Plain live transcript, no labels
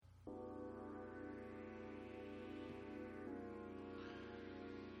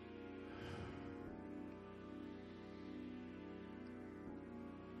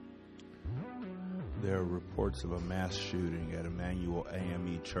There are reports of a mass shooting at Emmanuel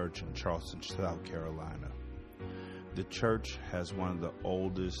AME Church in Charleston, South Carolina. The church has one of the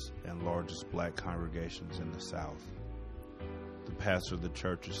oldest and largest black congregations in the South. The pastor of the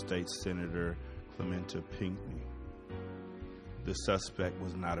church is State Senator Clementa Pinckney. The suspect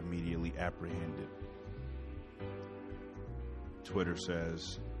was not immediately apprehended. Twitter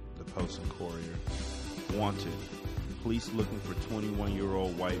says, the Post and Courier, wanted, police looking for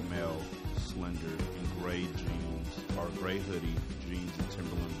 21-year-old white male, slender, in gray jeans, or gray hoodie, jeans, and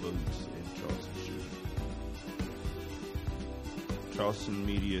Timberland boots in Charleston shooting. Charleston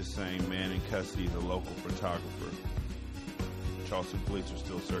media is saying man in custody is a local photographer. Charleston police are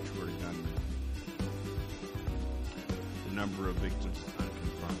still searching for the gunman. The number of victims is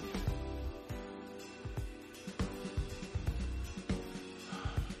unconfirmed.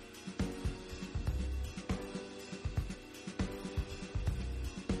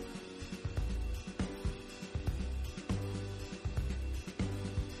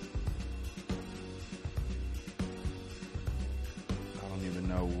 I don't even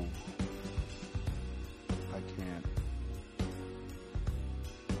know. I can't.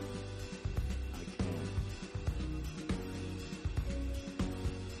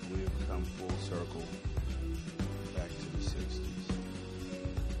 We have come full circle back to the 60s.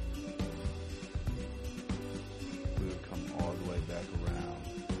 We have come all the way back around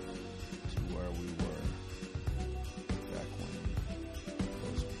to where we were back when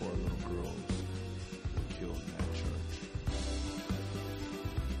those poor little girls were killed in that church.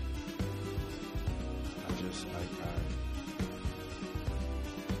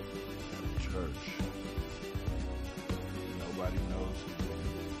 at a church, nobody knows who did it.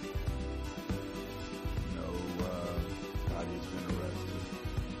 Nobody's been arrested.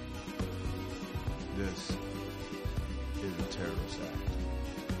 This is a terrorist act.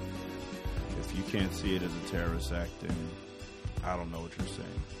 If you can't see it as a terrorist act, then I don't know what you're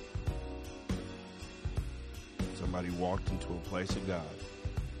saying. Somebody walked into a place of God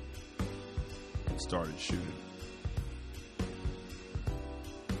and started shooting.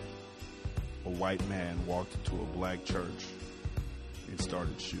 A white man walked into a black church and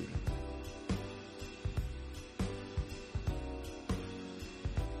started shooting.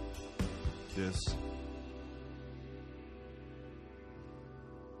 This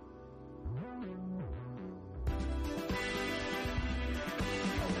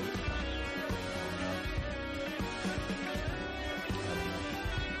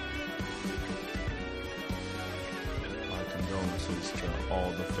condolences to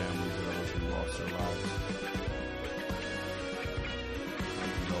all the families of those who lost their lives. My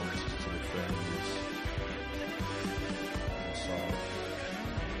condolences to the families and sorrow.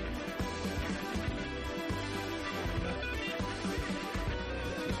 This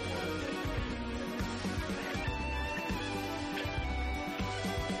is what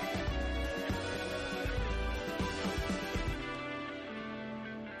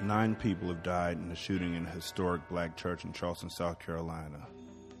 9 people have died in a shooting in a historic black church in Charleston, South Carolina,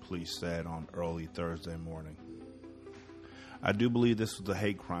 police said on early Thursday morning. I do believe this was a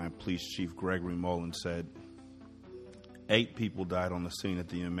hate crime, Police Chief Gregory Mullen said. 8 people died on the scene at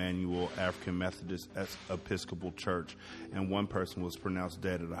the Emmanuel African Methodist Episcopal Church, and 1 person was pronounced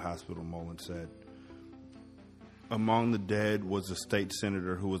dead at a hospital, Mullen said. Among the dead was a state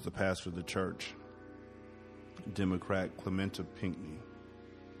senator who was the pastor of the church, Democrat Clementa Pinckney.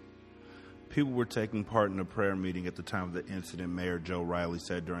 People were taking part in a prayer meeting at the time of the incident, Mayor Joe Riley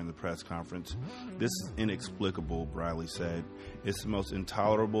said during the press conference. This is inexplicable, Riley said. It's the most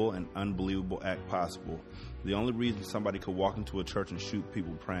intolerable and unbelievable act possible. The only reason somebody could walk into a church and shoot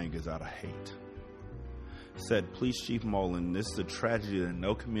people praying is out of hate. Said Police Chief Mullen, this is a tragedy that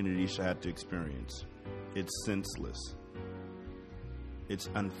no community should have to experience. It's senseless. It's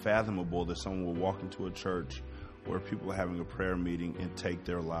unfathomable that someone will walk into a church where people are having a prayer meeting and take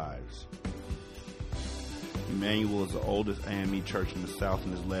their lives. Emmanuel is the oldest AME church in the South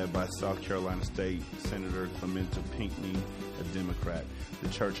and is led by South Carolina State Senator Clementa Pinckney, a Democrat. The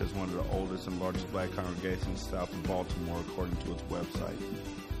church has one of the oldest and largest black congregations south of Baltimore, according to its website.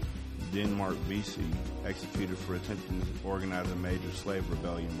 Denmark Vesey, executed for attempting to organize a major slave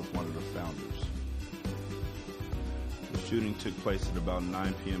rebellion, was one of the founders. The shooting took place at about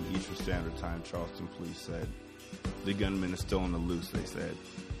 9 p.m. Eastern Standard Time, Charleston police said. The gunman is still on the loose, they said.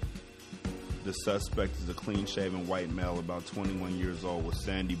 The suspect is a clean-shaven white male about 21 years old with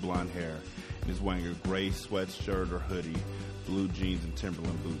sandy blonde hair and is wearing a gray sweatshirt or hoodie, blue jeans, and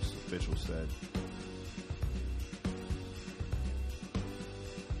Timberland boots, officials said.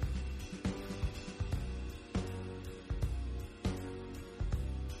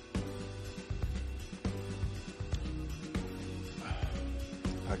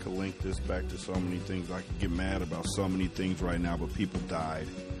 I could link this back to so many things. I could get mad about so many things right now, but people died.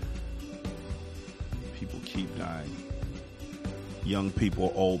 People keep dying. Young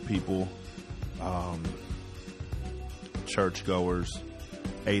people, old people, churchgoers,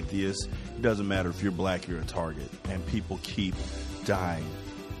 atheists. It doesn't matter if you're black, you're a target. And people keep dying.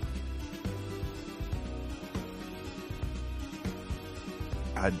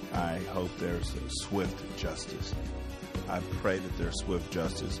 I hope there's a swift justice. I pray that there's swift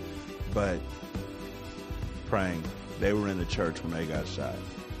justice. But praying, they were in the church when they got shot.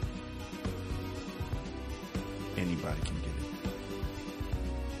 Anybody can get it.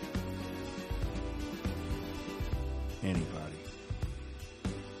 Anybody.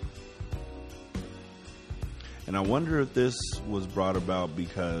 And I wonder if this was brought about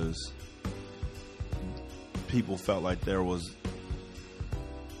because people felt like there would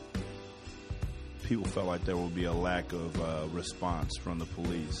be a lack of response from the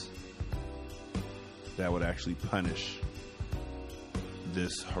police that would actually punish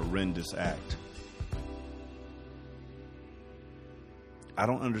this horrendous act. I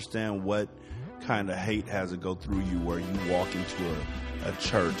don't understand what kind of hate has to go through you where you walk into a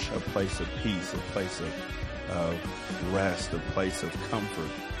church, a place of peace, a place of rest, a place of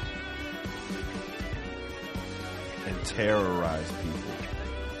comfort, and terrorize people.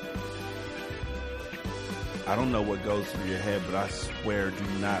 I don't know what goes through your head, but I swear, do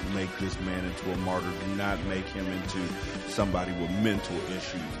not make this man into a martyr. Do not make him into somebody with mental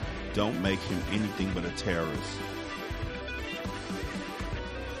issues. Don't make him anything but a terrorist.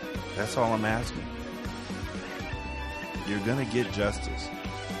 That's all I'm asking. You're going to get justice.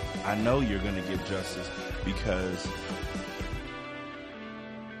 I know you're going to get justice because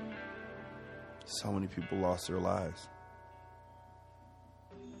so many people lost their lives.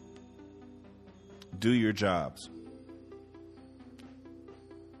 Do your jobs.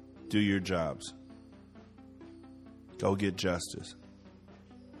 Do your jobs. Go get justice.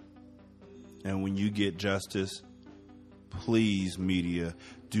 And when you get justice, please, media,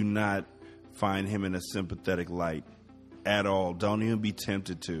 do not find him in a sympathetic light at all. Don't even be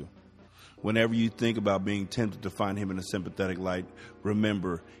tempted to. Whenever you think about being tempted to find him in a sympathetic light,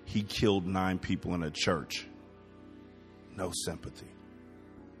 remember, he killed 9 people in a church. No sympathy.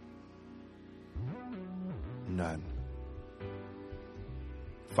 None.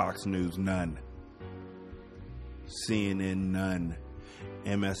 Fox News, none. CNN, none.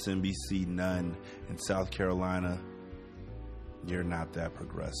 MSNBC, none. In South Carolina, you're not that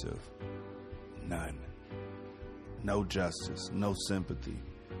progressive. None. No justice, no sympathy.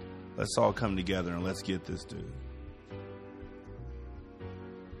 Let's all come together and let's get this dude.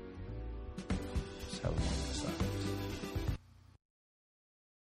 Let's have a moment of silence.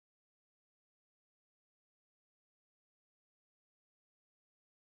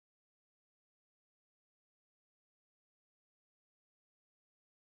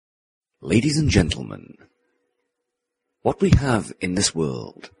 Ladies and gentlemen, what we have in this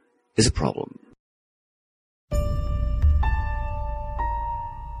world is a problem.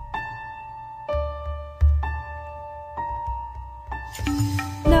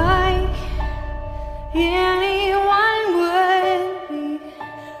 Like anyone would be,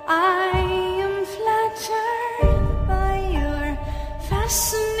 I am flattered by your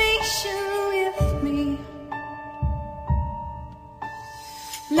fascination with me.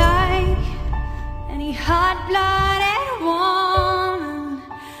 Like any hot-blooded woman,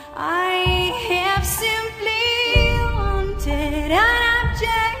 I have simply wanted an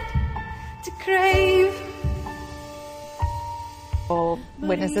object to crave.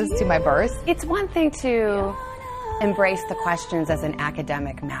 Witnesses to my birth. It's one thing to embrace the questions as an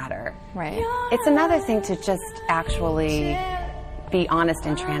academic matter. Right. It's another thing to just actually be honest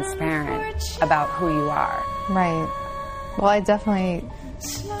and transparent about who you are. Right. Well, I definitely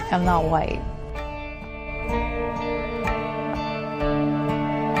am not white.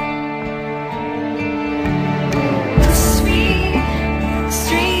 Sweet,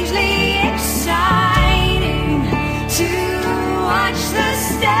 strangely exciting to watch the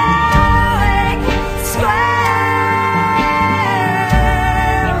stoic square.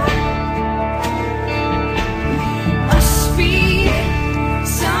 Must be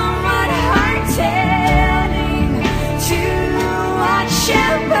somewhat hard-telling to watch you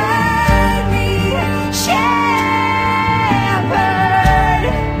burn.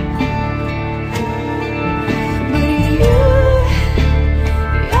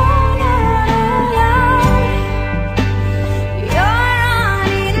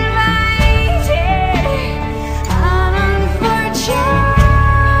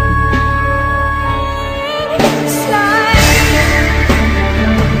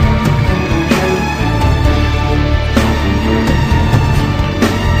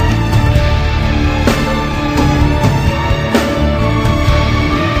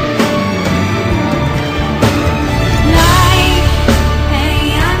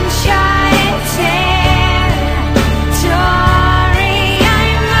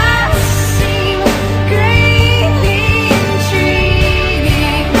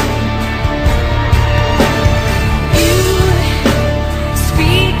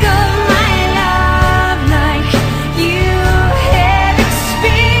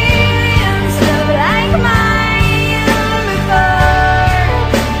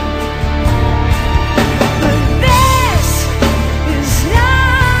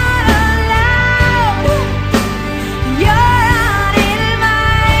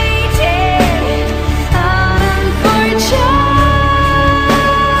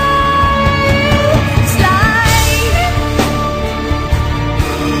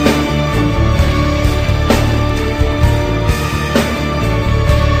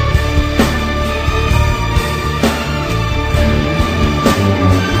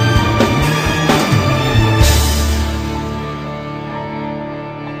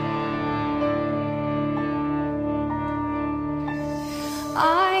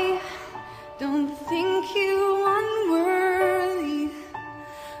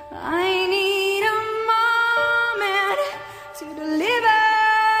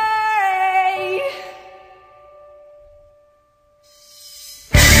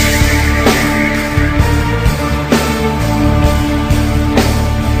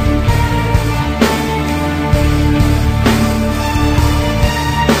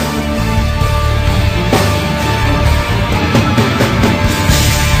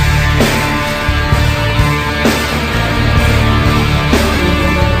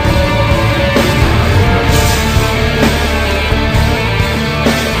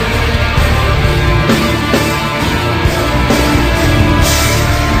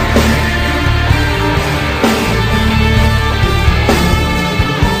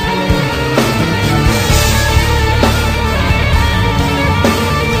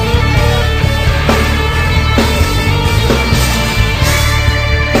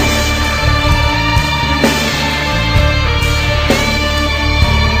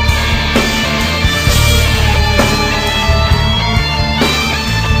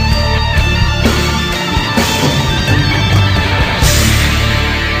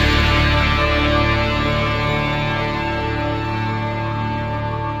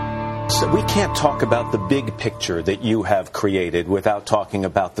 can't talk about the big picture that you have created without talking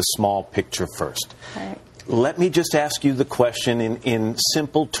about the small picture first. Right. Let me just ask you the question in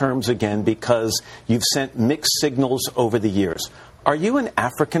simple terms again, because you've sent mixed signals over the years. Are you an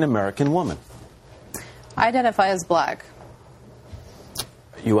African-American woman? I identify as black.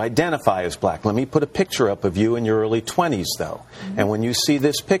 You identify as black. Let me put a picture up of you in your early 20s, though. And when you see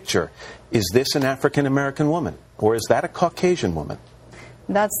this picture, is this an African-American woman? Or is that a Caucasian woman?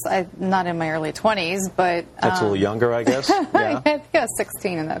 That's not in my early 20s, but... That's a little younger, I guess? Yeah. I think I was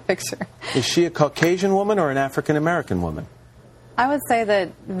 16 in that picture. Is she a Caucasian woman or an African-American woman? I would say that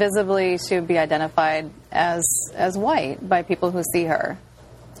visibly she would be identified as white by people who see her.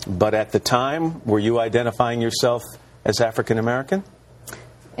 But at the time, were you identifying yourself as African-American?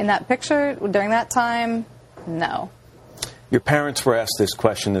 In that picture, during that time, no. Your parents were asked this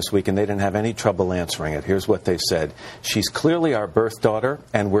question this week, and they didn't have any trouble answering it. Here's what they said. She's clearly our birth daughter,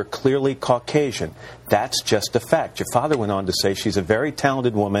 and we're clearly Caucasian. That's just a fact. Your father went on to say she's a very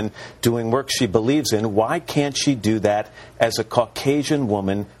talented woman doing work she believes in. Why can't she do that as a Caucasian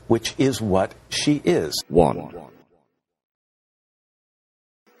woman, which is what she is? 1.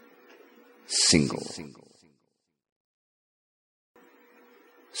 Single.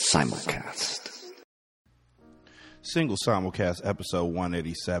 Simulcast. Single Simulcast, episode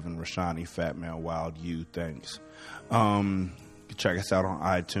 187, Rashani, Fat Man, Wild You, thanks. You can check us out on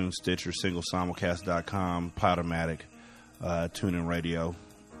iTunes, Stitcher, SingleSimulcast.com, Podomatic, TuneIn Radio.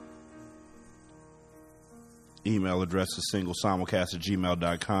 Email address is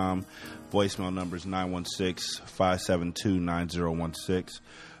singlesimulcast@gmail.com. Voicemail number is 916-572-9016.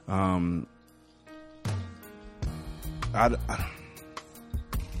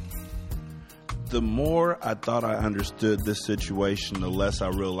 The more I thought I understood this situation, the less I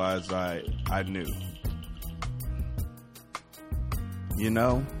realized I knew. You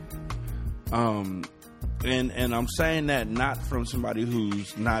know? And I'm saying that not from somebody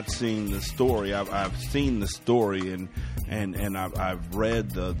who's not seen the story. I've seen the story and I've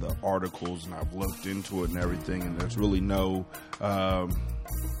read the articles and I've looked into it and everything, and there's really no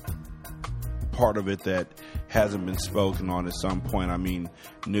part of it that hasn't been spoken on at some point. I mean,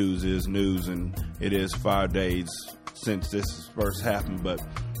 news is news, and it is 5 days since this first happened. But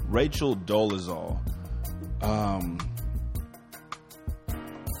Rachel Dolezal,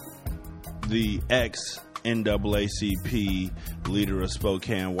 the ex-NAACP leader of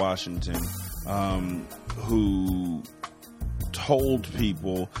Spokane, Washington, who told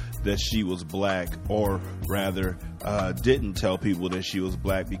people that she was black, or rather didn't tell people that she was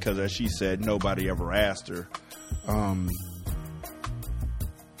black because, as she said, nobody ever asked her.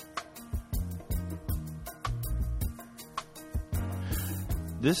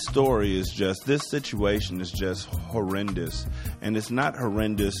 This situation is just horrendous. And it's not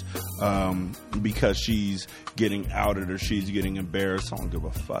horrendous because she's getting outed or she's getting embarrassed. I don't give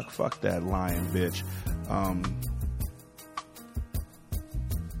a fuck. Fuck that lying bitch.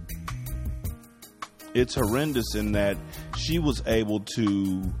 It's horrendous in that she was able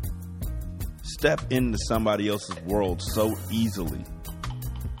to step into somebody else's world so easily.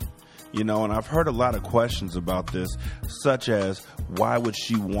 You know, and I've heard a lot of questions about this, such as, why would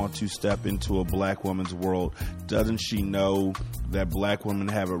she want to step into a black woman's world? Doesn't she know that black women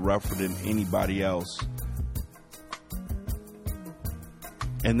have it rougher than anybody else?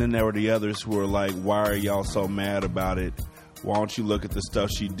 And then there were the others who were like, why are y'all so mad about it? Why don't you look at the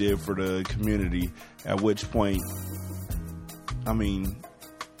stuff she did for the community? At which point, I mean,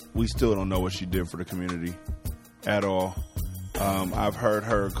 we still don't know what she did for the community at all. I've heard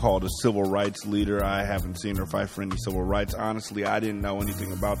her called a civil rights leader. I haven't seen her fight for any civil rights. Honestly, I didn't know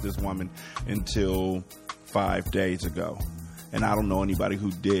anything about this woman until 5 days ago. And I don't know anybody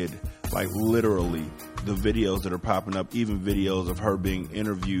who did. Like, literally, the videos that are popping up, even videos of her being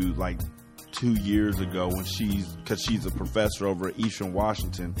interviewed like 2 years ago because she's a professor over at Eastern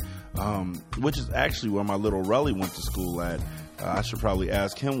Washington, which is actually where my little Relly went to school at. I should probably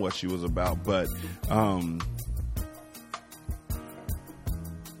ask him what she was about. But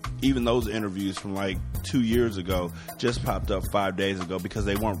even those interviews from like 2 years ago just popped up 5 days ago because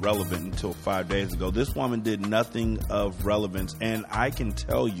they weren't relevant until 5 days ago. This woman did nothing of relevance, and I can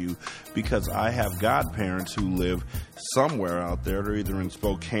tell you because I have godparents who live somewhere out there. They're either in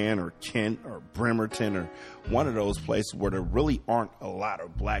Spokane or Kent or Bremerton or one of those places where there really aren't a lot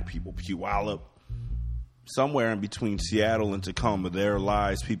of black people. Puyallup, somewhere in between Seattle and Tacoma, there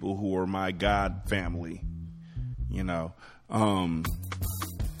lies people who are my god family, you know.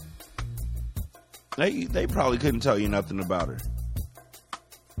 They probably couldn't tell you nothing about her.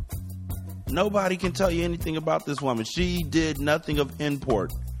 Nobody can tell you anything about this woman. She did nothing of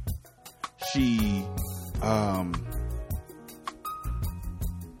import. she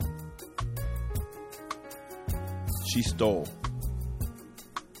stole.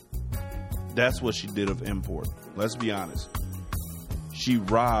 That's what she did of import. Let's be honest. She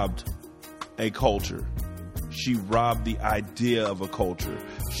robbed a culture. She robbed the idea of a culture.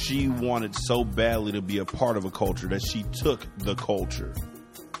 She wanted so badly to be a part of a culture that she took the culture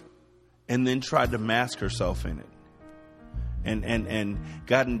and then tried to mask herself in it. And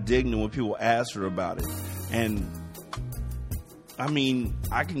got indignant when people asked her about it. And I mean,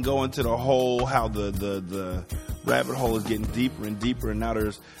 I can go into the whole how the rabbit hole is getting deeper and deeper, and now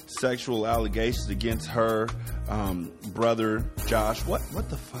there's sexual allegations against her brother Josh. What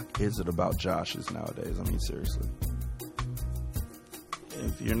the fuck is it about Joshes nowadays? I mean, seriously.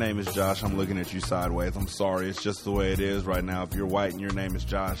 If your name is Josh, I'm looking at you sideways. I'm sorry, it's just the way it is right now. If you're white and your name is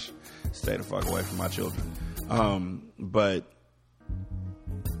Josh, stay the fuck away from my children. But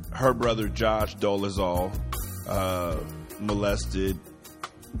her brother Josh Dolezal molested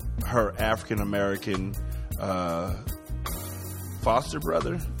her African American foster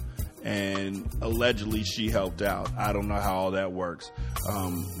brother, and allegedly she helped out. I don't know how all that works.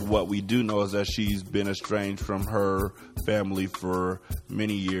 What we do know is that she's been estranged from her family for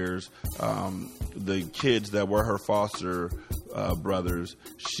many years. The kids that were her foster brothers,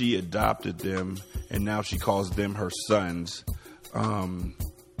 she adopted them, and now she calls them her sons.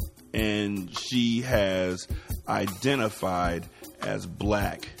 And she has identified as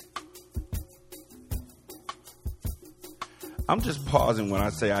black. I'm just pausing when I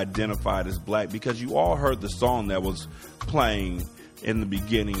say identified as black because you all heard the song that was playing in the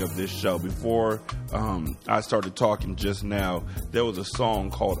beginning of this show. Before I started talking just now, there was a song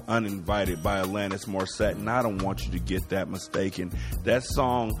called Uninvited by Alanis Morissette, and I don't want you to get that mistaken. That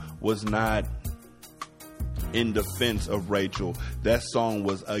song was not in defense of Rachel. That song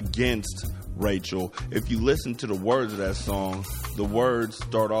was against Rachel. If you listen to the words of that song, the words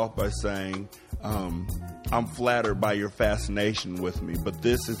start off by saying, I'm flattered by your fascination with me, but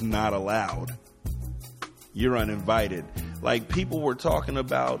this is not allowed. You're uninvited. Like, people were talking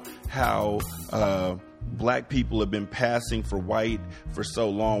about how black people have been passing for white for so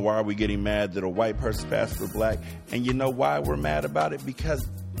long. Why are we getting mad that a white person passed for black? And you know why we're mad about it? Because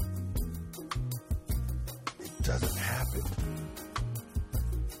it doesn't happen.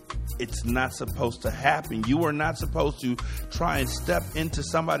 It's not supposed to happen. You are not supposed to try and step into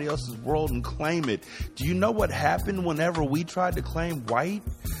somebody else's world and claim it. Do you know what happened whenever we tried to claim white?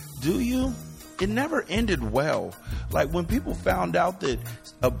 Do you? It never ended well. Like, when people found out that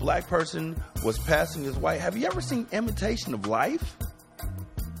a black person was passing as white, have you ever seen Imitation of Life?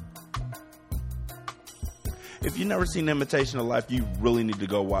 If you've never seen Imitation of Life, you really need to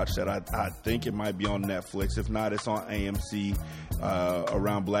go watch that. I think it might be on Netflix. If not, it's on AMC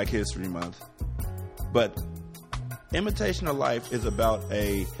around Black History Month. But Imitation of Life is about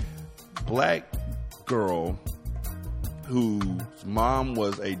a black girl whose mom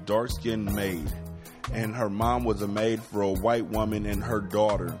was a dark-skinned maid. And her mom was a maid for a white woman and her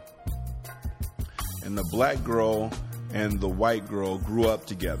daughter. And the black girl and the white girl grew up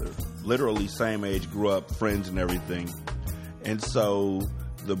together. Literally same age, grew up, friends and everything. And so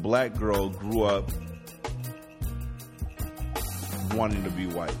the black girl grew up wanting to be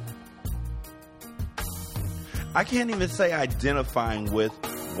white. I can't even say identifying with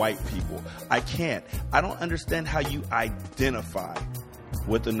white people. I can't. I don't understand how you identify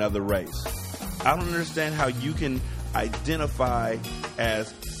with another race. I don't understand how you can identify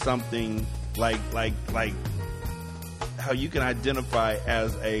as something like how you can identify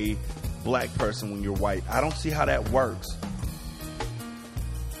as a black person when you're white. I don't see how that works.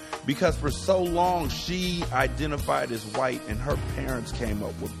 Because for so long, she identified as white, and her parents came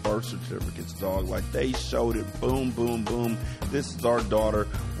up with birth certificates, dog. Like, they showed it, boom, boom, boom. This is our daughter.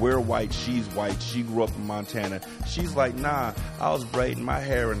 We're white. She's white. She grew up in Montana. She's like, nah, I was braiding my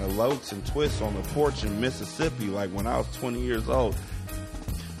hair in the locs and twists on the porch in Mississippi, like, when I was 20 years old.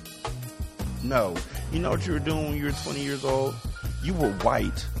 No. You know what you were doing when you were 20 years old? You were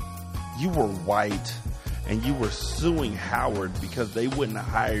white. You were white. And you were suing Howard because they wouldn't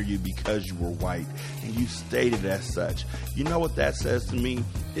hire you because you were white. And you stated as such. You know what that says to me?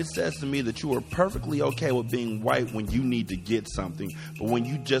 It says to me that you are perfectly okay with being white when you need to get something. But when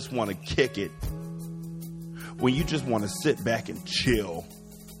you just want to kick it, when you just want to sit back and chill,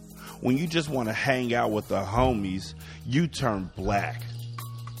 when you just want to hang out with the homies, you turn black.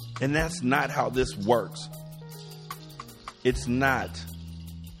 And that's not how this works. It's not.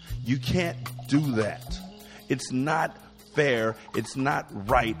 You can't do that. It's not fair. It's not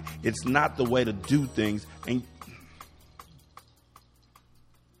right. It's not the way to do things. And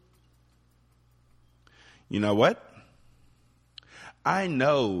You know what? I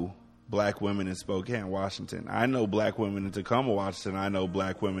know black women in Spokane, Washington. I know black women in Tacoma, Washington. I know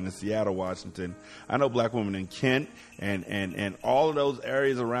black women in Seattle, Washington. I know black women in Kent and all of those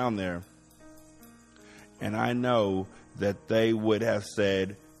areas around there. And I know that they would have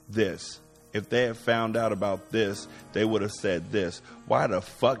said this. If they had found out about this, they would have said this. Why the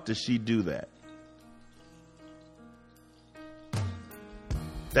fuck does she do that?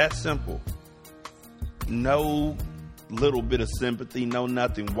 That's simple. No little bit of sympathy, no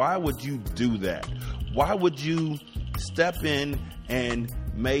nothing. Why would you do that? Why would you step in and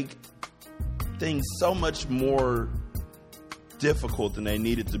make things so much more difficult than they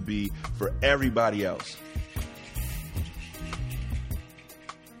needed to be for everybody else?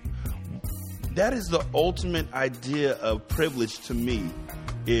 That is the ultimate idea of privilege to me,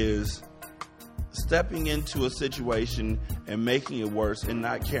 is stepping into a situation and making it worse and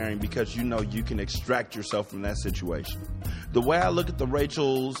not caring because you know you can extract yourself from that situation. The way I look at the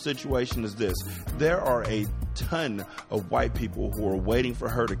Rachel situation is this. There are a ton of white people who are waiting for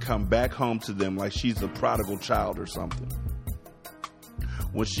her to come back home to them like she's the prodigal child or something.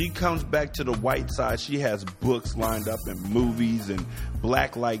 When she comes back to the white side, she has books lined up and movies and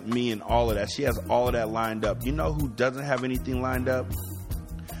Black Like Me and all of that. She has all of that lined up. You know who doesn't have anything lined up?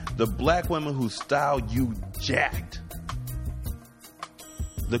 The black women whose style you jacked.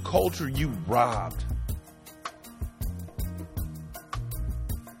 The culture you robbed.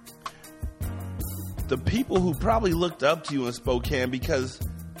 The people who probably looked up to you in Spokane because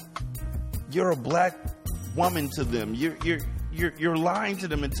you're a black woman to them. You're lying to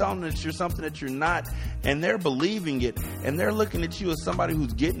them and telling them that you're something that you're not, and they're believing it, and they're looking at you as somebody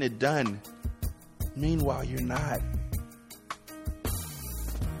who's getting it done. Meanwhile, you're not.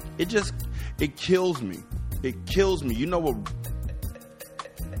 It kills me. It kills me. You know what?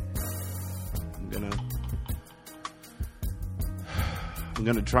 I'm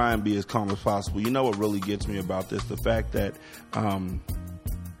gonna try and be as calm as possible. You know what really gets me about this? The fact that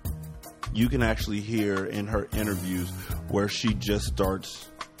you can actually hear in her interviews where she just starts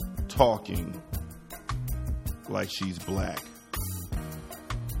talking like she's black.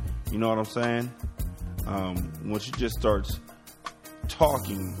 You know what I'm saying? When she just starts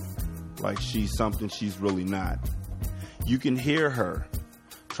talking like she's something she's really not. You can hear her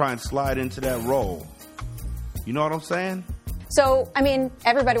try and slide into that role. You know what I'm saying? So, I mean,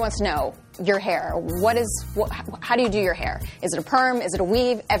 everybody wants to know your hair. How do you do your hair? Is it a perm? Is it a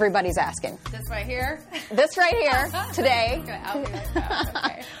weave? Everybody's asking. This right here? This right here, today. I'll be like that.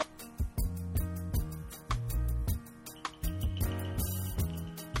 Okay.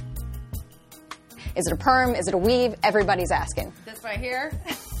 Is it a perm? Is it a weave? Everybody's asking. This right here?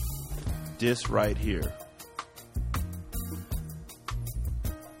 This right here.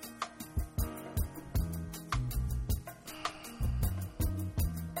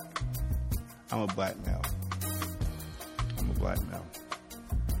 I'm a black male.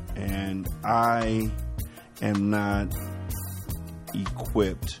 And I am not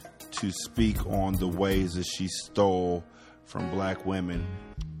equipped to speak on the ways that she stole from black women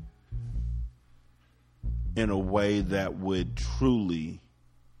in a way that would truly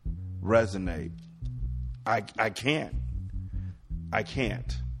resonate. I can't.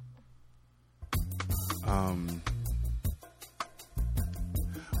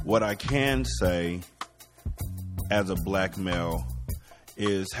 What I can say as a black male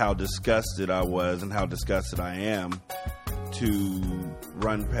is how disgusted I was and how disgusted I am to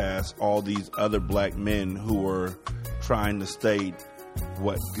run past all these other black men who are trying to state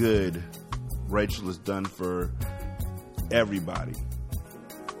what good Rachel has done for everybody.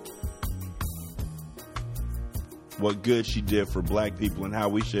 What good she did for black people, and how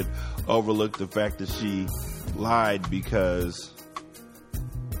we should overlook the fact that she lied because,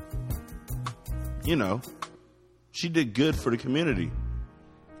 you know, she did good for the community.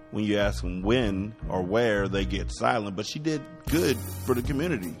 When you ask them when or where, they get silent, but she did good for the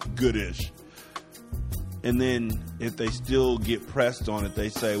community. Goodish. And then if they still get pressed on it, they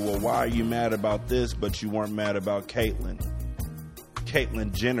say, well, why are you mad about this, but you weren't mad about Caitlyn?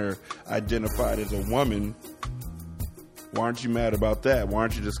 Caitlyn Jenner identified as a woman. Why aren't you mad about that? Why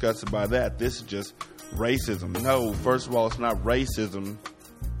aren't you disgusted by that? This is just racism. No, first of all, it's not racism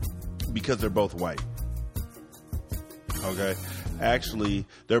because they're both white. Okay? Actually,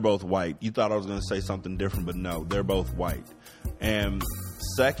 they're both white. You thought I was going to say something different, but no, they're both white. And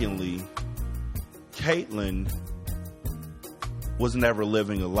secondly, Caitlyn was never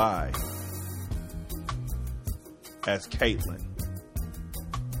living a lie as Caitlyn.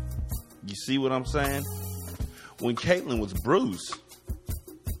 You see what I'm saying? When Caitlyn was Bruce,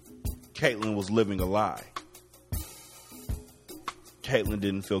 Caitlyn was living a lie. Caitlyn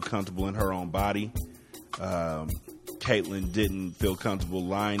didn't feel comfortable in her own body. Caitlyn didn't feel comfortable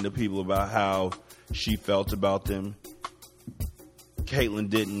lying to people about how she felt about them. Caitlyn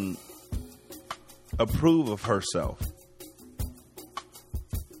didn't approve of herself.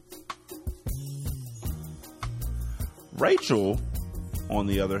 Rachel, on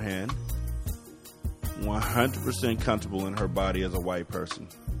the other hand, 100% comfortable in her body as a white person.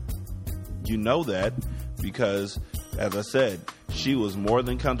 You know that because, as I said, she was more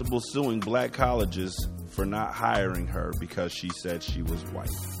than comfortable suing black colleges for not hiring her because she said she was white.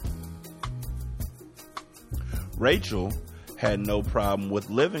 Rachel had no problem with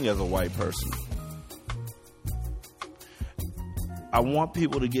living as a white person. I want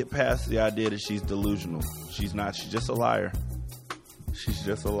people to get past the idea that she's delusional. She's not. She's just a liar. She's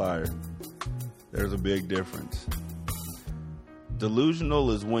just a liar. There's a big difference.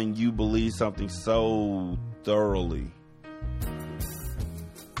 Delusional is when you believe something so thoroughly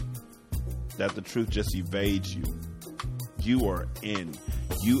that the truth just evades you. You are in.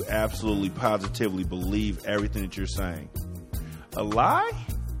 You absolutely, positively believe everything that you're saying. A lie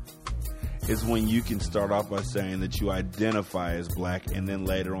is when you can start off by saying that you identify as black and then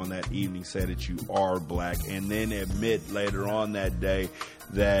later on that evening say that you are black and then admit later on that day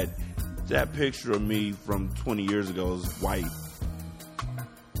that that picture of me from 20 years ago is white.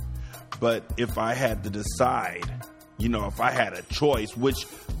 But if I had to decide, if I had a choice, which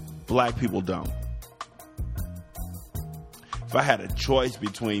black people don't. If I had a choice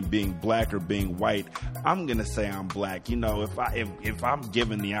between being black or being white, I'm going to say I'm black. If I'm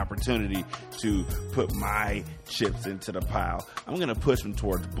given the opportunity to put my chips into the pile, I'm going to push them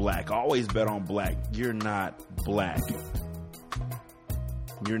towards black. Always bet on black. You're not black.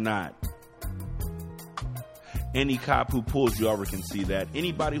 You're not. Any cop who pulls you over can see that.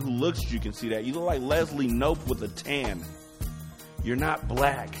 Anybody who looks at you can see that. You look like Leslie Knope with a tan. You're not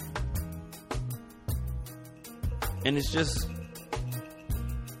black. And it's just...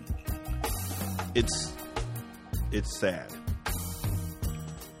 It's sad.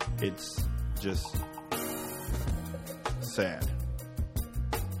 It's just sad.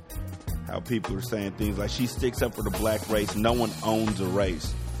 How people are saying things like, she sticks up for the black race. No one owns a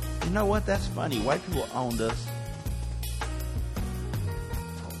race. You know what? That's funny. White people owned us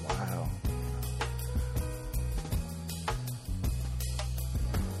for a while.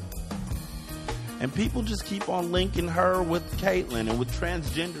 And people just keep on linking her with Caitlyn and with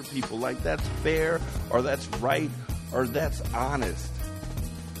transgender people like that's fair or that's right or that's honest.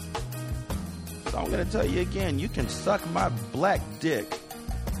 So I'm going to tell you again, you can suck my black dick.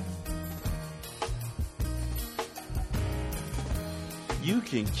 You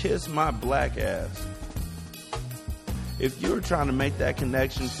can kiss my black ass. If you're trying to make that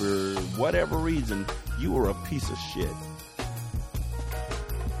connection for whatever reason, you are a piece of shit.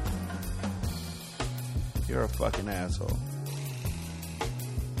 You're a fucking asshole.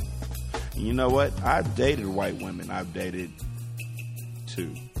 And you know what? I've dated white women. I've dated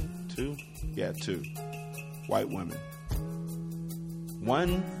two. Yeah, two. White women.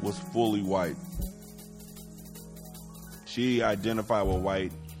 One was fully white. She identified with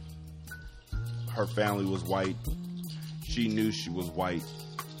white. Her family was white. She knew she was white.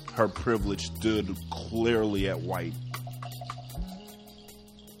 Her privilege stood clearly at white.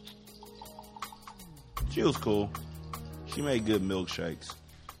 She was cool. She made good milkshakes.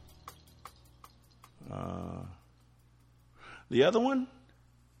 The other one,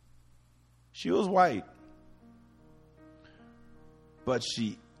 she was white. But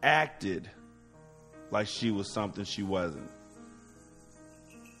she acted like she was something she wasn't.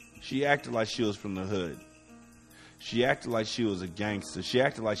 She acted like she was from the hood. She acted like she was a gangster. She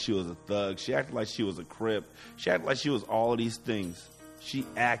acted like she was a thug. She acted like she was a Crip. She acted like she was all of these things. She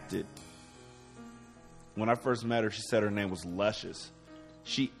acted. When I first met her, she said her name was Luscious.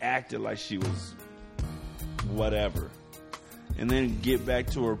 She acted like she was whatever. And then get back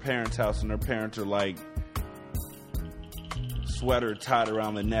to her parents' house and her parents are like, sweater tied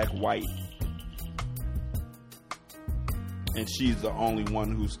around the neck, white. And she's the only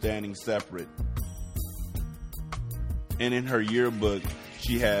one who's standing separate. And in her yearbook,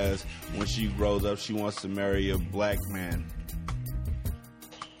 she has, when she grows up, she wants to marry a black man.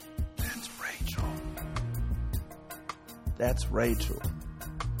 That's Rachel. That's Rachel.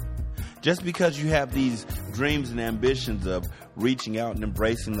 Just because you have these dreams and ambitions of reaching out and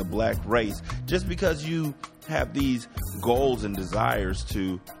embracing the black race, just because you have these goals and desires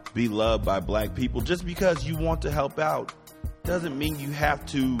to be loved by black people, just because you want to help out, doesn't mean you have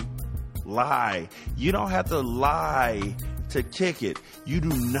to lie. You don't have to lie to kick it. You do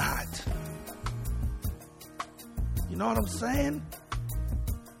not. You know what I'm saying?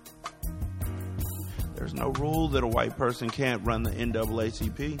 There's no rule that a white person can't run the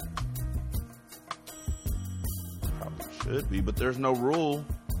NAACP. Probably should be, but there's no rule.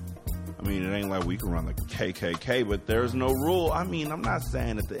 I mean, it ain't like we can run the KKK, but there's no rule. I mean, I'm not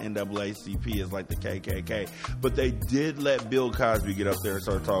saying that the NAACP is like the KKK, but they did let Bill Cosby get up there and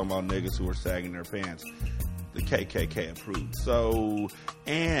start talking about niggas who were sagging their pants. The KKK approved. So,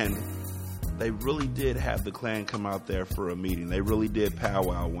 and they really did have the Klan come out there for a meeting. They really did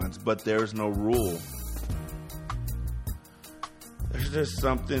powwow once, but there's no rule. There's just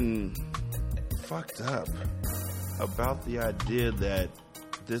something fucked up about the idea that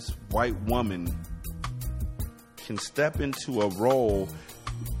this white woman can step into a role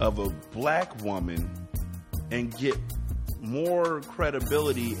of a black woman and get more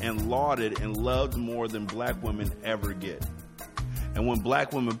credibility and lauded and loved more than black women ever get. And when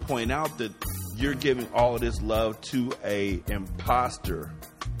black women point out that you're giving all of this love to a imposter,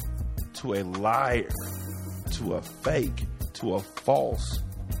 to a liar, to a fake, to a false,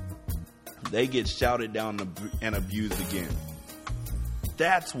 they get shouted down and abused again.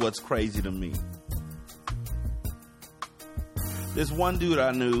 That's what's crazy to me. This one dude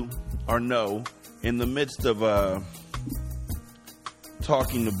I knew or know, in the midst of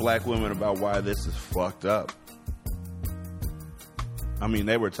talking to black women about why this is fucked up. I mean,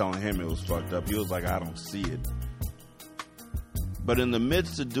 they were telling him it was fucked up. He was like, I don't see it. But in the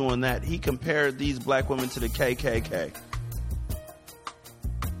midst of doing that, he compared these black women to the KKK.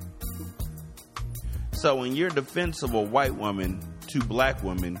 So in your defense of a white woman to black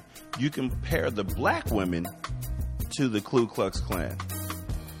women, you compare the black women to the Ku Klux Klan.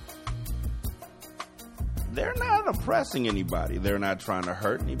 They're not oppressing anybody. They're not trying to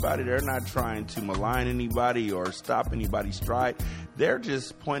hurt anybody. They're not trying to malign anybody or stop anybody's stride. They're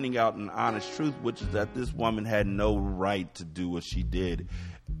just pointing out an honest truth, which is that this woman had no right to do what she did.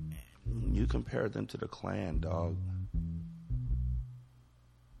 You compare them to the Klan, dog.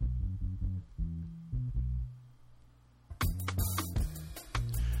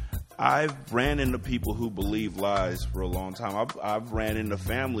 I've ran into people who believe lies for a long time. I've ran into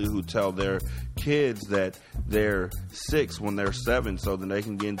family who tell their kids that they're 6 when they're 7 so that they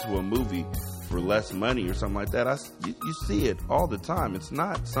can get into a movie for less money or something like that. You see it all the time. It's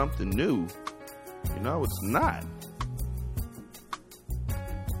not something new. You know, it's not.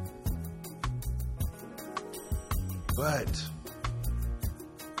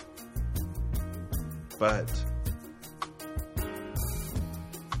 But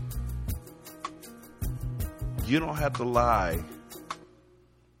you don't have to lie.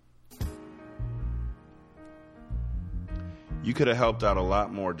 You could have helped out a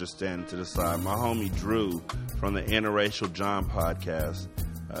lot more just standing to the side. My homie Drew from the Interracial John podcast,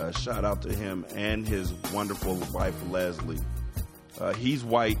 shout out to him and his wonderful wife Leslie. He's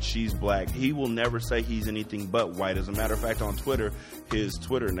white, she's black. He will never say he's anything but white. As a matter of fact, on Twitter, his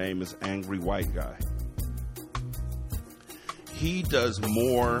Twitter name is Angry White Guy. He does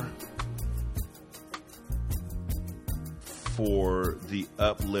more for the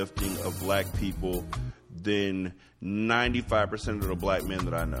uplifting of black people than 95% of the black men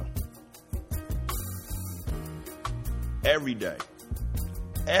that I know. Every day,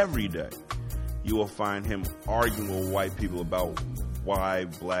 you will find him arguing with white people about why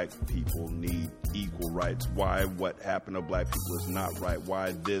black people need equal rights, why what happened to black people is not right,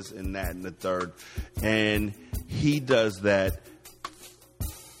 why this and that and the third. And he does that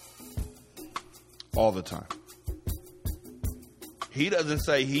all the time. He doesn't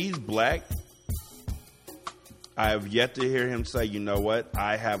say he's black. I have yet to hear him say, you know what,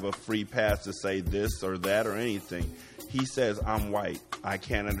 I have a free pass to say this or that or anything. He says, I'm white. I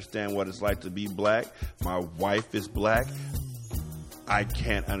can't understand what it's like to be black. My wife is black. I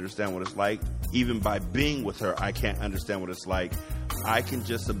can't understand what it's like. Even by being with her, I can't understand what it's like. I can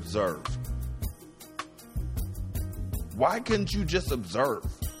just observe. Why couldn't you just observe?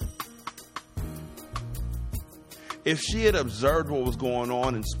 If she had observed what was going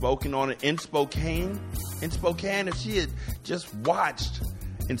on and spoken on it in Spokane, if she had just watched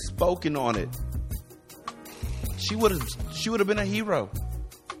and spoken on it, she would have been a hero.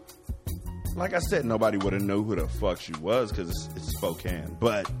 Like I said, nobody would have known who the fuck she was because it's Spokane.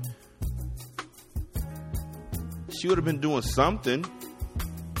 But she would have been doing something.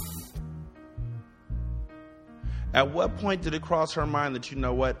 At what point did it cross her mind that, you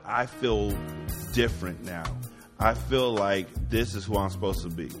know what, I feel different now? I feel like this is who I'm supposed to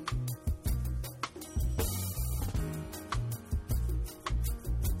be.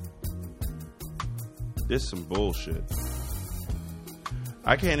 This is some bullshit.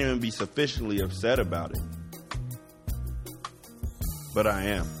 I can't even be sufficiently upset about it. But I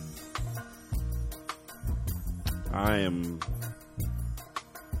am. I am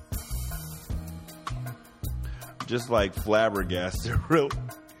just like flabbergasted.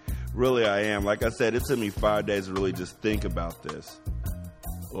 Really, I am. Like I said, it took me 5 days to really just think about this.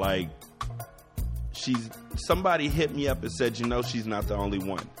 Like, somebody hit me up and said, you know, she's not the only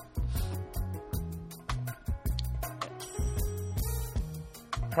one.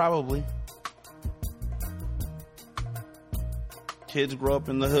 Probably. Kids grow up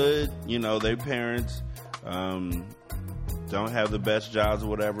in the hood, you know, their parents don't have the best jobs or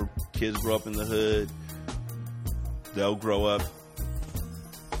whatever. Kids grow up in the hood. They'll grow up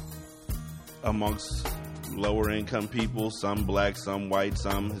amongst lower income people, some black, some white,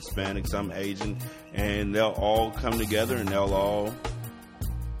 some Hispanic, some Asian, and they'll all come together and they'll all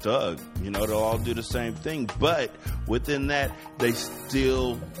thug. You know, they'll all do the same thing. But within that, they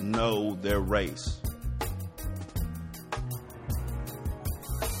still know their race.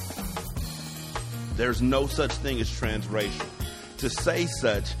 There's no such thing as transracial. To say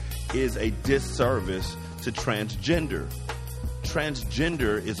such is a disservice to transgender.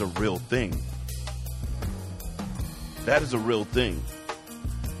 Transgender is a real thing. That is a real thing.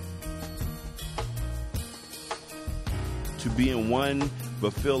 To be in one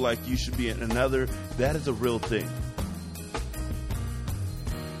but feel like you should be in another, that is a real thing.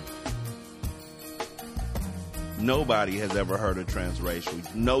 Nobody has ever heard of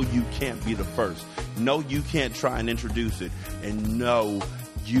transracial. No, you can't be the first. No, you can't try and introduce it. And no,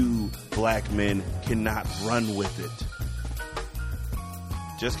 you black men cannot run with it.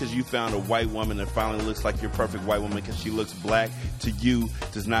 Just because you found a white woman that finally looks like your perfect white woman because she looks black to you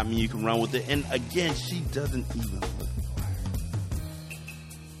does not mean you can run with it. And again, she doesn't even look black.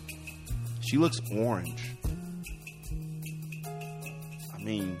 She looks orange. I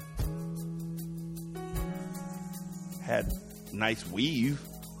mean, had nice weave.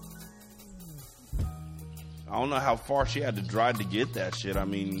 I don't know how far she had to drive to get that shit. I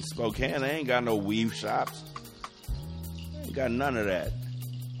mean, Spokane, they ain't got no weave shops. Ain't got none of that.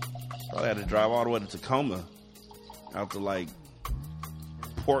 Probably had to drive all the way to Tacoma, out to like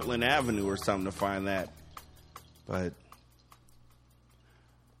Portland Avenue or something to find that. But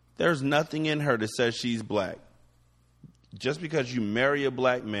there's nothing in her that says she's black. Just because you marry a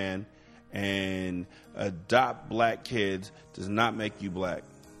black man and adopt black kids does not make you black.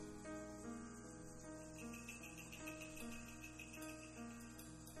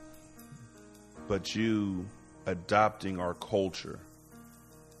 But you adopting our culture,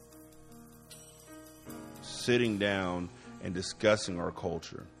 sitting down and discussing our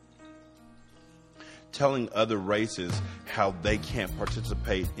culture, telling other races how they can't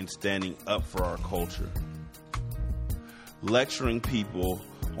participate in standing up for our culture, lecturing people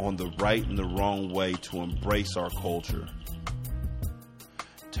on the right and the wrong way to embrace our culture,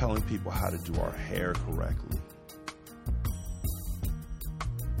 telling people how to do our hair correctly.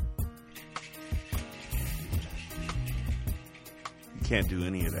 You can't do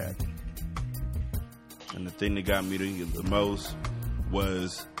any of that. And the thing that got me the most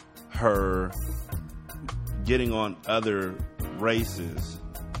was her getting on other races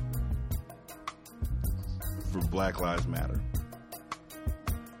for Black Lives Matter.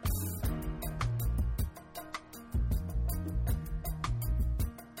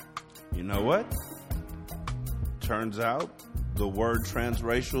 You know what? Turns out the word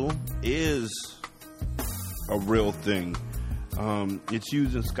transracial is a real thing. It's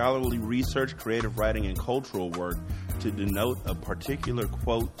used in scholarly research, creative writing, and cultural work to denote a particular,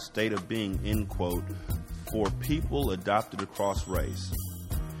 quote, state of being, end quote, for people adopted across race.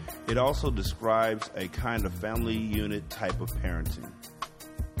 It also describes a kind of family unit type of parenting.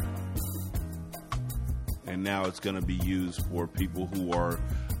 And now it's going to be used for people who are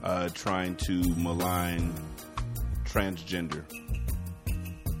trying to malign transgender.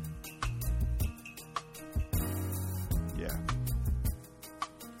 Yeah.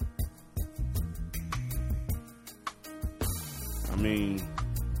 I mean,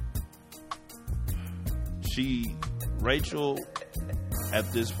 Rachel,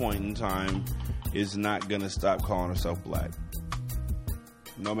 at this point in time, is not going to stop calling herself black.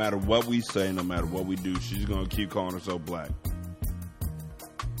 No matter what we say, no matter what we do, she's going to keep calling herself black.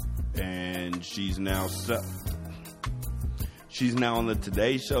 And she's now on the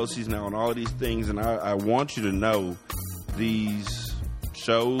Today Show. She's now on all of these things. And I want you to know, these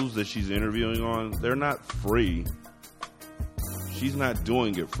shows that she's interviewing on, they're not free. She's not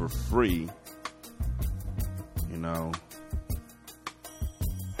doing it for free. You know,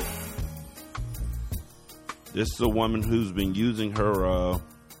 this is a woman who's been using her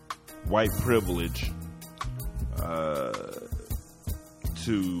white privilege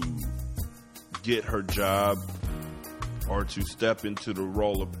to get her job or to step into the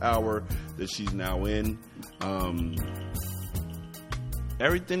role of power that she's now in.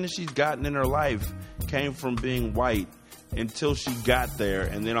 Everything that she's gotten in her life came from being white until she got there,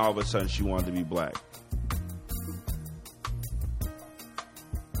 and then all of a sudden she wanted to be black.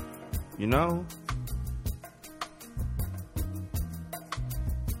 You know?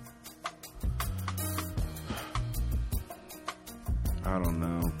 I don't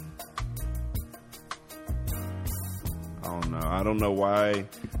know. I don't know why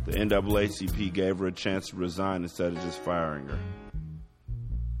the NAACP gave her a chance to resign instead of just firing her,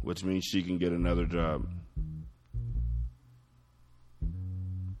 which means she can get another job.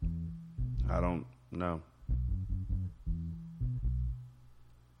 I don't know.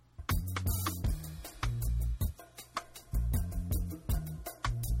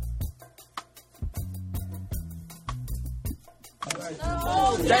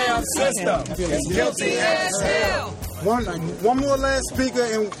 Damn system. It's guilty as hell. One more last speaker,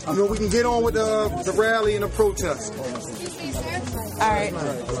 and we can get on with the rally and the protest. All right.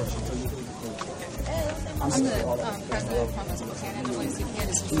 I'm the president from the Spokane NAACP.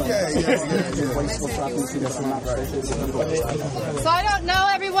 So I don't know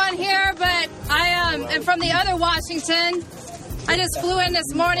everyone here, but I am from the other Washington. I just flew in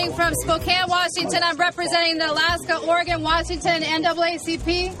this morning from Spokane, Washington. I'm representing the Alaska, Oregon, Washington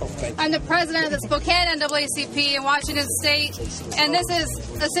NAACP. I'm the president of the Spokane NAACP in Washington State. And this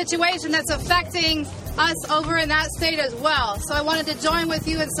is a situation that's affecting us over in that state as well. So I wanted to join with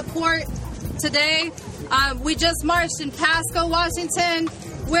you in support today. We just marched in Pasco, Washington,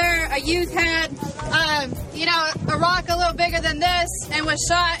 where a youth had, a rock a little bigger than this and was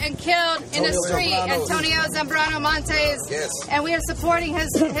shot and killed in the street, Antonio Zambrano Montes. Yes. And we are supporting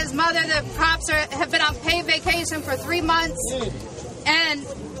his mother. The cops have been on paid vacation for 3 months. And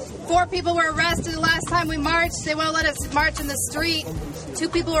 4 people were arrested the last time we marched. They won't let us march in the street. 2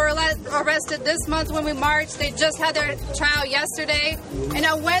 people were arrested this month when we marched. They just had their trial yesterday. And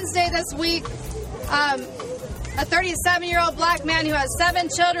on Wednesday this week, a 37-year-old black man who has 7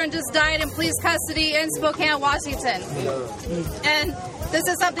 children just died in police custody in Spokane, Washington. And this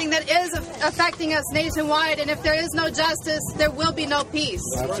is something that is affecting us nationwide, and if there is no justice, there will be no peace.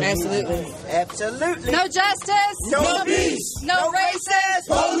 Absolutely. Absolutely. No justice. No peace. No racist.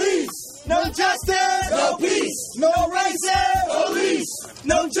 Police. No justice. No peace. No racist. Police.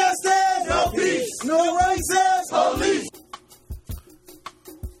 No justice. No peace. No racist. Police.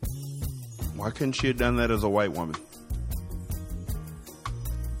 Why couldn't she have done that as a white woman?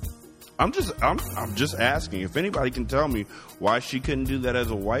 I'm just asking. If anybody can tell me why she couldn't do that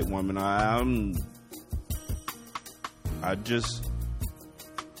as a white woman,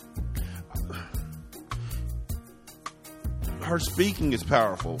 her speaking is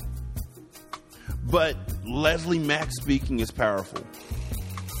powerful. But Leslie Mack speaking is powerful.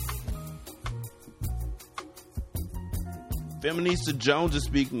 Feminista Jones'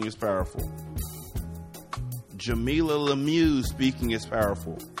 speaking is powerful. Jamila Lemieux speaking is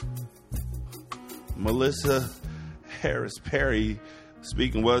powerful. Melissa Harris Perry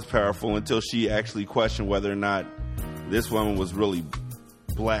speaking was powerful until she actually questioned whether or not this woman was really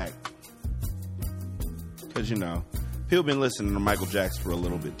black. Because, people have been listening to Michael Jackson for a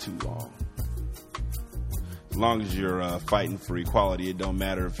little bit too long. As long as you're fighting for equality, it don't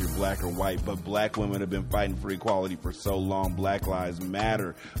matter if you're black or white. But black women have been fighting for equality for so long. Black lives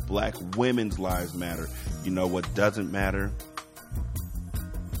matter. Black women's lives matter. You know what doesn't matter?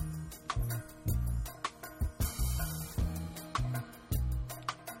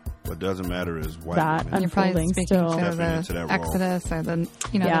 What doesn't matter is white that women. You're probably speaking to the Exodus or the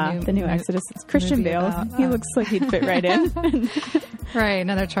new Exodus. It's Christian Bale. He looks like he'd fit right in. Right,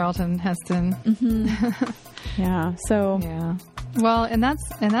 another Charlton Heston. Mm-hmm. Yeah. So yeah. Well, and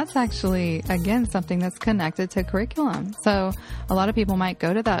that's actually again something that's connected to curriculum. So a lot of people might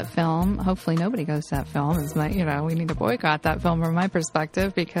go to that film. Hopefully, nobody goes to that film. We need to boycott that film from my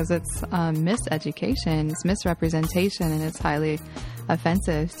perspective because it's miseducation, it's misrepresentation, and it's highly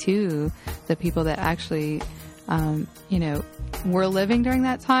offensive to the people that actually, were living during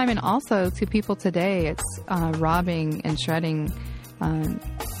that time, and also to people today. It's robbing and shredding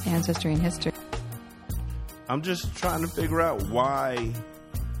ancestry and history. I'm just trying to figure out why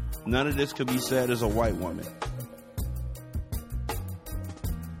none of this could be said as a white woman.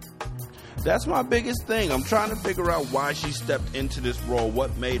 That's my biggest thing. I'm trying to figure out why she stepped into this role.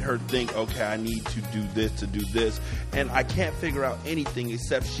 What made her think, okay, I need to do this. And I can't figure out anything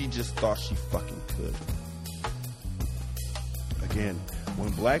except she just thought she fucking could. Again,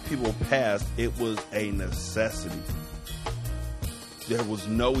 when black people passed, it was a necessity. there was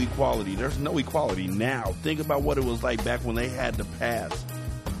no equality. There's no equality now. Think about what it was like back when they had to pass.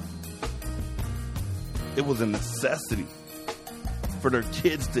 It was a necessity for their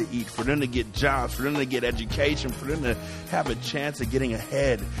kids to eat, for them to get jobs, for them to get education, for them to have a chance of getting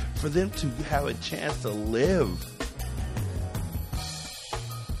ahead, for them to have a chance to live.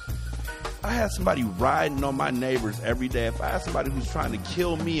 I had somebody riding on my neighbors every day. If I had somebody who's trying to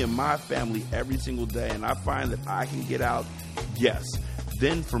kill me and my family every single day, and I find that I can get out, yes,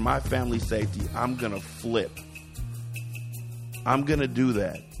 then for my family's safety, I'm going to flip. I'm going to do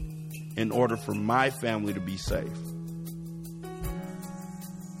that in order for my family to be safe.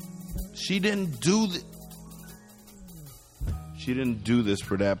 She didn't do this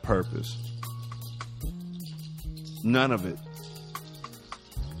for that purpose. None of it.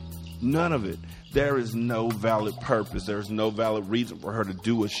 None of it. There is no valid purpose. There is no valid reason for her to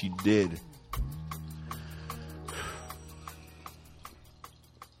do what she did.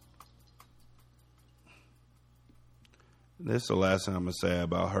 This is the last thing I'm going to say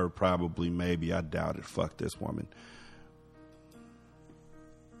about her. Probably, maybe. I doubt it. Fuck this woman.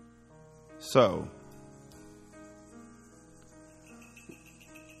 So,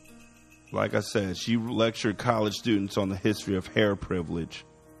 like I said, she lectured college students on the history of hair privilege.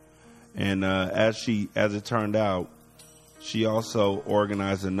 And as it turned out, she also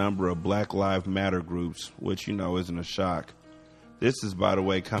organized a number of Black Lives Matter groups, which, isn't a shock. This is, by the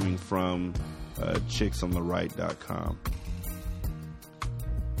way, coming from chicksontheright.com.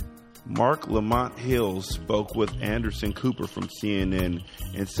 Mark Lamont Hills spoke with Anderson Cooper from CNN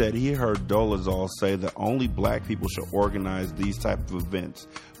and said he heard Dolezal say that only black people should organize these type of events,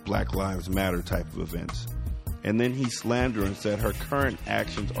 Black Lives Matter type of events. And then he slandered her and said her current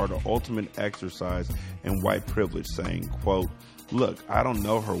actions are the ultimate exercise in white privilege, saying, quote, "Look, I don't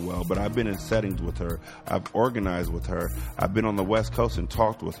know her well, but I've been in settings with her. I've organized with her. I've been on the West Coast and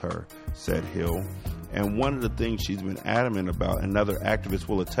talked with her," said Hill. And one of the things she's been adamant about, and other activists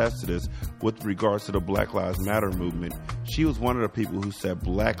will attest to this, with regards to the Black Lives Matter movement, she was one of the people who said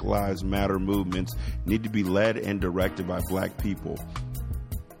Black Lives Matter movements need to be led and directed by black people.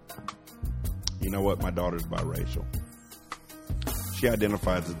 You know what? My daughter's biracial. She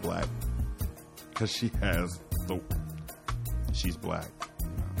identifies as black because she's black.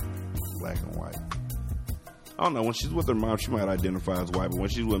 Black and white. I don't know. When she's with her mom, she might identify as white, but when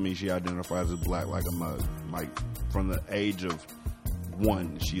she's with me, she identifies as black like a mug. Like, from the age of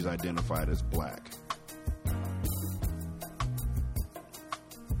 1, she's identified as black.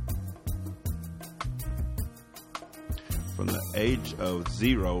 From the age of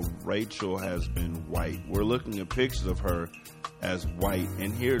 0, Rachel has been white. We're looking at pictures of her as white.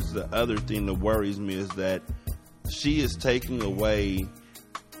 And here's the other thing that worries me is that she is taking away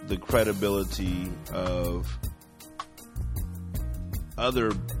the credibility of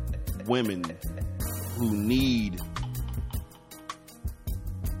other women who need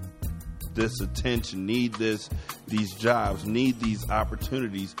this attention, need these jobs, need these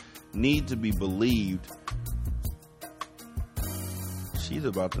opportunities, need to be believed. She's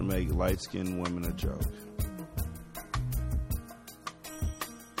about to make light-skinned women a joke.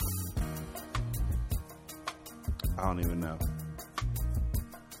 I don't even know.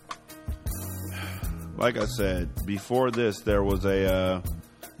 Like I said, before this, there was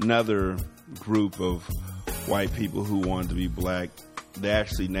another group of white people who wanted to be black. They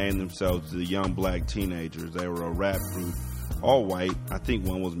actually named themselves the Young Black Teenagers. They were a rap group, all white. I think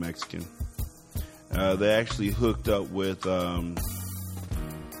one was Mexican. They actually hooked up with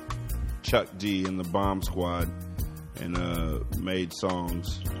Chuck D and the Bomb Squad and made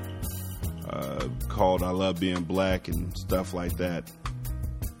songs called I Love Being Black and stuff like that.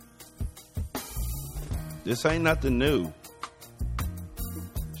 This ain't nothing new.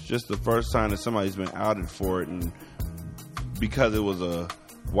 It's just the first time that somebody's been outed for it, and because it was a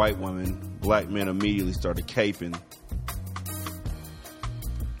white woman, black men immediately started caping.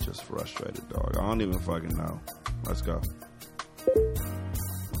 Just frustrated, dog. I don't even fucking know. Let's go.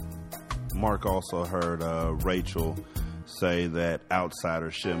 Mark also heard Rachel say that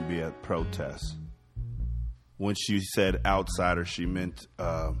outsiders shouldn't be at protests. When she said outsiders, she meant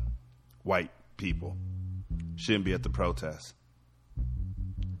white people shouldn't be at the protests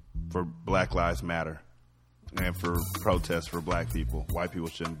for Black Lives Matter and for protests for black people. White people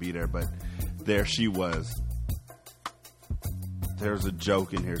shouldn't be there, but there she was. There's a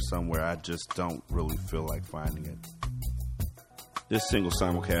joke in here somewhere. I just don't really feel like finding it. This single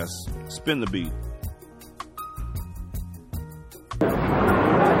simulcast, spin the beat.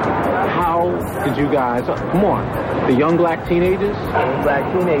 How did you guys, come on, the young black teenagers? Young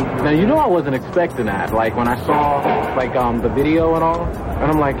black teenagers. Now, you know I wasn't expecting that. Like, when I saw, like, the video and all,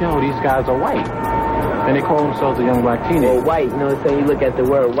 and I'm like, yo, these guys are white. And they call themselves a young black teenager. Well, white, you know what I'm saying? You look at the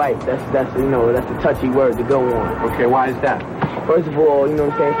word white, that's you know, that's a touchy word to go on. Okay, why is that? First of all, you know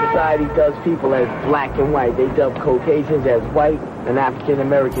what I'm saying, society does people as black and white. They dub Caucasians as white and African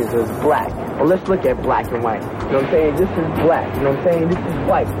Americans as black. Well, let's look at black and white. You know what I'm saying? This is black. You know what I'm saying? This is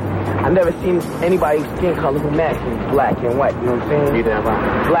white. I've never seen anybody's skin color who matches black and white. You know what I'm saying? Be that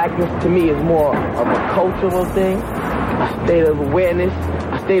right. Blackness to me is more of a cultural thing, a state of awareness,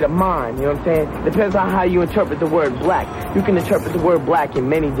 a state of mind. You know what I'm saying? Depends on how you interpret the word black. You can interpret the word black in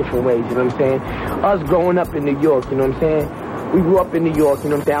many different ways. You know what I'm saying? Us growing up in New York, you know what I'm saying? We grew up in New York, you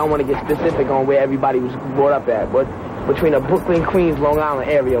know what I'm saying? I don't want to get specific on where everybody was brought up at, but between the Brooklyn, Queens, Long Island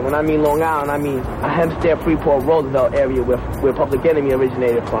area. When I mean Long Island, I mean a Hempstead, Freeport, Roosevelt area where Public Enemy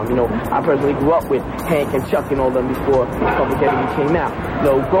originated from. You know, I personally grew up with Hank and Chuck and all them before Public Enemy came out. You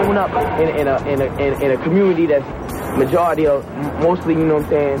know, growing up in a community that's majority of mostly, you know what I'm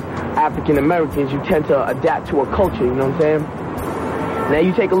saying, African Americans, you tend to adapt to a culture, you know what I'm saying? Now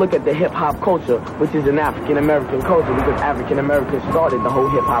you take a look at the hip-hop culture, which is an African-American culture, because African-Americans started the whole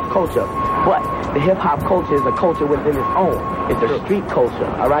hip-hop culture. But the hip-hop culture is a culture within its own. It's a street culture,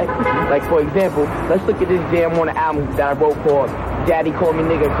 all right? Like, for example, let's look at this jam on the album that I wrote called Daddy Called Me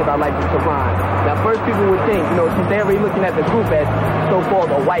Nigga Because I Like to Rhyme. Now, first people would think, you know, since they're already looking at the group as so-called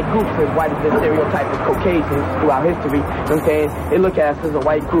a white group, because white has been stereotyped as Caucasians throughout history, you know what I'm saying? They look at us as a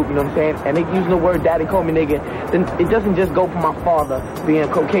white group, you know what I'm saying? And they using the word Daddy Called Me Nigga, then it doesn't just go for my father being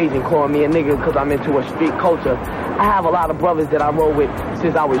Caucasian, calling me a nigga because I'm into a street culture. I have a lot of brothers that I roll with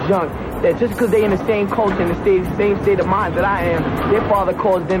since I was young, that just because they in the same culture and the same state of mind that I am, their father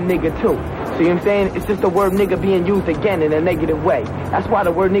calls them nigga too. So you know what I'm saying? It's just the word nigga being used again in a negative way. That's why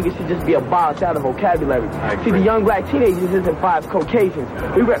the word nigga should just be abolished out of vocabulary. See, the young black teenagers isn't five Caucasians.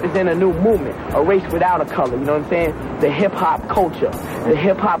 We represent a new movement, a race without a color, you know what I'm saying? The hip-hop culture. The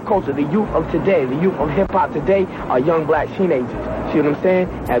hip-hop culture, the youth of today, the youth of hip-hop today are young black teenagers. See what I'm saying?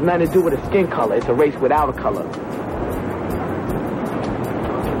 It has nothing to do with a skin color. It's a race without a color.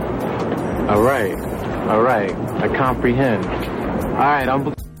 All right. I comprehend. All right, I don't.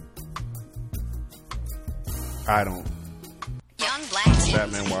 Young black teen.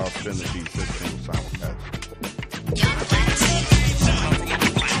 Batman Wild Spin the Beat 16 Simulcast. Young black teen.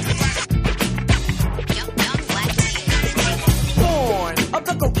 Young black teen. Born of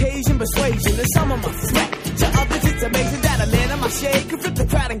the Caucasian persuasion, and some of my threat. To others, it's amazing that a man of my shade could flip the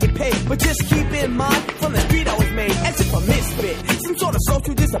crowd and get paid. But just keep in mind, from the street I was made, as if a misfit, some sort of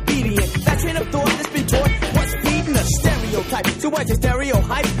social disobedient. That train of thought that's been taught was feeding a stereotype. So why's your stereo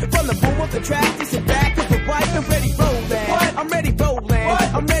hype? From the boom of the track, to sit back with the wife and ready rolling. What? I'm ready rolling.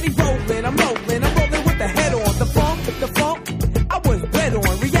 What? I'm ready rolling. I'm rolling with the head on. The funk, I was red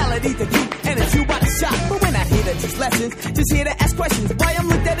on. Reality's the key, and it's you by the shot. But when I hear to teach lessons, just here to ask questions. Why I'm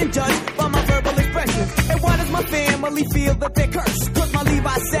looked at and judged by my verbal expressions. And why does my family feel that they're cursed? Cause my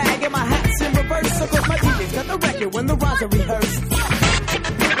Levi's sag and my hat's in reverse. So cause my DJ's got the record when the rhymes are rehearsed.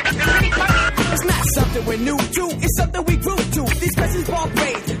 It's not something we're new to, it's something we grew to. These questions brought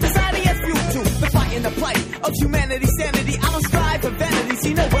rage, society has fuel to. The fight and the plight of humanity's sanity. I don't strive for vanity,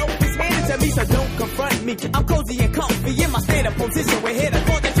 see no wealth is handed to me, so don't confront me. I'm cozy and comfy in my state of position. We're here to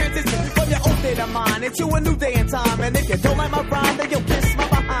cause the transition from your old state of mind into a new day and time. And if you don't like my rhyme, then you'll kiss my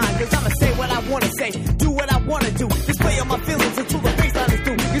behind. Cause I'ma say what I wanna say, do what I wanna do. Display all my feelings until the baseline is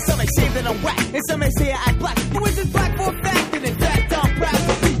through. Cause some may say that I'm whack, and some may say I act black. Who is this black for a fact? And in fact, I'm proud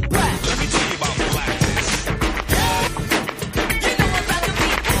to be black. Let me tell you about blackness. You know I'm about to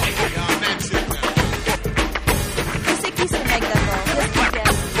be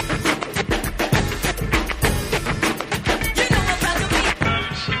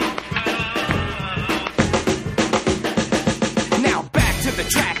Now back to the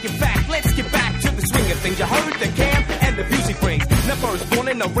track. In fact, let's get back to the swing of things. You heard the camp and the music brings. Now first born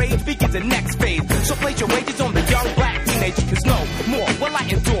in a rage begins the next phase. So place your wages on the young black teenager. Cause no more will I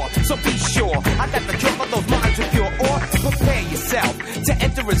endure. So be sure I got the cure for those minds of pure or prepare yourself to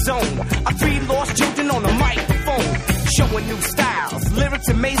enter a zone. Of three lost children on a microphone. Showing new styles, lyrics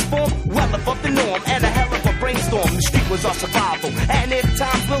in maze form, well above the norm, and a hell of a brainstorm. The street was our survival, and at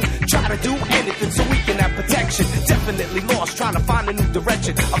times we'll try to do anything so we can have protection. Definitely lost, trying to find a new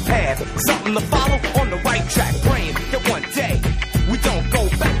direction, a path, something to follow on the right track. Praying that one day we don't go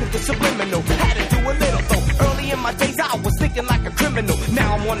back to the subliminal. Had to do a little though. Early in my days I was thinking like a criminal.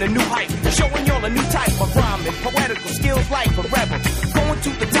 Now I'm on a new hype, showing y'all a new type of rhyming, poetical skills like forever. Going to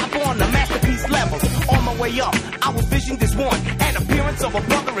the top on the masterpiece level. On my way up, I was visioned as one, an appearance of a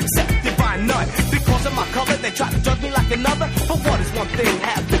brother accepted by find none. Because of my color, they try to judge me like another. But what does one thing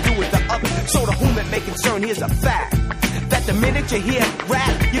have to do with the other? So to whom it may concern, here's a fact. That the minute you hear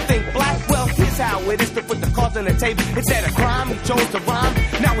rap, you think black. Well, here's how it is to put the cards on the table. Instead of crime, we chose to rhyme.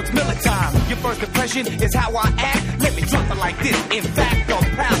 Now it's Miller time. Your first impression is how I act. Let me drop it like this. In fact,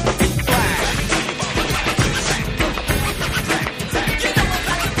 I'm proud to be black.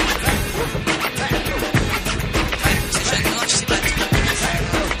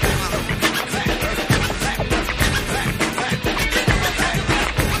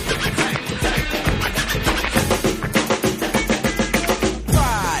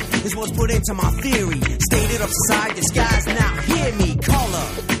 Put into my theory, stated upside disguise. Now hear me, color.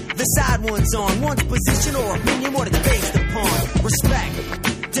 The side one's on one's position or opinion, what it's based upon.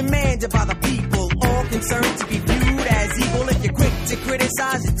 Respect demanded by the people, all concerned to be viewed as equal. If you're quick to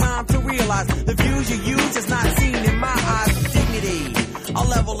criticize, it's time to realize the views you use is not seen in my eyes with dignity. A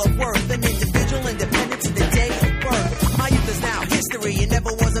level of worth, an individual independence in the day of birth. My youth is now history, it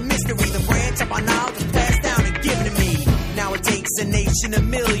never was a mystery. The branch of my knowledge was passed down and given to me. Now it takes a nation of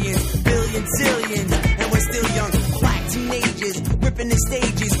millions, billions, zillions, and we're still young black teenagers, ripping the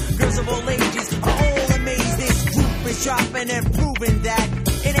stages. Girls of all ages are all amazed. This group is dropping and proving that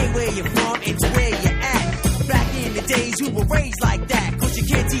it ain't where you're from, it's where you're at. Back in the days we were raised like that, 'cause you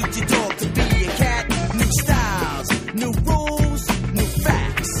can't teach your dog to be a cat. New styles, new rules, new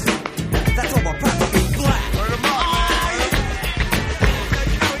facts. That's why we're proud to be black.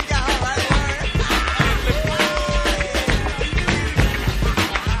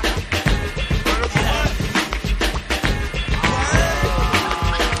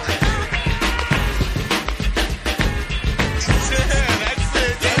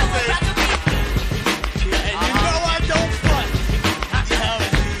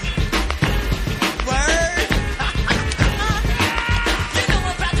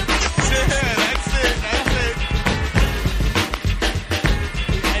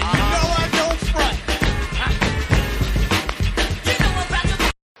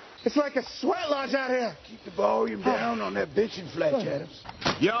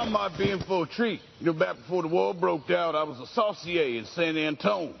 Y'all might be in for a treat. You know, back before the war broke out, I was a saucier in San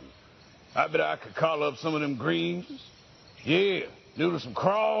Antone. I bet I could call up some of them greens. Yeah, noodle some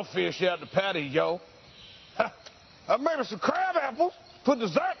crawfish out the patty, yo. I made some crab apples for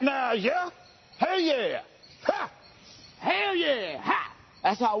dessert now, yeah? Hell yeah! Ha! Hell yeah! Ha!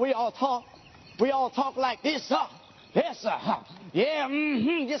 That's how we all talk. We all talk like this, huh? Yes, sir. Huh? Yeah,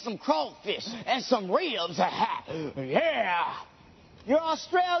 get some crawfish and some ribs. Ha! Yeah! You're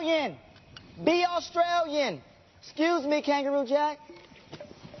Australian. Be Australian. Excuse me, Kangaroo Jack.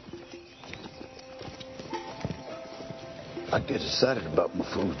 I get excited about my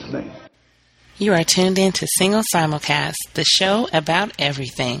foods, man. You are tuned in to Single Simulcast, the show about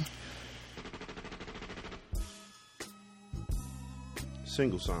everything.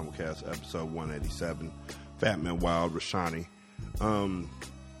 Single Simulcast, episode 187. Fat Man Wild, Rashani.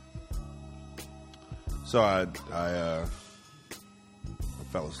 So I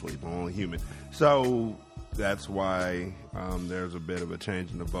fell asleep. I'm only human. So that's why there's a bit of a change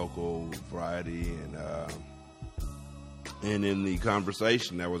in the vocal variety and in the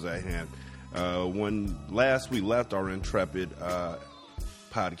conversation that was at hand. When last we left our intrepid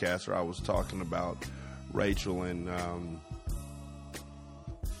podcaster, I was talking about Rachel and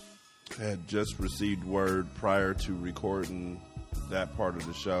had just received word prior to recording that part of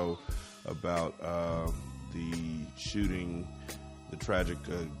the show about the shooting, the tragic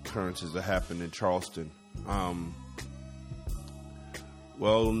occurrences that happened in Charleston.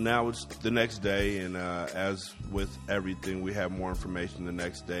 Well, now it's the next day, and as with everything, we have more information the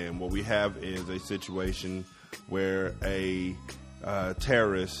next day. And what we have is a situation where a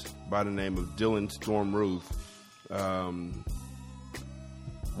terrorist by the name of Dylan Stormroof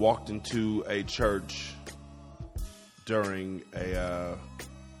walked into a church during a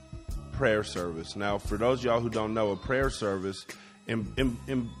prayer service. Now, for those of y'all who don't know, a prayer service,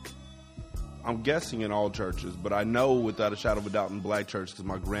 I'm guessing in all churches, but I know without a shadow of a doubt in black churches because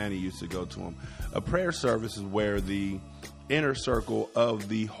my granny used to go to them. A prayer service is where the inner circle of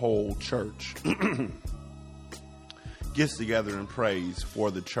the whole church gets together and prays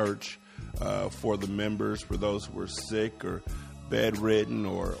for the church, for the members, for those who are sick or bedridden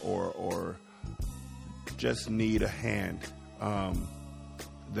or just need a hand.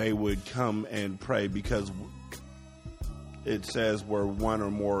 They would come and pray because it says where one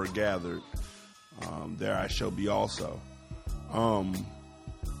or more are gathered, there I shall be also. And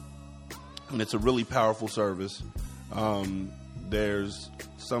it's a really powerful service. There's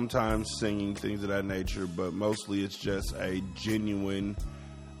sometimes singing, things of that nature, but mostly it's just a genuine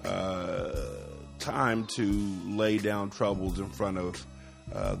time to lay down troubles in front of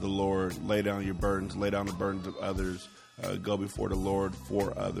the Lord, lay down your burdens, lay down the burdens of others, go before the Lord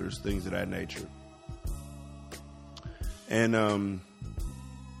for others, things of that nature. And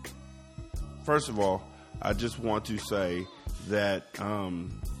first of all, I just want to say that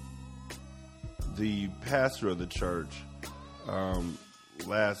the pastor of the church,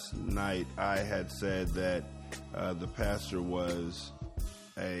 last night I had said that the pastor was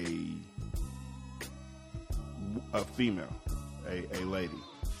a female, a lady,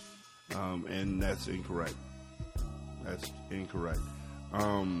 and that's incorrect. That's incorrect.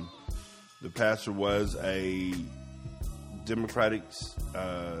 The pastor was a Democratic,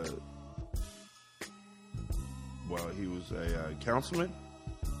 he was a councilman,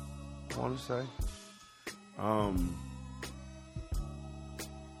 I want to say.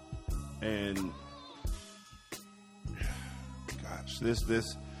 And gosh, the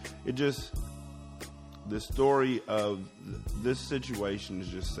story of this situation is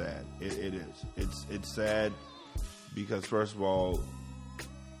just sad. It is. It's sad because, first of all,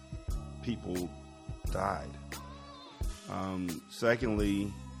 people died.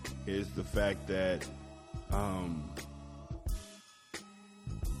 Secondly, is the fact that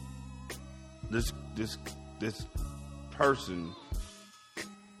this person,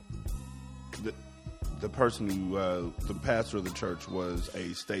 the person who the pastor of the church was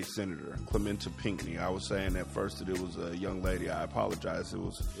a state senator, Clementa Pinckney. I was saying at first that it was a young lady. I apologize. It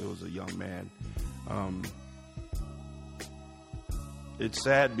was a young man. It's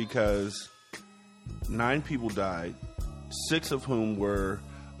sad because 9 people died, 6 of whom were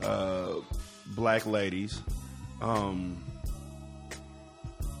black ladies.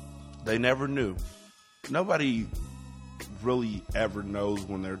 They never knew. Nobody really ever knows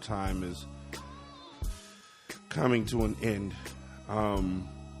when their time is coming to an end.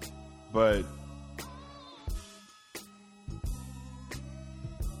 But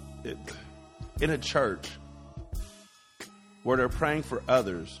in a church where they're praying for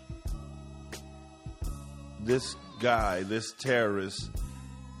others, this guy, this terrorist,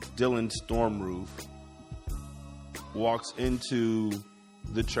 Dylan Stormroof, walks into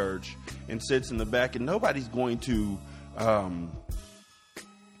the church and sits in the back, and nobody's going to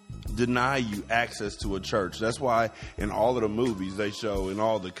deny you access to a church. That's why in all of the movies they show, in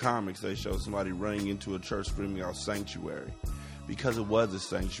all the comics they show somebody running into a church screaming out sanctuary, because it was a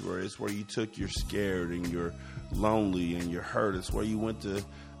sanctuary. It's where you took your scared and you're lonely and you're hurt. It's where you went to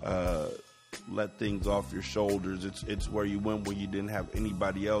let things off your shoulders. It's where you went when you didn't have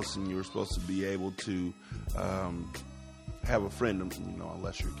anybody else and you were supposed to be able to have a friend,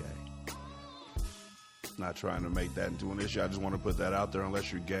 unless you're gay. Not trying to make that into an issue. I just want to put that out there.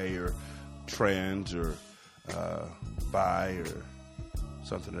 Unless you're gay or trans or bi or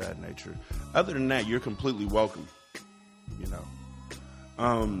something of that nature. Other than that, you're completely welcome.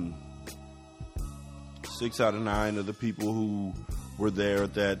 6 out of 9 of the people who were there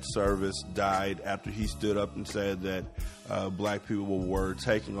at that service died after he stood up and said that black people were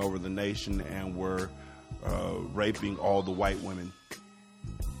taking over the nation and were raping all the white women.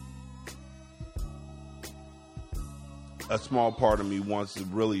 A small part of me wants to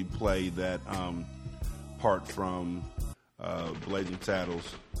really play that part from Blazing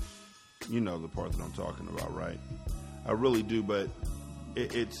Saddles. You know the part that I'm talking about, right? I really do, but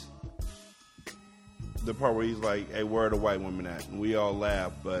it's the part where he's like, hey, where are the white women at? And we all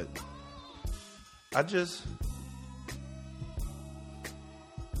laugh, but I just...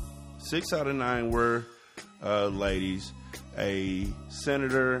 6 out of 9 were ladies. A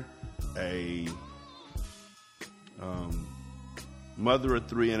senator, a mother of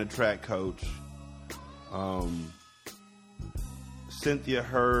 3 and a track coach. Cynthia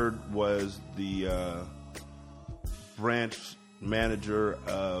Hurd was the branch manager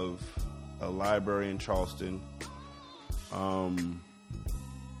of a library in Charleston.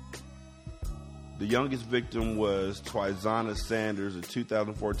 The youngest victim was Twizana Sanders, a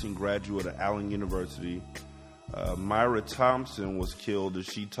 2014 graduate of Allen University. Myra Thompson was killed as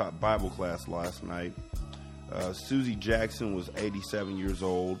she taught Bible class last night. Susie Jackson was 87 years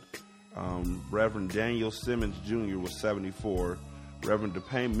old. Reverend Daniel Simmons Jr. was 74. Reverend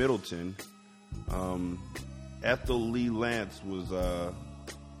DePayne Middleton. Ethel Lee Lance was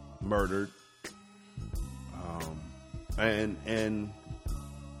murdered. And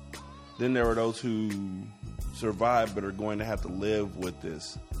then there are those who survived but are going to have to live with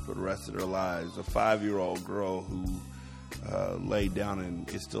this for the rest of their lives. A 5-year-old girl who laid down and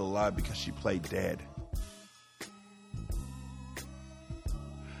is still alive because she played dead.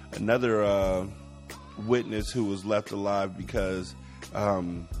 Another witness who was left alive because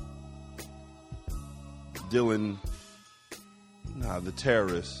the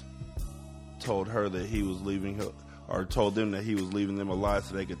terrorist told her that he was leaving her, or told them that he was leaving them alive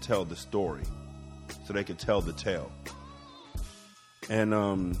so they could tell the story, so they could tell the tale.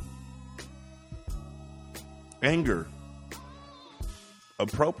 And anger,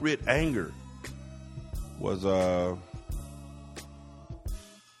 appropriate anger, was the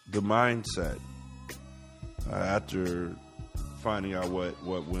mindset after finding out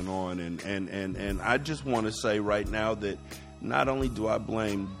what went on. And I just want to say right now that not only do I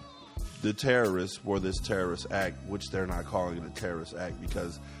blame the terrorists for this terrorist act, which they're not calling it a terrorist act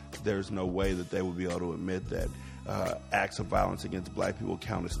because there's no way that they would be able to admit that acts of violence against black people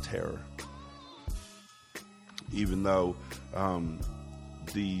count as terror. Even though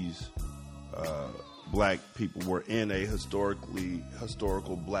these black people were in a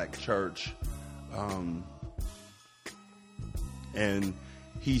historical black church, and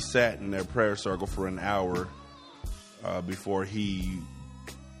he sat in their prayer circle for an hour before he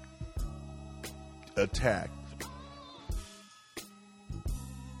attacked.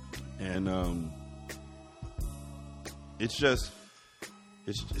 And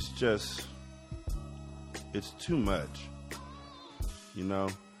it's too much, you know.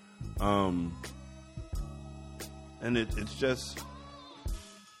 And it's just,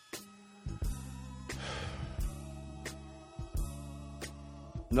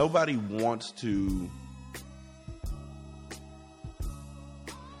 nobody wants to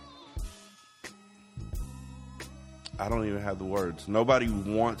I don't even have the words. Nobody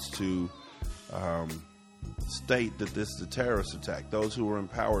wants to state that this is a terrorist attack. Those who are in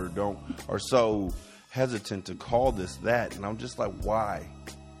power are so hesitant to call this that, and I'm just like, why?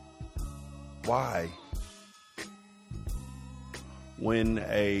 Why? When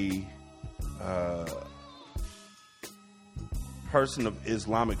a person of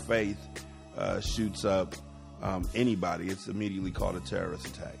Islamic faith shoots up anybody, it's immediately called a terrorist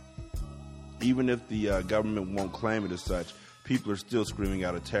attack. Even if the government won't claim it as such, people are still screaming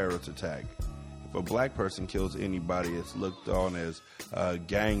out a terrorist attack. If a black person kills anybody, it's looked on as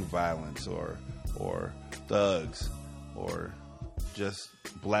gang violence or thugs or just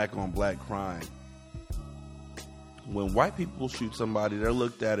black on black crime. When white people shoot somebody, they're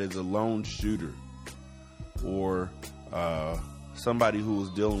looked at as a lone shooter or somebody who was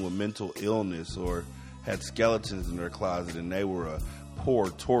dealing with mental illness or had skeletons in their closet and they were a poor,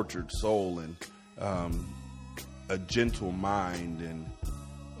 tortured soul and a gentle mind and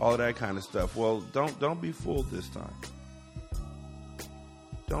all that kind of stuff. Well, don't be fooled this time.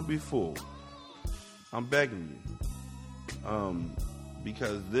 Don't be fooled. I'm begging you,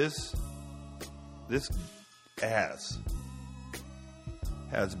 because this ass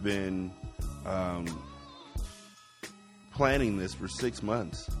has been planning this for 6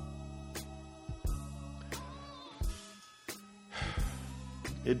 months.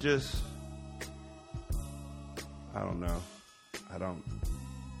 It just, I don't know. I don't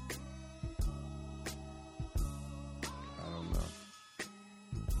know.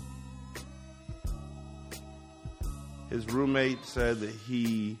 His roommate said that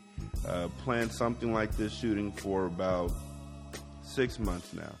he planned something like this shooting for about 6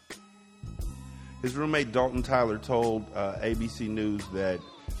 months now. His roommate Dalton Tyler told ABC News that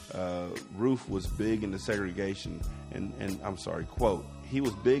Roof was big into segregation and I'm sorry, quote, he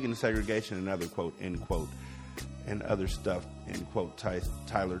was big into segregation and other, quote, end quote, and other stuff, end quote,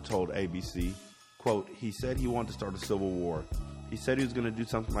 Tyler told ABC. Quote, he said he wanted to start a civil war. He said he was going to do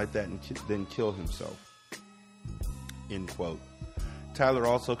something like that and then kill himself, end quote. Tyler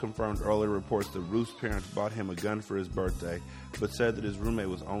also confirmed earlier reports that Roof's parents bought him a gun for his birthday, but said that his roommate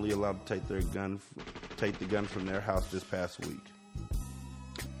was only allowed to take the gun from their house this past week.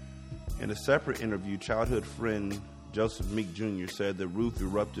 In a separate interview, childhood friend Joseph Meek Jr. said that Roof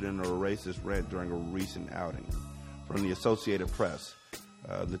erupted into a racist rant during a recent outing. From the Associated Press,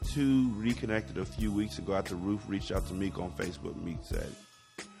 the two reconnected a few weeks ago after Roof reached out to Meek on Facebook, Meek said.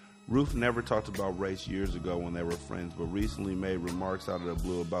 Roof never talked about race years ago when they were friends, but recently made remarks out of the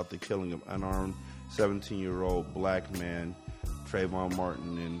blue about the killing of unarmed 17-year-old black man Trayvon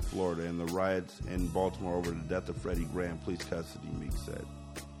Martin in Florida and the riots in Baltimore over the death of Freddie Gray in police custody, Meek said.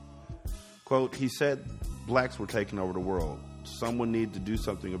 Quote, he said blacks were taking over the world. Someone needed to do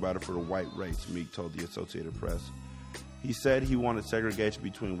something about it for the white race, Meek told the Associated Press. He said he wanted segregation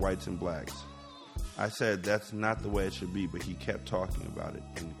between whites and blacks. I said that's not the way it should be, but he kept talking about it,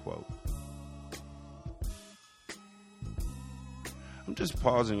 end quote. I'm just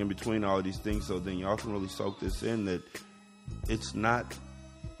pausing in between all of these things so then y'all can really soak this in, that it's not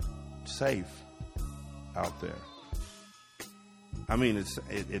safe out there. I mean,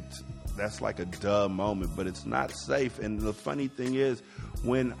 that's like a duh moment, but it's not safe. And the funny thing is,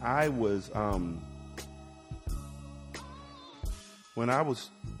 when I was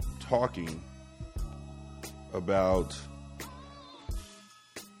talking about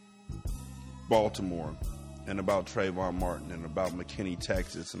Baltimore and about Trayvon Martin and about McKinney,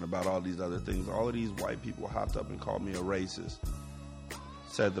 Texas, and about all these other things, all of these white people hopped up and called me a racist,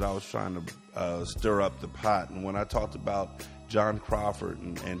 said that I was trying to stir up the pot. And when I talked about John Crawford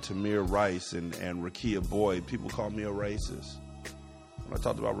and Tamir Rice and Rakia Boyd, people called me a racist. When I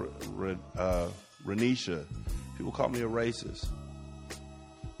talked about Renisha, people called me a racist.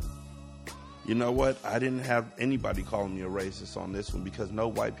 You know what? I didn't have anybody calling me a racist on this one because no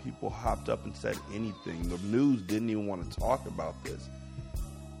white people hopped up and said anything. The news didn't even want to talk about this.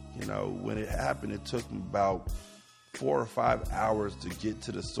 You know, when it happened, it took them about 4 or 5 hours to get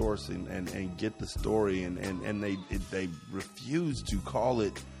to the source and get the story, and they refused to call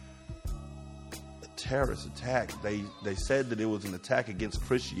it a terrorist attack. They said that it was an attack against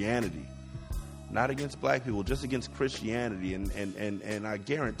Christianity. Not against black people, just against Christianity. And I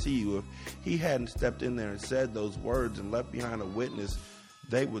guarantee you, if he hadn't stepped in there and said those words and left behind a witness,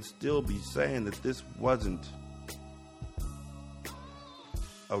 they would still be saying that this wasn't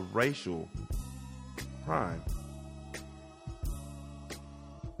a racial crime.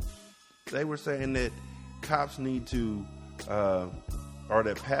 They were saying that cops need to, or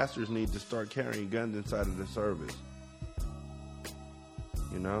that pastors need to start carrying guns inside of their service.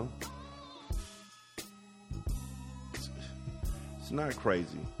 You know? It's not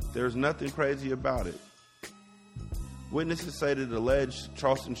crazy. There's nothing crazy about it. Witnesses say that alleged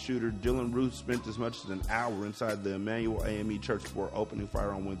Charleston shooter Dylan Ruth spent as much as an hour inside the Emmanuel AME church before opening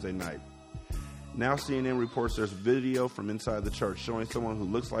fire on Wednesday night. Now CNN reports there's video from inside the church showing someone who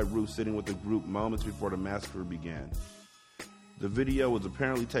looks like Ruth sitting with the group moments before the massacre began. The video was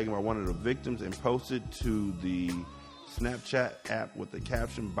apparently taken by one of the victims and posted to the Snapchat app with the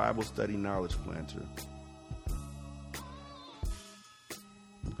caption, "Bible Study Knowledge Planter."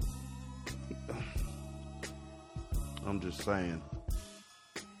 I'm just saying.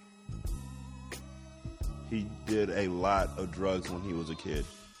 He did a lot of drugs when he was a kid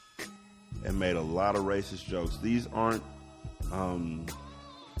and made a lot of racist jokes. These aren't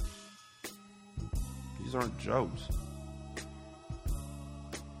jokes.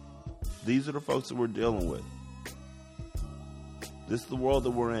 These are the folks that we're dealing with. This is the world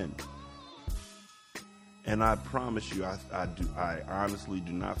that we're in. And I promise you, I honestly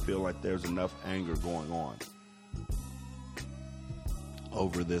do not feel like there's enough anger going on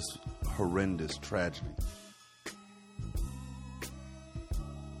over this horrendous tragedy.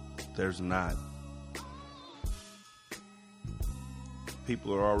 There's not.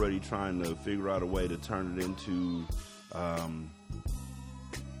 People are already trying to figure out a way to turn it into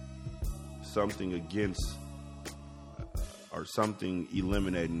something against or something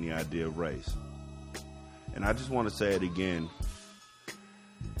eliminating the idea of race. And I just want to say it again.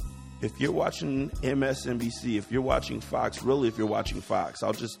 If you're watching MSNBC, if you're watching Fox, really if you're watching Fox,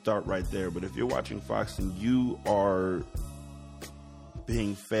 I'll just start right there. But if you're watching Fox and you are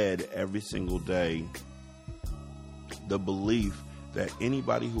being fed every single day the belief that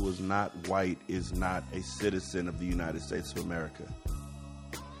anybody who is not white is not a citizen of the United States of America,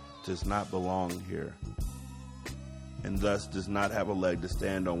 does not belong here, and thus does not have a leg to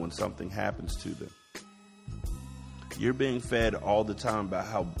stand on when something happens to them. You're being fed all the time about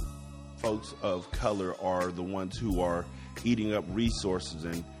how folks of color are the ones who are eating up resources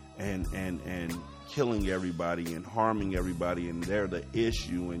and killing everybody and harming everybody, and they're the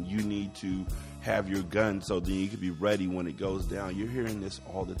issue, and you need to have your gun so then you can be ready when it goes down. You're hearing this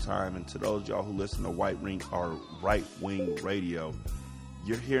all the time, and to those y'all who listen to right-wing radio,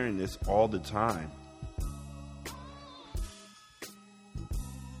 you're hearing this all the time.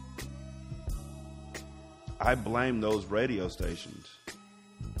 I blame those radio stations.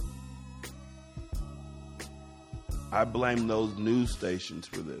 I blame those news stations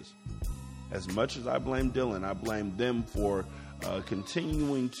for this. As much as I blame Dylan, I blame them for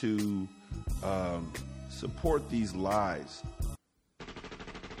continuing to support these lies.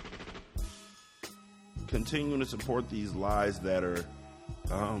 Continuing to support these lies that are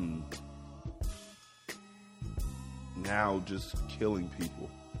now just killing people.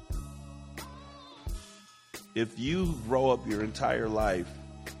 If you grow up your entire life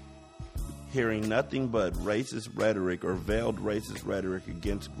hearing nothing but racist rhetoric or veiled racist rhetoric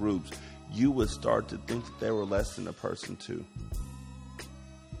against groups, you would start to think that they were less than a person too.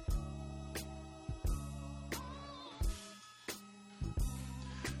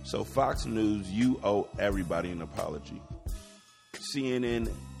 So Fox News, you owe everybody an apology.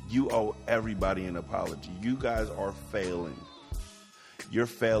 CNN, you owe everybody an apology. You guys are failing. You're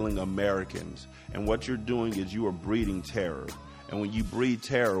failing Americans. And what you're doing is you are breeding terror. And when you breed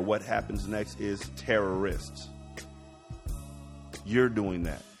terror, what happens next is terrorists. You're doing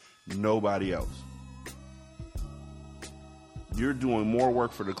that. Nobody else. You're doing more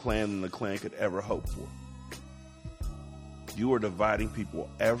work for the Klan than the Klan could ever hope for. You are dividing people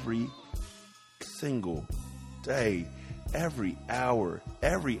every single day, every hour,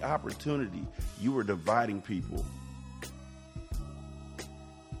 every opportunity. You are dividing people.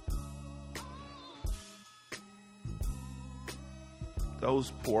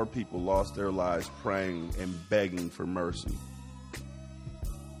 Those poor people lost their lives praying and begging for mercy.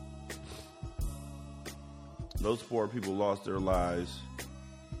 Those poor people lost their lives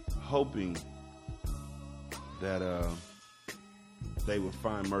hoping that they would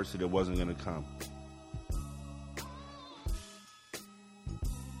find mercy that wasn't going to come.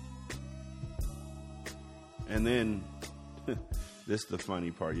 And then, this is the funny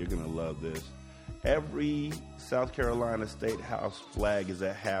part. You're going to love this. Every South Carolina State House flag is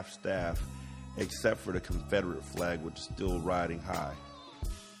at half staff except for the Confederate flag, which is still riding high.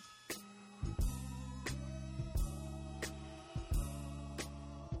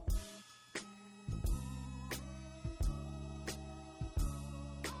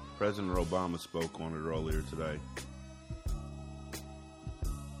 President Obama spoke on it earlier today.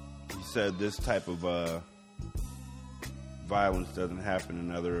 He said this type of violence doesn't happen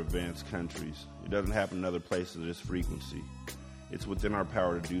in other advanced countries. It doesn't happen in other places of this frequency. It's within our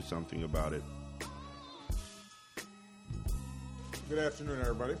power to do something about it. Good afternoon,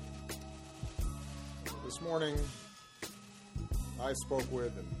 everybody. This morning, I spoke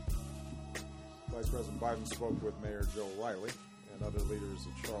with, and Vice President Biden spoke with Mayor Joe Riley and other leaders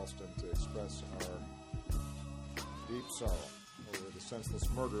of Charleston to express our deep sorrow over the senseless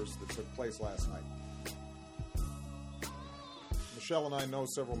murders that took place last night. Michelle and I know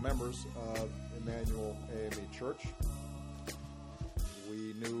several members of Emmanuel AME Church.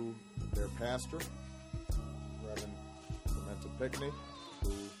 We knew their pastor, Reverend Clementa Pinckney,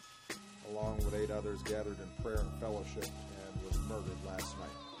 who, along with 8 others, gathered in prayer and fellowship and was murdered last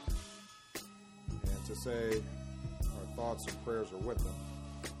night. And to say our thoughts and prayers are with them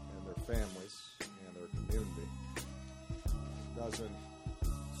and their families and their community doesn't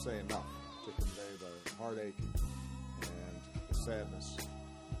say enough to convey the heartache and the sadness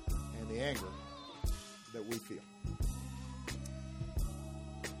and the anger that we feel.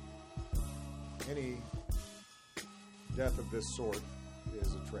 Any death of this sort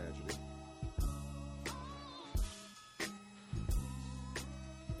is a tragedy.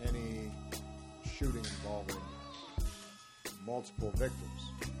 Any shooting involving multiple victims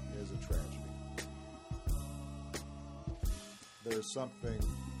is a tragedy. There's something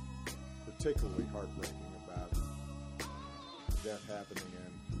particularly heartbreaking about death happening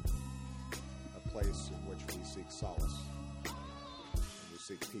in a place in which we seek solace and we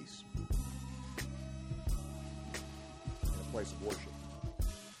seek peace. In a place of worship.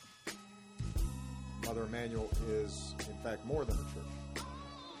 Mother Emanuel is, in fact, more than a church.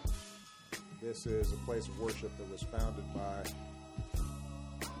 This is a place of worship that was founded by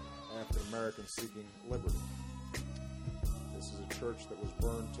African Americans seeking liberty. This is a church that was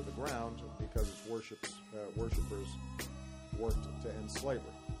burned to the ground because its worshipers worked to end slavery.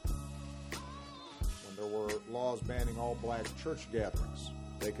 When there were laws banning all black church gatherings,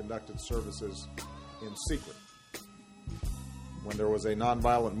 they conducted services in secret. When there was a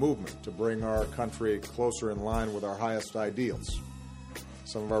nonviolent movement to bring our country closer in line with our highest ideals,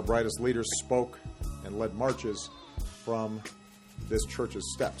 some of our brightest leaders spoke and led marches from this church's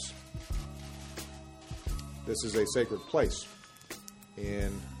steps. This is a sacred place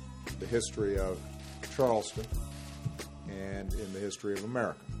in the history of Charleston and in the history of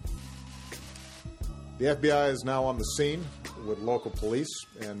America. The FBI is now on the scene with local police,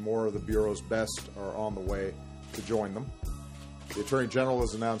 and more of the Bureau's best are on the way to join them. The Attorney General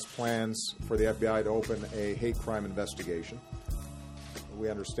has announced plans for the FBI to open a hate crime investigation. We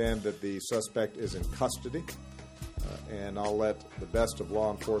understand that the suspect is in custody, and I'll let the best of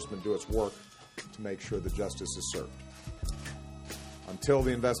law enforcement do its work to make sure that justice is served. Until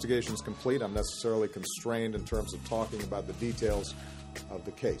the investigation is complete, I'm necessarily constrained in terms of talking about the details of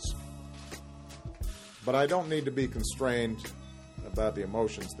the case. But I don't need to be constrained about the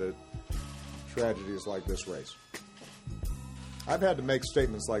emotions that tragedies like this raise. I've had to make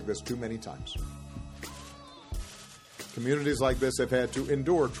statements like this too many times. Communities like this have had to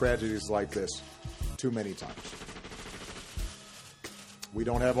endure tragedies like this too many times. We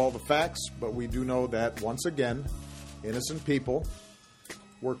don't have all the facts, but we do know that, once again, Innocent people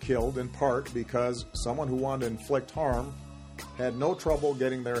were killed in part because someone who wanted to inflict harm had no trouble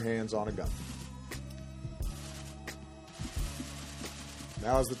getting their hands on a gun.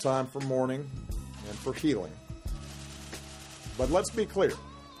 Now is the time for mourning and for healing. But let's be clear.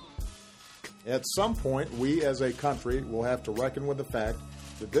 At some point, we as a country will have to reckon with the fact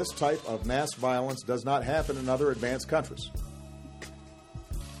that this type of mass violence does not happen in other advanced countries.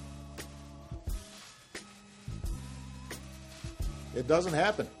 It doesn't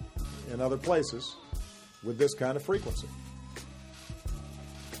happen in other places with this kind of frequency.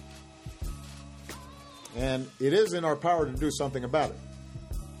 And it is in our power to do something about it.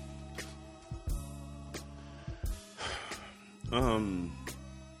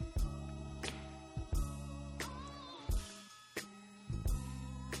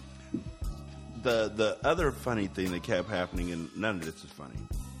 The other funny thing that kept happening, and none of this is funny,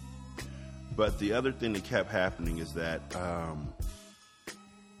 but the other thing that kept happening is that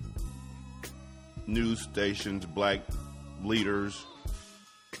news stations, black leaders,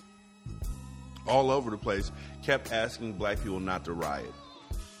 all over the place kept asking black people not to riot.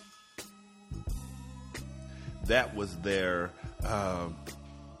 That was their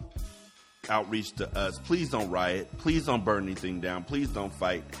outreach to us. Please don't riot. Please don't burn anything down. Please don't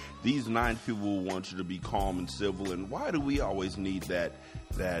fight. These 9 people want you to be calm and civil. And why do we always need that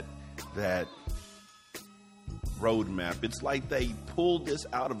roadmap? It's like they pulled this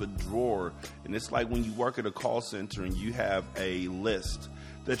out of a drawer, and it's like when you work at a call center and you have a list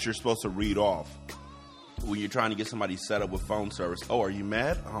that you're supposed to read off when you're trying to get somebody set up with phone service. Oh, are you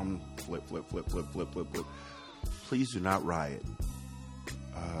mad? Flip. Please do not riot.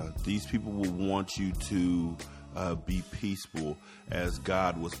 These people will want you to be peaceful as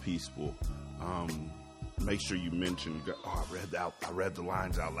God was peaceful. Make sure you mention, I read the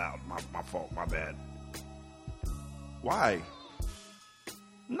lines out loud. My fault, my bad. Why?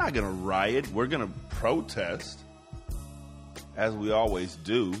 I'm not going to riot. We're going to protest, as we always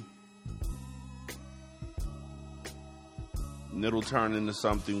do. And it'll turn into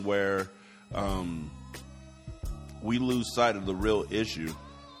something where we lose sight of the real issue.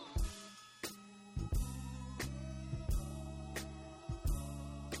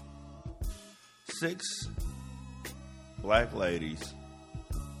 Six black ladies,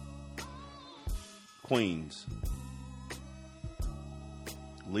 queens,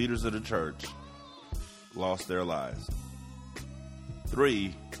 leaders of the church, lost their lives.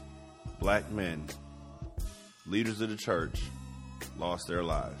 3 black men, leaders of the church, lost their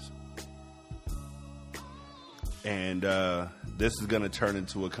lives. And this is going to turn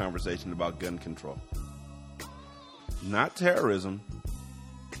into a conversation about gun control. Not terrorism.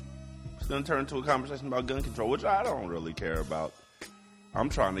 It's going to turn into a conversation about gun control, which I don't really care about. I'm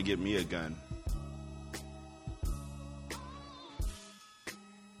trying to get me a gun.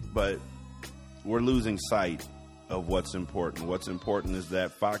 But we're losing sight of what's important. What's important is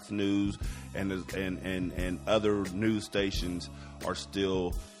that Fox News and other news stations are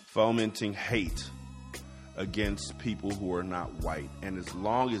still fomenting hate against people who are not white. And as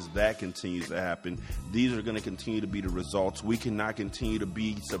long as that continues to happen, these are going to continue to be the results. We cannot continue to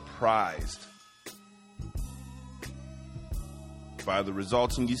be surprised by the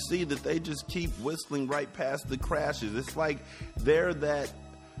results. And you see that they just keep whistling right past the crashes. It's like they're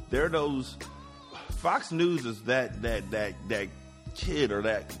those Fox News is that kid or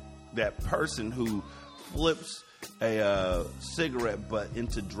that person who flips a cigarette butt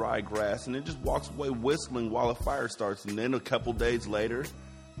into dry grass and then just walks away whistling while a fire starts. And then a couple days later,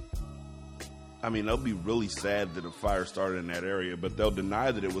 I mean, they'll be really sad that a fire started in that area, but they'll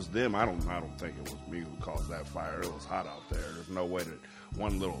deny that it was them. I don't think it was me who caused that fire. It was hot out there. There's no way that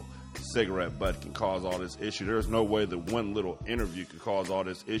one little cigarette butt can cause all this issue. There's no way that one little interview could cause all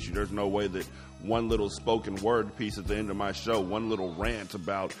this issue. There's no way that one little spoken word piece at the end of my show, one little rant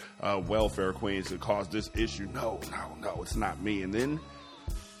about welfare queens could cause this issue. No, it's not me. And then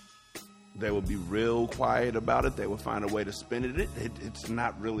they would be real quiet about it. They would find a way to spin it. It's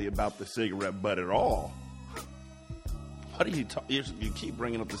not really about the cigarette butt at all. What are you talking? You keep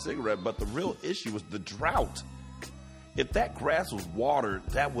bringing up the cigarette butt. The real issue was the drought. If that grass was watered,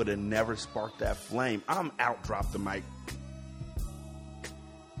 that would have never sparked that flame. I'm out, drop the mic.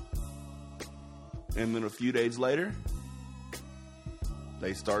 And then a few days later,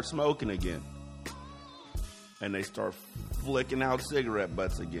 they start smoking again. And they start flicking out cigarette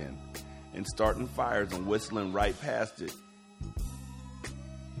butts again. And starting fires and whistling right past it.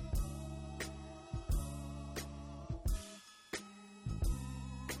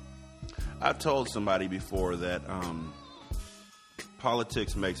 I've told somebody before that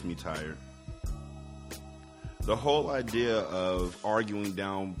politics makes me tired. The whole idea of arguing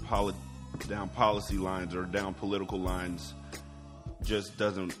down policy lines or down political lines just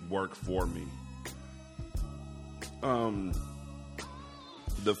doesn't work for me.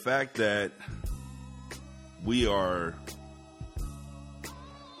 The fact that we are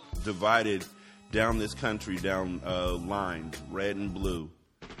divided down this country, down lines, red and blue,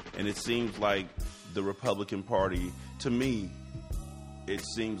 and it seems like the Republican Party, to me, it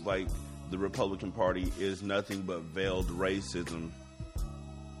seems like the Republican Party is nothing but veiled racism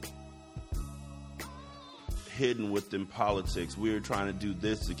hidden within politics. We are trying to do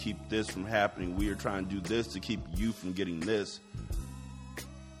this to keep this from happening. We are trying to do this to keep you from getting this.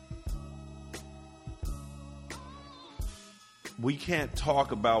 We can't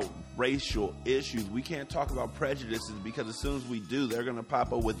talk about racial issues. We can't talk about prejudices, because as soon as we do, they're going to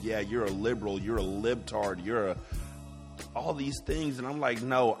pop up with, yeah, you're a liberal, you're a libtard, you're a... all these things. And I'm like,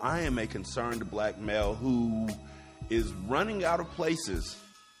 no, I am a concerned black male who is running out of places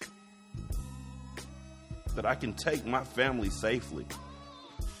that I can take my family safely.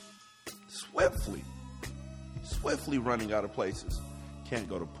 Swiftly running out of places. Can't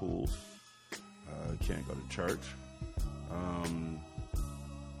go to pools. Can't go to church.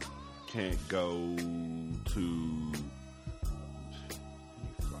 Can't go to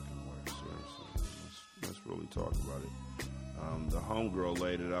fucking worse. Seriously, let's really talk about it. The homegirl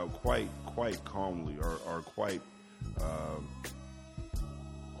laid it out quite calmly, or quite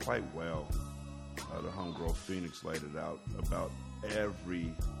well. The homegirl Phoenix laid it out about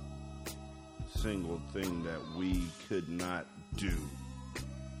every single thing that we could not do.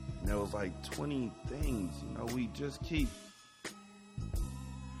 And there was like 20 things, we just keep.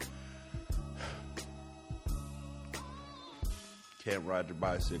 Can't ride your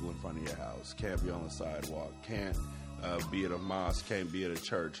bicycle in front of your house. Can't be on the sidewalk. Can't be at a mosque. Can't be at a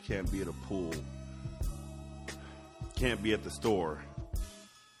church. Can't be at a pool. Can't be at the store.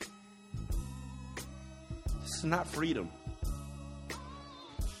 This is not freedom.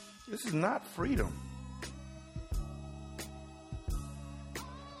 This is not freedom.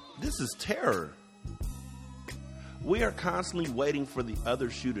 This is terror. We are constantly waiting for the other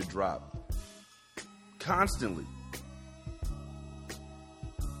shoe to drop. Constantly.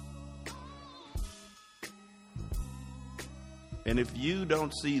 And if you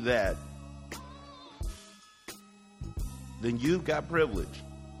don't see that, then you've got privilege.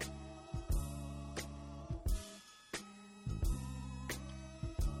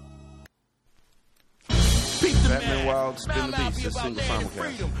 Batman Wild, Spin the Beast, this single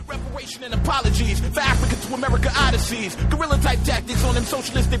simulcast. Reparation and apologies for Africa to America odysseys. Guerrilla type tactics on them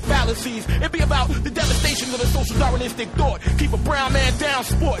socialistic fallacies. It be about the devastation of the social Darwinistic thought. Keep a brown man down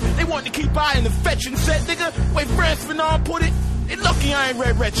sport. They want to keep eyeing the fetch and said, nigga, way Frantz Fanon put it. It lucky I ain't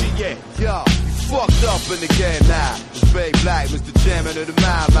read wretched yet. Yo, you fucked up in the game now. It's Bay Black, Mr. Chairman of the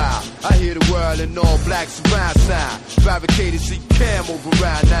Mile. I hear the world in all black surround sound. Fabricated so you can't move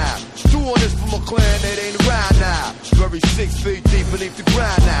around now. Doing this for my clan that ain't around now. Buried 6 feet deep beneath the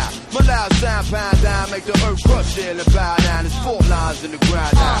ground now. My loud sound pound down, make the earth crush it and bow down. There's 4 lines in the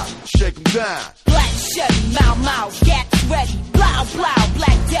ground now. Shake them down. Black Chevy, Mau, gats ready. Blow,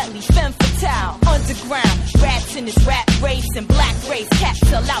 black deli, femme fatale. Underground, rats in this rap race and black race. Cats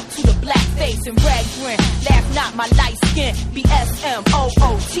sell out to the black face and red grin. Laugh not my light skin.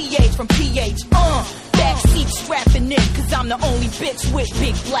 BSMOOTH from PH. Backseat strapping in, cause I'm the only bitch with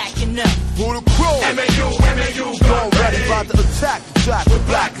big black in them. Who the crew? MAU, go ready. About to attack the track. With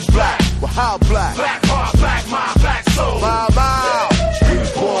black is black. Well, how black? Black heart, black mind, black soul. Mile. We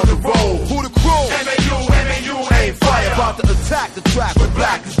was born to roll. Who the crew? MAU, ain't fire. About to attack the track. With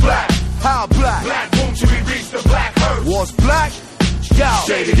black is black. How black? Black boom till we reach the black hearse. What's black? Yo,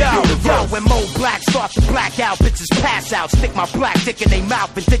 when Mo Black start to black out, bitches pass out. Stick my black dick in they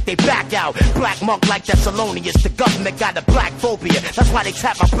mouth and dick they back out. Black monk like Thessalonians, the government got a black phobia. That's why they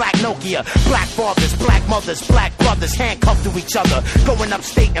tap my black Nokia. Black fathers, black mothers, black brothers, handcuffed to each other. Going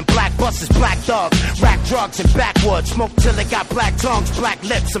upstate in black buses, black thugs. Rack drugs and backwoods, smoke till they got black tongues, black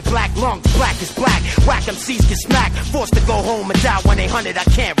lips and black lungs. Black is black, whack MCs get smacked. Forced to go home and die when they hunted, I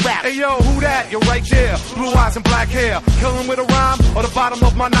can't rap. Hey yo, who that? You're right there. Blue eyes and black hair. Killing with a rhyme or the bottom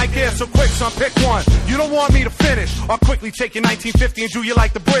of my Nike Air. So quick, son, pick one. You don't want me to finish. I'll quickly take your 1950 and do you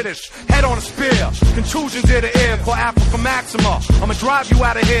like the British. Head on a spear. Contusions ear to ear. Call Africa Maxima. I'ma drive you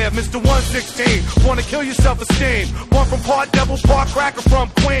out of here, Mr. 116. Wanna kill your self-esteem. Born from part devil, part cracker from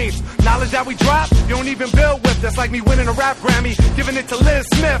Queens. Knowledge that we drop, you don't even build with. That's like me winning a rap Grammy, giving it to Liz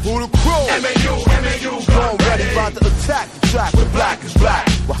Smith. Who the crew? MAU, go ready. About to attack the track. With black is black.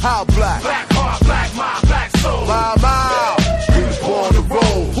 Well, how black? Black heart, black mind, black soul. Mile. We was born to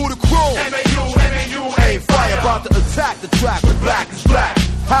roll. Who the crew? MAU, ain't fire.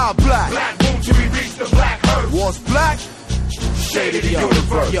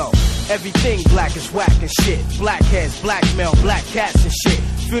 Everything black is whack and shit. Blackheads, blackmail, black cats and shit.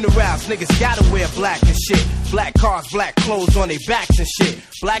 Funerals, niggas gotta wear black and shit. Black cars, black clothes on their backs and shit.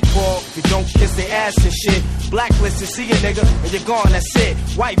 Blackball, you don't kiss their ass and shit. Blacklisted, see a nigga, and you're gone, that's it.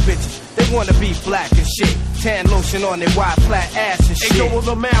 White bitches, they wanna be black and shit. Tan lotion on their wide flat ass and shit. Hey, yo, all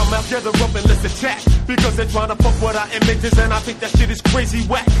the mouth, gather up and let's attack. Because they're trying to fuck with our images, and I think that shit is crazy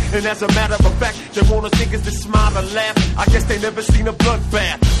whack. And as a matter of fact, they want us niggas to smile and laugh. I guess they never seen a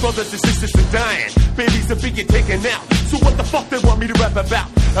bloodbath. Brothers and sisters are dying, babies are being taken out. So what the fuck they want me to rap about?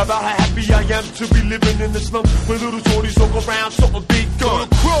 About how happy I am to be living in the slum with little shorties walk around talking big gun.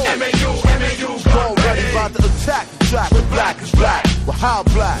 M.A.U. Already about to attack the track with black is black. Well, how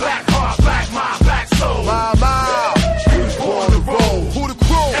black? Black heart, black mind, black soul. My, who's born to roll? Who the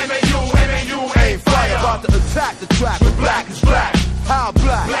crew? M.A.U. ain't fire. About to attack the track with black is black. How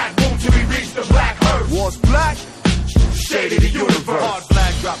black? Black boom till we reach the black hearse. What's black? Shade of the universe. Hard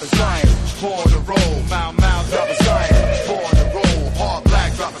black dropping science. Born to roll. Mouth dropping science. Born to roll. Hard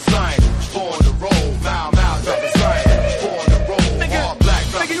black dropping science. Born to roll. Mouth dropping science. Born to roll. Hard black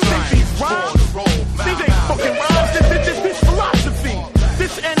dropping science. Born to roll. These ain't fucking rhymes. This philosophy.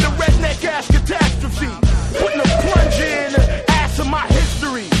 This and the redneck ass catastrophe. Putting a plunge in ass of my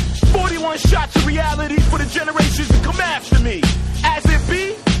history. 41 shots of reality for the generations that come after me. As it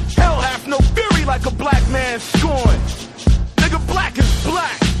be, hell hath no fury like a black man's scorn. Nigga, black is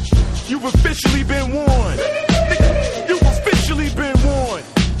black. You've officially been warned. Nigga, you've officially been warned.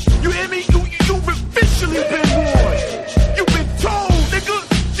 You hear me? You've officially been warned. You've been told, nigga.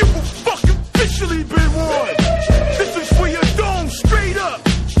 You've fucking officially been warned. This is for your dome, straight up.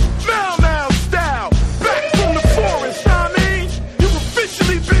 Mau style. Back from the forest, I mean. You've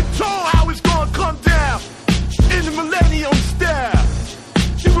officially been told how it's gonna come down. In the millennium style.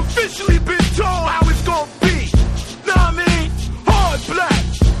 You've officially been told how it's gonna be. Know what I mean? Hard black.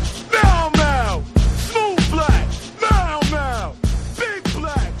 Mau. Smooth black. Mau. Big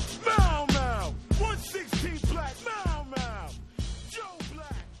black. Mau. 116 black. Mau. Joe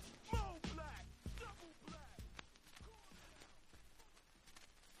black. Mo black. Double black.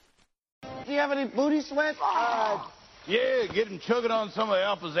 Do you have any booty sweats? Yeah, get him chugging on some of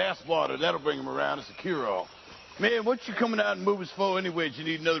Alpha's ass water. That'll bring him around. It's a cure-all. Man, what you coming out in movies for anyway? Do you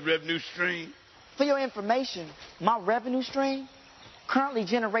need another revenue stream? For your information, my revenue stream currently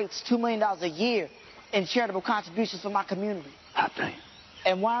generates $2 million a year in charitable contributions for my community. Ah, damn.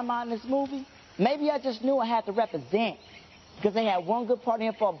 And why am I in this movie? Maybe I just knew I had to represent. Because they had one good part in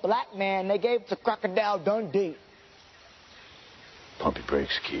here for a black man, they gave it to Crocodile Dundee. Pump your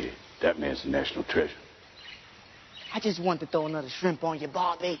brakes, kid. That man's a national treasure. I just wanted to throw another shrimp on you,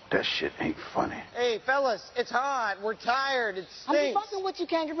 Bobby. That shit ain't funny. Hey, fellas, it's hot. We're tired. It I'm stinks. fucking with you,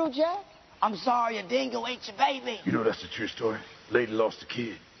 Kangaroo Jack. I'm sorry a dingo ate your baby. You know that's the true story. Lady lost a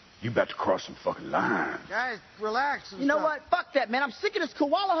kid. You about to cross some fucking line. Guys, relax. You know what? Fuck that, man. I'm sick of this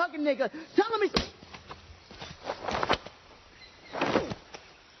koala hugging nigga. Tell him he's...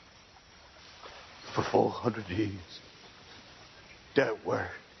 For 400 years, that word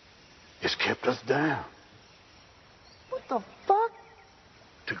has kept us down. What the fuck?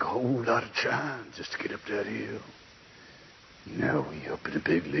 Took a whole lot of time just to get up that hill. Now we up in the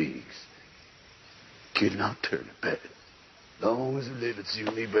big leagues. Kid, I'll turn it back. Long as we live, it's you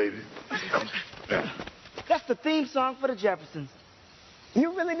and me, baby. That's the theme song for the Jeffersons.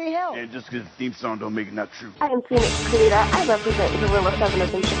 You really need help. And just because the theme song don't make it not true. I am Phoenix Creator. I represent Guerrilla 7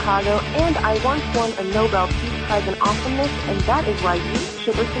 up in Chicago, and I once won a Nobel Peace Prize in Awesomeness, and that is why you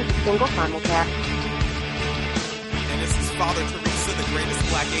should listen to Single Simulcast. And this is Father Teresa, the greatest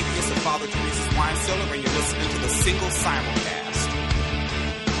black atheist of Father Teresa's wine cellar, and you're listening to the Single Simulcast.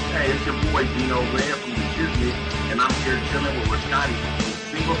 Hey, it's your boy Dino Red from the Disney, and I'm here chilling with Rascati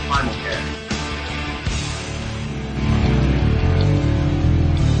from Single Simulcast.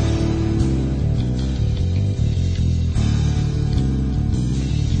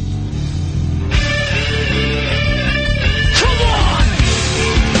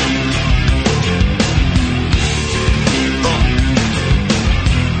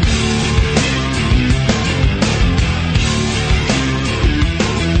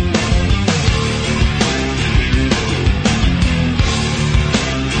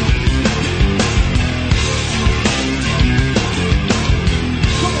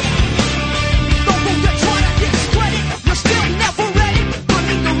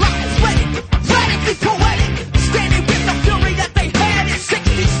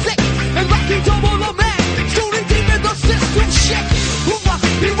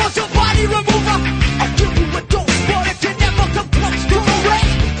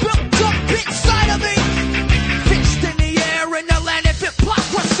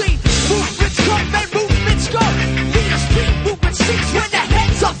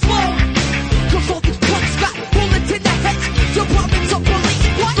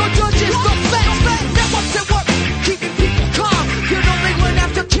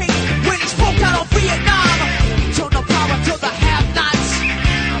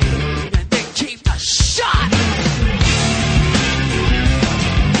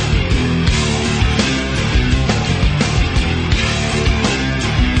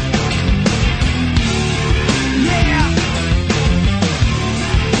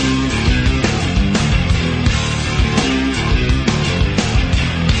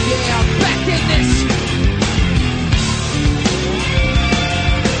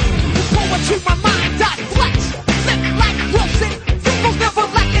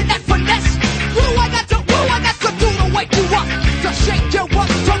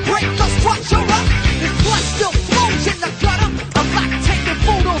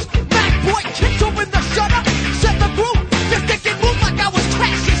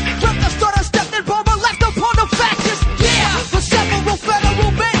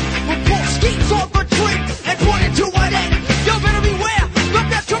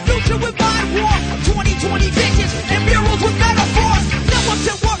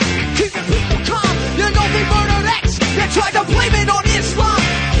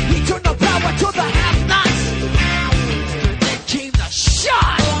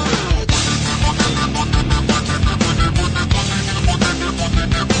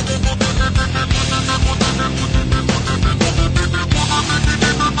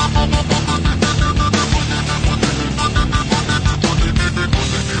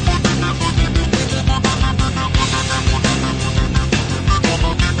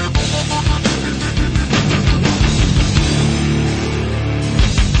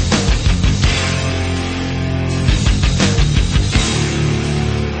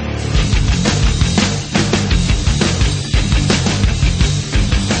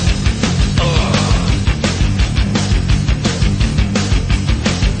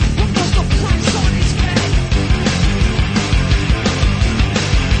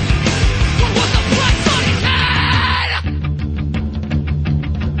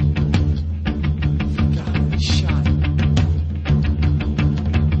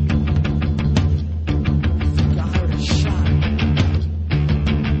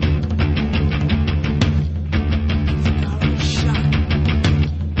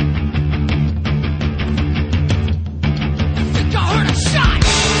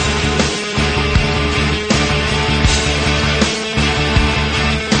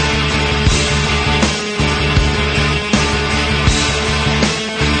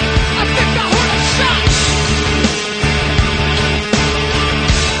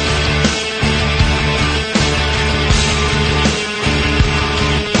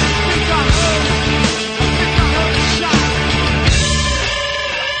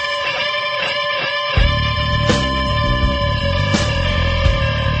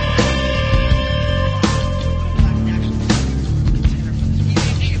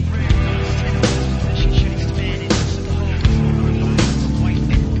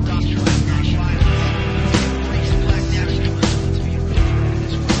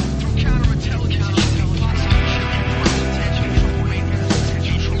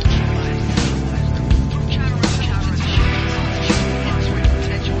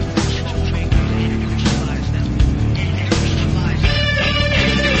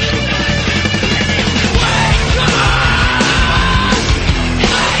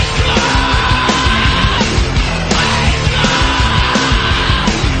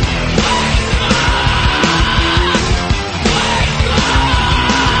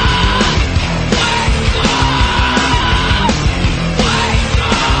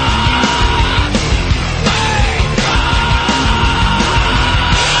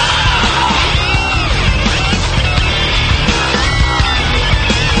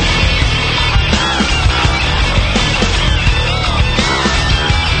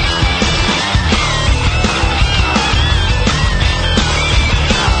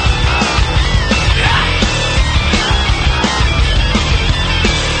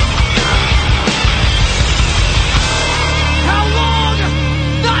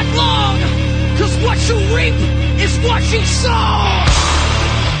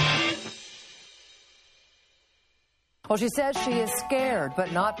 Well, she says she is scared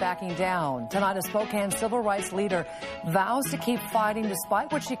but not backing down. Tonight, a Spokane civil rights leader vows to keep fighting despite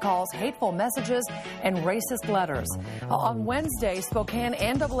what she calls hateful messages and racist letters. On Wednesday, Spokane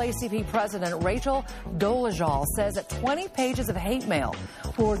NAACP President Rachel Dolezal says that 20 pages of hate mail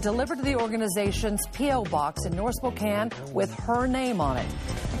were delivered to the organization's P.O. box in North Spokane with her name on it.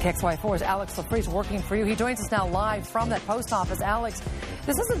 KXY4's Alex LaFreeze working for you. He joins us now live from that post office. Alex,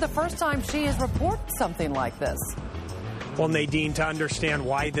 this isn't the first time she has reported something like this. Well, Nadine, to understand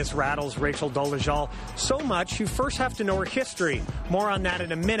why this rattles Rachel Dolezal so much, you first have to know her history. More on that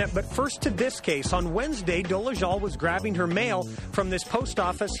in a minute, but first to this case. On Wednesday, Dolezal was grabbing her mail from this post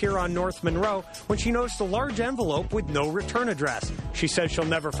office here on North Monroe when she noticed a large envelope with no return address. She says she'll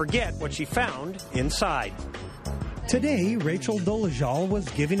never forget what she found inside. Today, Rachel Dolezal was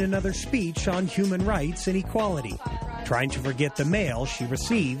giving another speech on human rights and equality, trying to forget the mail she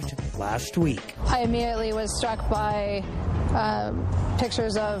received last week. I immediately was struck by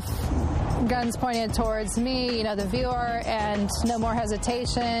pictures of guns pointed towards me, the viewer, and no more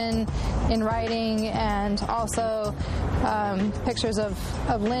hesitation in writing, and also pictures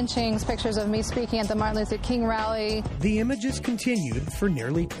of lynchings, pictures of me speaking at the Martin Luther King rally. The images continued for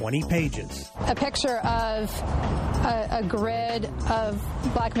nearly 20 pages. A picture of a grid of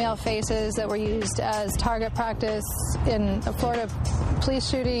black male faces that were used as target practice in a Florida police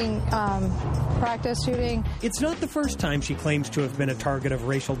shooting, practice shooting. It's not the first time she claims to have been a target of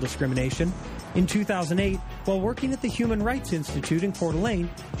racial discrimination. In 2008, while working at the Human Rights Institute in Coeur d'Alene,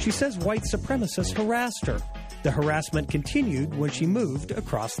 she says white supremacists harassed her. The harassment continued when she moved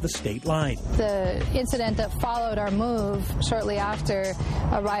across the state line. The incident that followed our move shortly after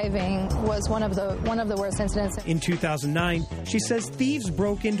arriving was one of the worst incidents. In 2009, she says thieves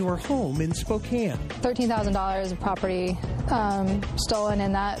broke into her home in Spokane. $13,000 of property stolen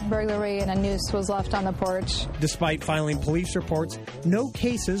in that burglary, and a noose was left on the porch. Despite filing police reports, no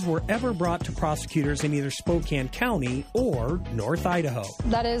cases were ever brought to prosecutors in either Spokane County or North Idaho.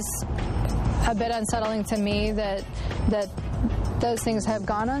 That is a bit unsettling to me that those things have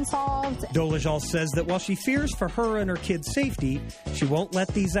gone unsolved. Dolezal says that while she fears for her and her kids' safety, she won't let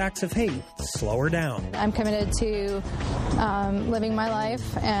these acts of hate slow her down. I'm committed to living my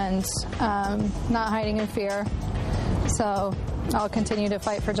life and not hiding in fear. So I'll continue to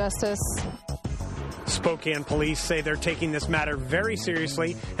fight for justice. Spokane police say they're taking this matter very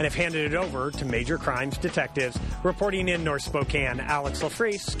seriously and have handed it over to major crimes detectives. Reporting in North Spokane, Alex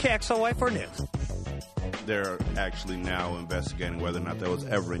LaFreeze, KXLY4 News. They're actually now investigating whether or not there was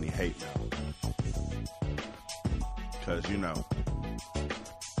ever any hate mail. Because,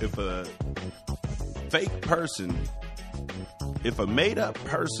 if a fake person, if a made-up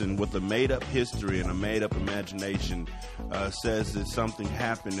person with a made-up history and a made-up imagination says that something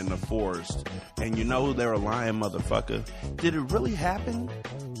happened in the forest, and they're a lying motherfucker, did it really happen?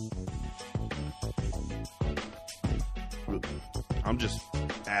 I'm just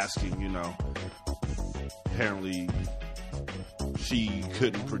asking, Apparently, she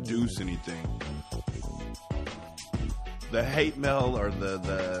couldn't produce anything. The hate mail or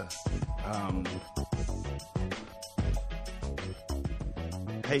the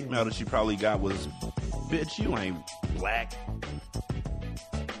hate mail that she probably got was, bitch, you ain't black.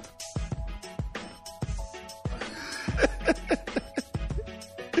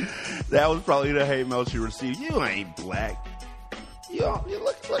 That was probably the hate mail she received. You ain't black. You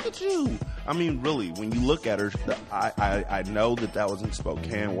look at you. I mean, really, when you look at her, I know that was in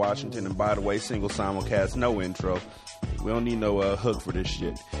Spokane, Washington. And by the way, single simulcast, no intro. We don't need no hook for this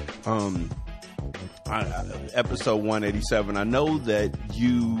shit. Episode 187. I know that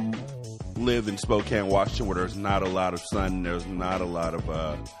you live in Spokane, Washington, where there's not a lot of sun, there's not a lot of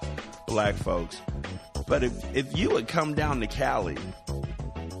black folks. But if you would come down to Cali,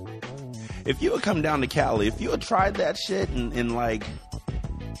 if you had tried that shit in like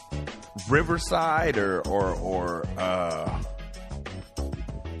Riverside or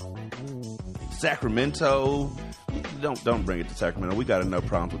Sacramento, don't bring it to Sacramento. We got enough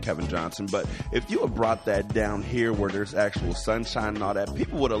problems with Kevin Johnson. But if you had brought that down here where there's actual sunshine and all that,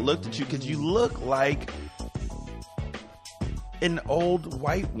 people would have looked at you because you look like an old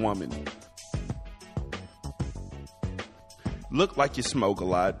white woman. Look like you smoke a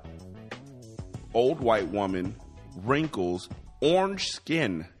lot. Old white woman, wrinkles, orange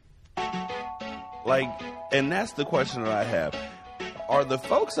skin. And that's the question that I have. Are the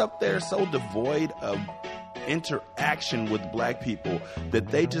folks up there so devoid of interaction with black people that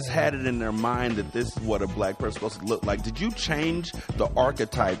they just had it in their mind that this is what a black person's supposed to look like? Did you change the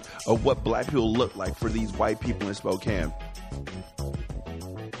archetype of what black people look like for these white people in Spokane?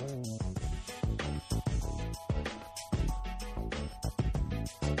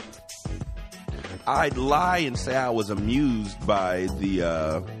 I'd lie and say I was amused by the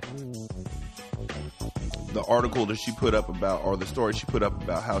article that she put up about, or the story she put up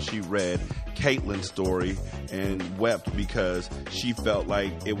about how she read Caitlyn's story and wept because she felt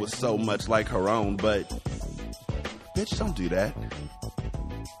like it was so much like her own. But, bitch, don't do that.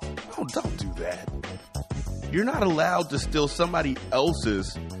 Don't do that. You're not allowed to steal somebody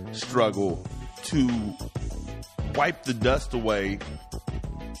else's struggle to wipe the dust away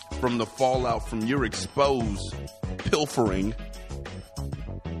from the fallout from your exposed pilfering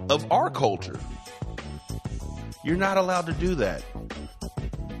of our culture. You're not allowed to do that.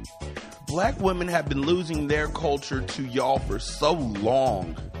 Black women have been losing their culture to y'all for so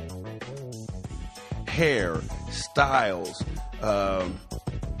long. Hair, styles,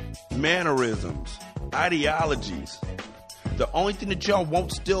 mannerisms, ideologies. The only thing that y'all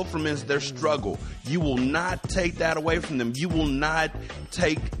won't steal from is their struggle. You will not take that away from them. You will not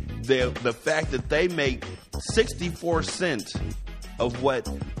take the fact that they make 64 cents of what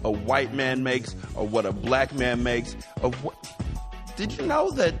a white man makes or what a black man makes. Did you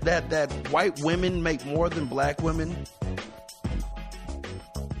know that white women make more than black women?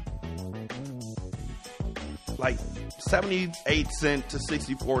 Like 78 cents to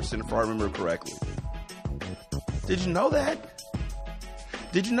 64 cents, if I remember correctly. Did you know that?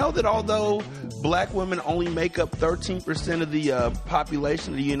 Did you know that although black women only make up 13% of the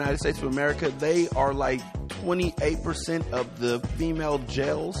population of the United States of America, they are like 28% of the female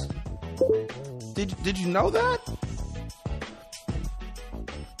jails? Did you know that?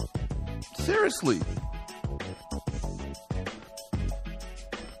 Seriously.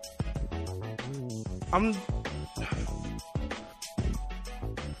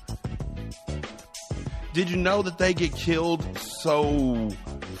 Did you know that they get killed so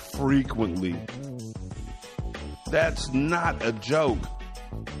frequently? That's not a joke.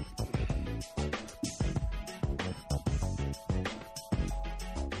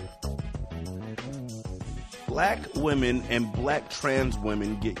 Black women and black trans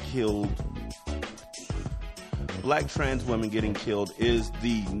women get killed. Black trans women getting killed is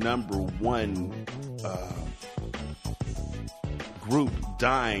the number one group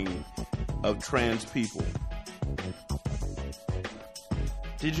dying of trans people.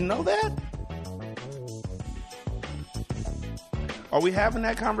 Did you know that? Are we having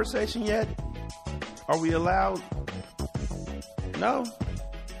that conversation yet? Are we allowed? No.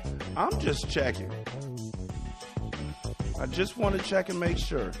 I'm just checking. I just want to check and make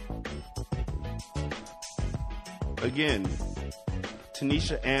sure. Again,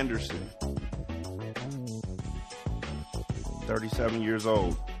 Tanisha Anderson, 37 years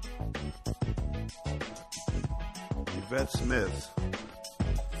old. Yvette Smith,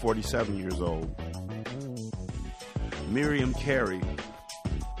 47 years old. Miriam Carey,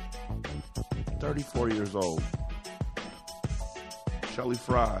 34 years old. Shelley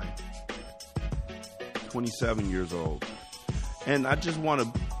Fry, 27 years old. And I just want to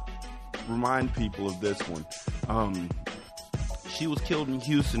remind people of this one. She was killed in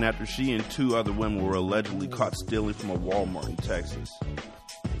Houston after she and two other women were allegedly caught stealing from a Walmart in Texas.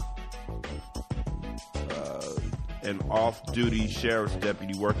 An off-duty sheriff's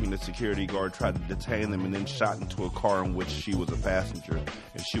deputy working the security guard tried to detain them and then shot into a car in which she was a passenger,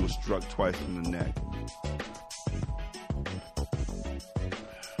 and she was struck twice in the neck.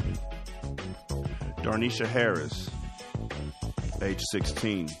 Darnisha Harris, age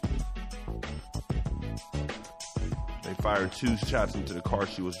 16. They fired 2 shots into the car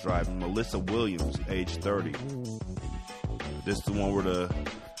she was driving. Melissa Williams, age 30. This is the one where the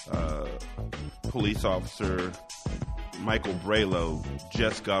police officer Michael Braylow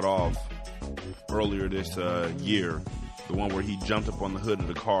just got off earlier this year. The one where he jumped up on the hood of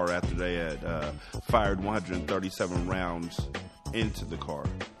the car after they had fired 137 rounds into the car.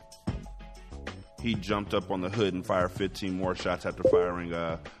 He jumped up on the hood and fired 15 more shots after firing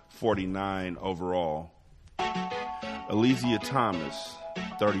 49 overall. Elysia Thomas,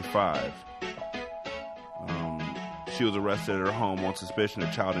 35. She was arrested at her home on suspicion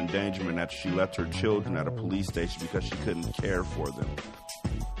of child endangerment after she left her children at a police station because she couldn't care for them.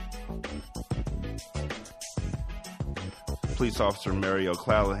 Police officer Mary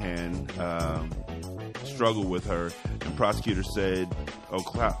O'Callahan struggled with her, and prosecutors said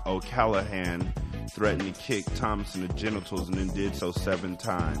O'Callahan threatened to kick Thomas in the genitals and then did so 7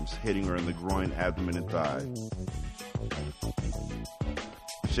 times, hitting her in the groin, abdomen, and thigh.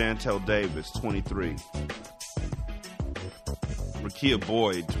 Chantel Davis, 23. Rakia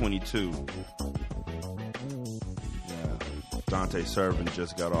Boyd, 22. Dante Servin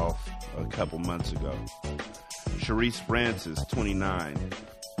just got off a couple months ago. Sharice Francis, 29.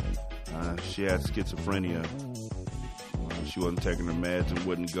 She had schizophrenia. She wasn't taking her meds and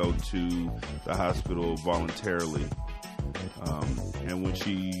wouldn't go to the hospital voluntarily. And when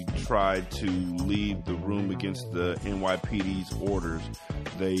she tried to leave the room against the NYPD's orders,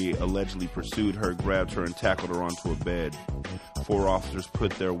 they allegedly pursued her, grabbed her, and tackled her onto a bed. 4 officers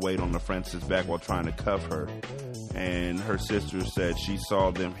put their weight on the Francis' back while trying to cuff her. And her sister said she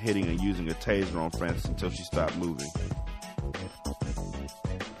saw them hitting and using a taser on Francis until she stopped moving.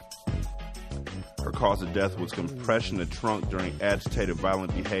 Her cause of death was compression of trunk during agitated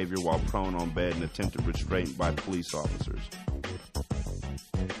violent behavior while prone on bed and attempted restraint by police officers.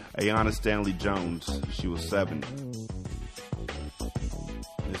 Ayanna Stanley Jones, she was 7.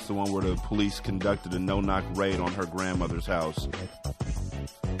 It's the one where the police conducted a no-knock raid on her grandmother's house.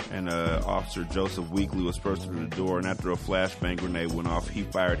 And Officer Joseph Weekly was first through the door, and after a flashbang grenade went off, he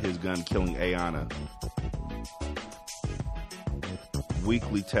fired his gun, killing Ayanna.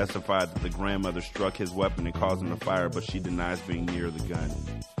 Weekly testified that the grandmother struck his weapon and caused him to fire, but she denies being near the gun.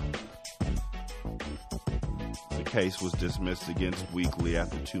 The case was dismissed against Weekly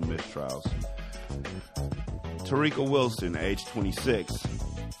after 2 mistrials. Tarika Wilson, age 26.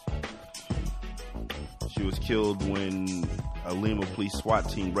 She was killed when a Lima police SWAT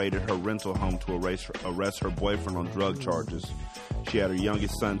team raided her rental home to arrest her boyfriend on drug charges. She had her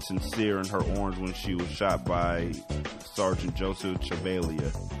youngest son, Sincere, in her arms when she was shot by Sergeant Joseph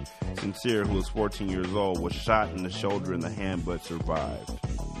Chavalia. Sincere, who was 14 years old, was shot in the shoulder and the hand but survived.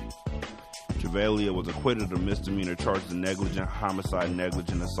 Chavalia was acquitted of misdemeanor charges of negligent homicide,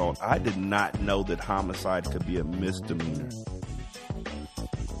 negligent assault. I did not know that homicide could be a misdemeanor.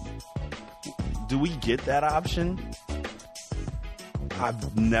 Do we get that option? Fuck.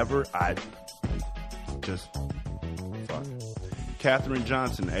 Katherine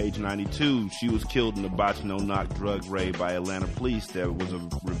Johnson, age 92, she was killed in a botched no-knock drug raid by Atlanta police that was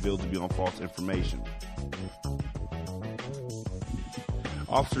revealed to be on false information.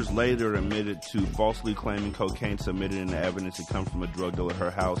 Officers later admitted to falsely claiming cocaine submitted in the evidence had come from a drug dealer at her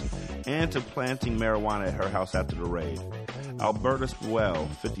house and to planting marijuana at her house after the raid. Alberta Sproul,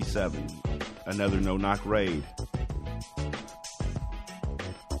 57, another no-knock raid.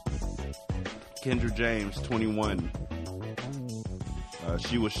 Kendra James, 21.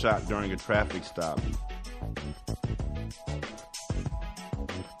 She was shot during a traffic stop.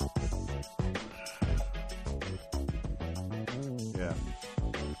 Yeah.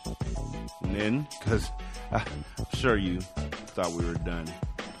 And then, because I'm sure you thought we were done.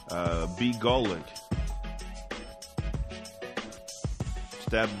 B. Golick.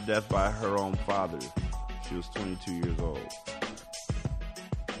 Stabbed to death by her own father. She was 22 years old.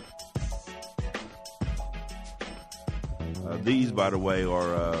 These, by the way,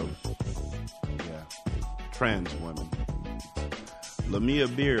 are trans women. Lamia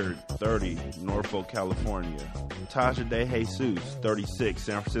Beard, 30, Norfolk, California. Taja De Jesus, 36,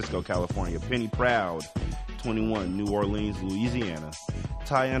 San Francisco, California. Penny Proud, 21, New Orleans, Louisiana.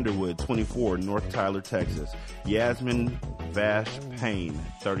 Ty Underwood, 24, North Tyler, Texas. Yasmin Vash Payne,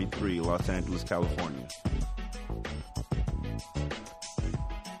 33, Los Angeles, California.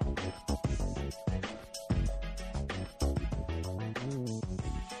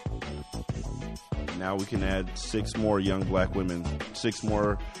 Now we can add 6 more young black women, 6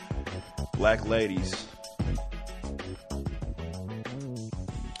 more black ladies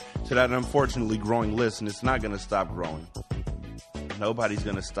to that unfortunately growing list, and it's not going to stop growing. Nobody's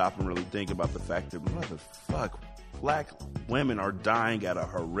going to stop and really think about the fact that, motherfuck, black women are dying at a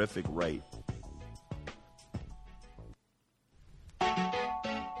horrific rate.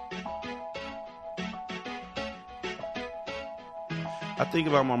 I think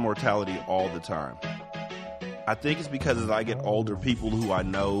about my mortality all the time. I think it's because as I get older, people who I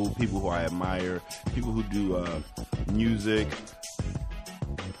know, people who I admire, people who do music,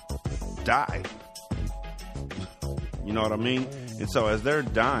 die. You know what I mean? And so as they're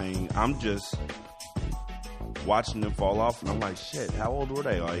dying, I'm just watching them fall off, and I'm like, shit, how old were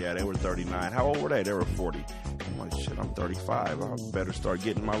they? Oh, yeah, they were 39. How old were they? They were 40. I'm like, shit, I'm 35. I better start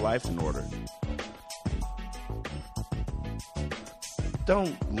getting my life in order.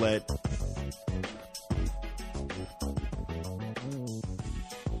 Don't let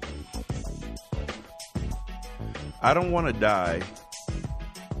I don't want to die,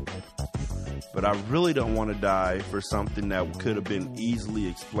 but I really don't want to die for something that could have been easily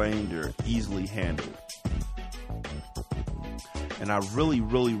explained or easily handled. And I really,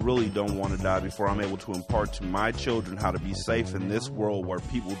 really, really don't want to die before I'm able to impart to my children how to be safe in this world where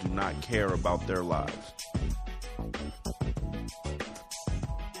people do not care about their lives.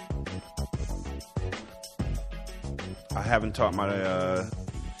 I haven't taught my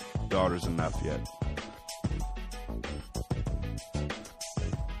daughters enough yet.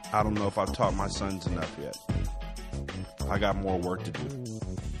 I don't know if I've taught my sons enough yet. I got more work to do.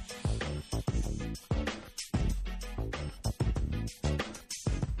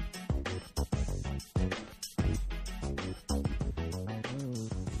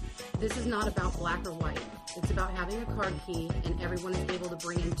 This is not about black or white. It's about having a card key and everyone is able to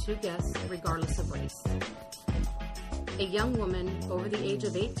bring in 2 guests regardless of race. A young woman over the age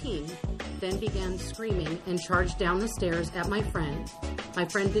of 18 then began screaming and charged down the stairs at my friend. My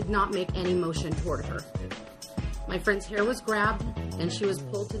friend did not make any motion toward her. My friend's hair was grabbed and she was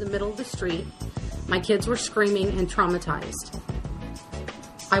pulled to the middle of the street. My kids were screaming and traumatized.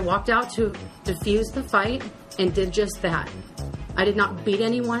 I walked out to defuse the fight and did just that. I did not beat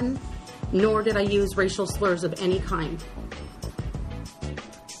anyone, nor did I use racial slurs of any kind.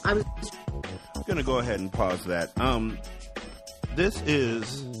 I'm going to go ahead and pause that. This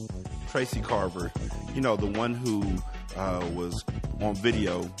is Tracy Carver, you know, the one who was on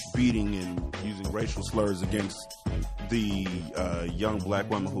video beating and using racial slurs against the young black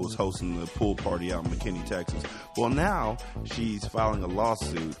woman who was hosting the pool party out in McKinney, Texas. Well, now she's filing a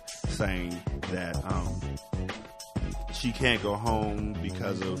lawsuit saying that she can't go home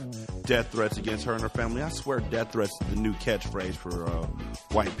because of death threats against her and her family. I swear death threats is the new catchphrase for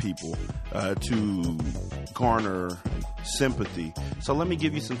white people to garner sympathy. So let me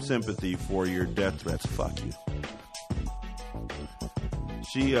give you some sympathy for your death threats. Fuck you.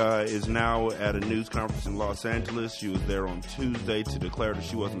 She is now at a news conference in Los Angeles. She was there on Tuesday to declare that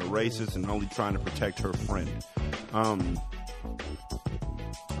she wasn't a racist and only trying to protect her friend. I'm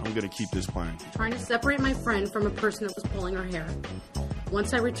going to keep this playing. trying to separate my friend from a person that was pulling her hair.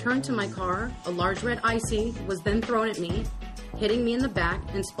 Once I returned to my car, a large red icy was then thrown at me, hitting me in the back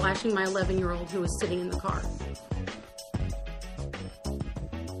and splashing my 11-year-old who was sitting in the car.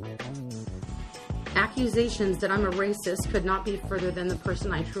 Accusations that I'm a racist could not be further than the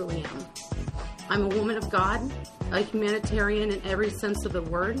person I truly am. I'm a woman of God, a humanitarian in every sense of the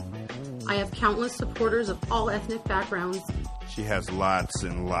word. I have countless supporters of all ethnic backgrounds. She has lots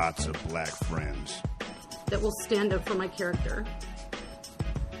and lots of black friends that will stand up for my character.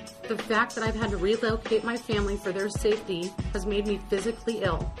 The fact that I've had to relocate my family for their safety has made me physically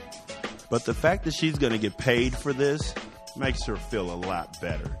ill. But the fact that she's going to get paid for this makes her feel a lot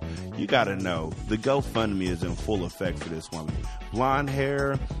better. You got to know, the GoFundMe is in full effect for this woman. Blonde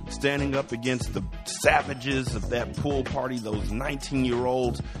hair, standing up against the savages of that pool party, those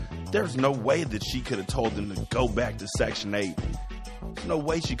 19-year-olds. There's no way that she could have told them to go back to Section 8. There's no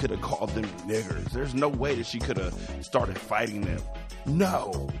way she could have called them niggers. There's no way that she could have started fighting them.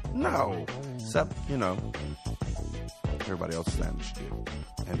 No. Except, you know, everybody else is saying she did.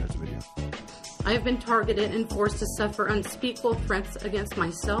 And there's a video. I have been targeted and forced to suffer unspeakable threats against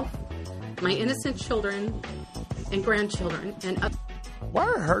myself, my innocent children and grandchildren, and others. Why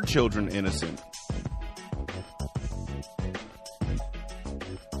are her children innocent?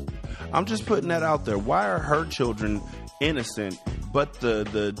 I'm just putting that out there. Why are her children innocent, but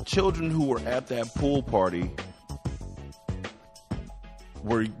the children who were at that pool party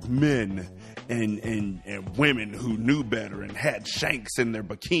were men and women who knew better and had shanks in their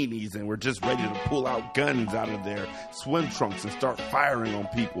bikinis and were just ready to pull out guns out of their swim trunks and start firing on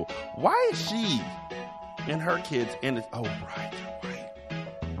people? Why is she and her kids innocent? Oh, right.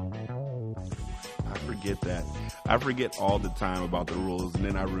 I forget that. I forget all the time about the rules, and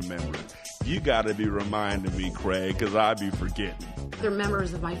then I remember it. You got to be reminding me, Craig, because I be forgetting. They're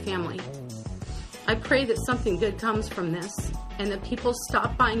members of my family. I pray that something good comes from this, and that people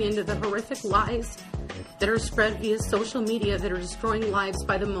stop buying into the horrific lies that are spread via social media that are destroying lives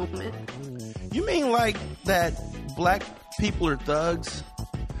by the moment. You mean like that black people are thugs?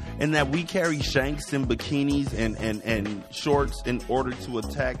 And that we carry shanks and bikinis and shorts in order to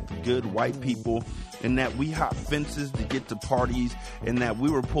attack the good white people, and that we hop fences to get to parties, and that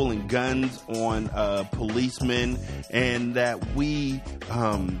we were pulling guns on policemen, and that we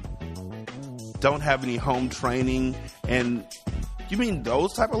don't have any home training. And you mean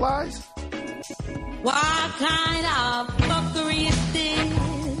those type of lies? What kind of fuckery is this?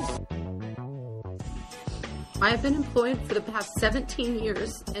 I have been employed for the past 17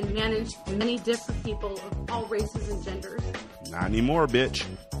 years and managed many different people of all races and genders. Not anymore, bitch.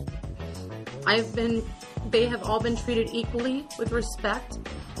 They have all been treated equally with respect,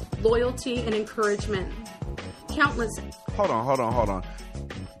 loyalty, and encouragement. Countless. Hold on.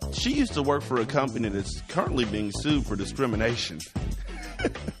 She used to work for a company that's currently being sued for discrimination.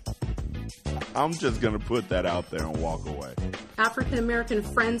 I'm just going to put that out there and walk away. African American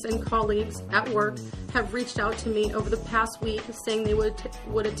friends and colleagues at work have reached out to me over the past week saying they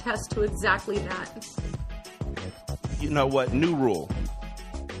would attest to exactly that. You know what? New rule.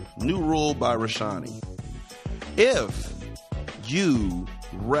 New rule by Rashani. If you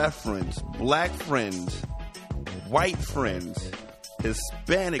reference black friends, white friends,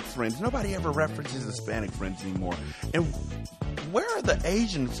 Hispanic friends, nobody ever references Hispanic friends anymore. And where are the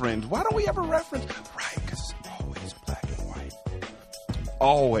Asian friends? Why don't we ever reference? Right, because it's always black and white.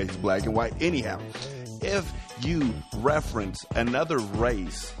 Always black and white. Anyhow, if you reference another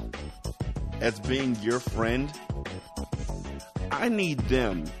race as being your friend, I need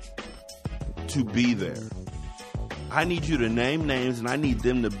them to be there. I need you to name names, and I need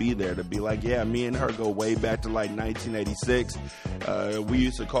them to be there to be like, yeah, me and her go way back to like 1986. We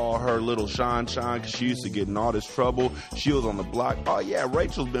used to call her Little Sean because she used to get in all this trouble. She was on the block. Oh, yeah,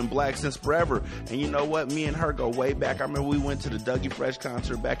 Rachel's been black since forever. And you know what? Me and her go way back. I remember we went to the Dougie Fresh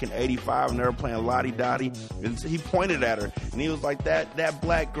concert back in 85, and they were playing Lottie Dottie. And he pointed at her, and he was like, that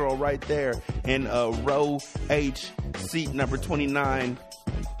black girl right there in row H, seat number 29.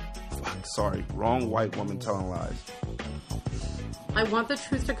 Sorry, wrong white woman telling lies. I want the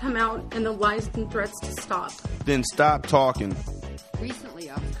truth to come out and the lies and threats to stop. Then stop talking. Recently,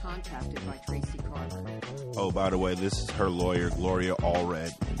 I was contacted by Tracy Carter. Oh, by the way, this is her lawyer, Gloria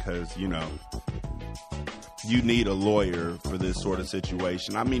Allred, because, you know, you need a lawyer for this sort of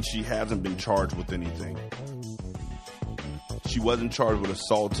situation. I mean, she hasn't been charged with anything. She wasn't charged with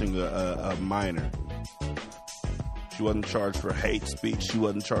assaulting a minor. She wasn't charged for hate speech. She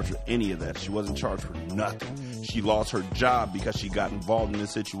wasn't charged for any of that. She wasn't charged for nothing. She lost her job because she got involved in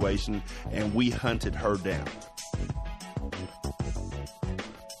this situation, and we hunted her down.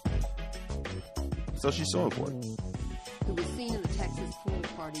 So she's suing for it. Who was seen in the Texas pool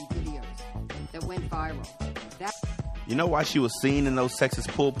party videos that went viral. You know why she was seen in those Texas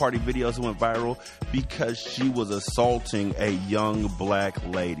pool party videos that went viral? Because she was assaulting a young black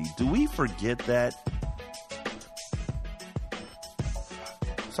lady. Do we forget that?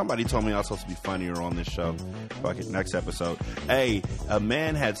 Somebody told me I was supposed to be funnier on this show. Fuck it, next episode. Hey, a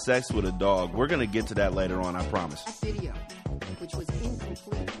man had sex with a dog. We're going to get to that later on, I promise. That video, which was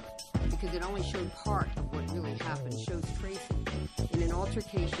incomplete because it only showed part of what really happened, shows Tracy in an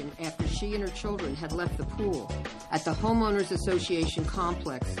altercation after she and her children had left the pool at the Homeowners Association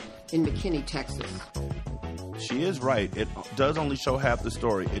complex in McKinney, Texas. She is right. It does only show half the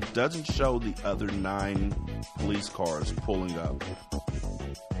story. It doesn't show the other 9 police cars pulling up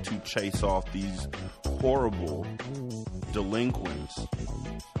to chase off these horrible delinquents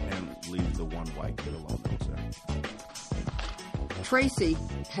and leave the one white kid alone. Tracy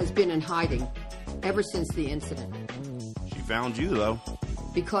has been in hiding ever since the incident. She found you, though.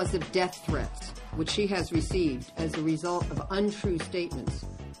 Because of death threats, which she has received as a result of untrue statements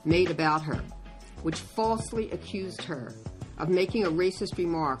made about her, which falsely accused her of making a racist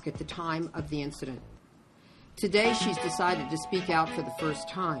remark at the time of the incident. Today, she's decided to speak out for the first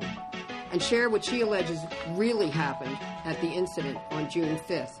time and share what she alleges really happened at the incident on June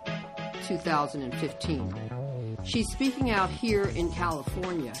 5th, 2015. She's speaking out here in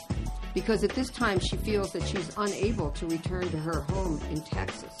California because at this time she feels that she's unable to return to her home in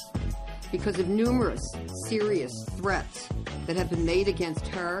Texas because of numerous serious threats that have been made against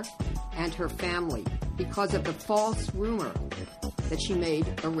her and her family because of the false rumor that she made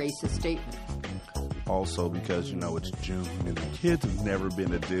a racist statement. Also because, you know, it's June and the kids have never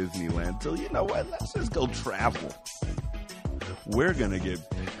been to Disneyland. So, you know what? Let's just go travel. We're going to get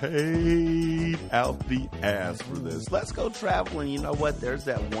paid out the ass for this. Let's go travel. And you know what? There's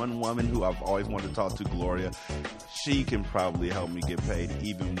that one woman who I've always wanted to talk to, Gloria. She can probably help me get paid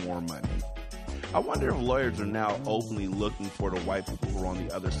even more money. I wonder if lawyers are now openly looking for the white people who are on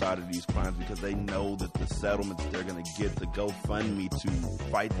the other side of these crimes because they know that the settlements they're going to get, the GoFundMe to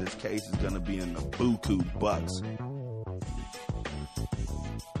fight this case is going to be in the buku bucks.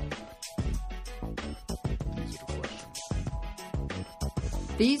 These are the questions.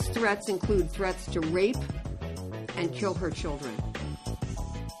 These threats include threats to rape and kill her children.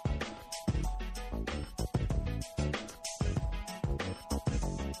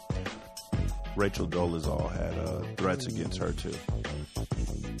 Rachel Dolezal had threats against her, too.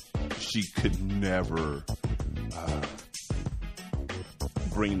 She could never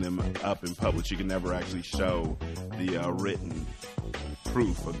bring them up in public. She could never actually show the written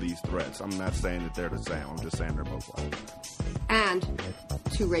proof of these threats. I'm not saying that they're the same. I'm just saying they're both white. And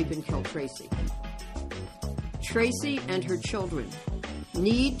to rape and kill Tracy. Tracy and her children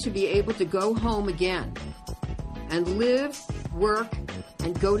need to be able to go home again and live, work,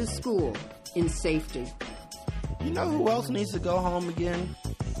 and go to school in safety. You know who else needs to go home again?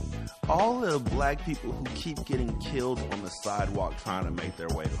 All the black people who keep getting killed on the sidewalk trying to make their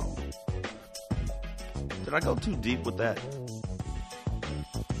way home. Did I go too deep with that?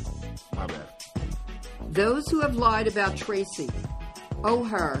 My bad. Those who have lied about Tracy owe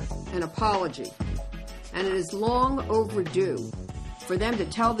her an apology, and it is long overdue for them to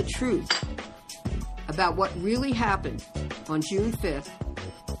tell the truth about what really happened on June 5th,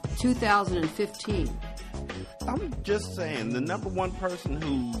 2015. I'm just saying, the number one person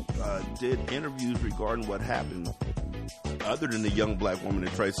who did interviews regarding what happened, other than the young black woman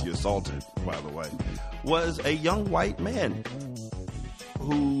that Tracy assaulted, by the way, was a young white man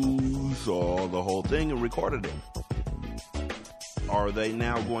who saw the whole thing and recorded it. Are they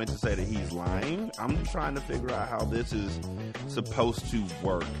now going to say that he's lying? I'm trying to figure out how this is supposed to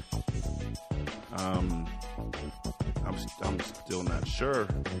work. I'm still not sure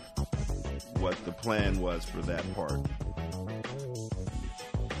what the plan was for that part.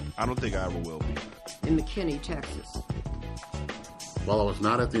 I don't think I ever will be. In McKinney, Texas. While I was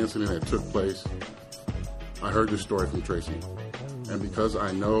not at the incident that took place, I heard this story from Tracy. And because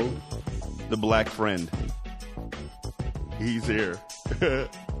I know the black friend, he's here. The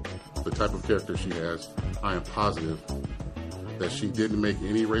type of character she has, I am positive that she didn't make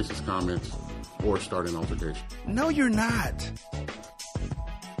any racist comments or start an altercation. No, you're not.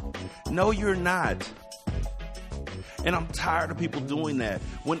 No, you're not. And I'm tired of people doing that.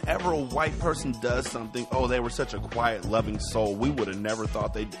 Whenever a white person does something, oh, they were such a quiet, loving soul, we would have never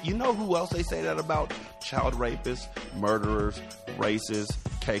thought they'd... You know who else they say that about? Child rapists, murderers, racists,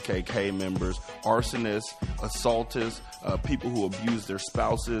 KKK members, arsonists, assaultists, people who abuse their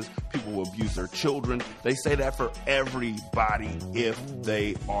spouses, people who abuse their children. They say that for everybody if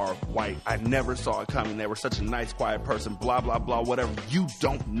they are white. I never saw it coming. They were such a nice, quiet person, blah, blah, blah, whatever. You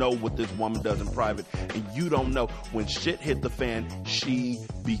don't know what this woman does in private, and you don't know when shit hit the fan, she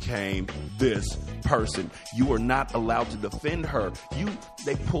became this person. You are not allowed to defend her.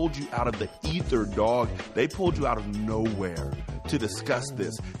 They pulled you out of the ether, dog. They pulled you out of nowhere to discuss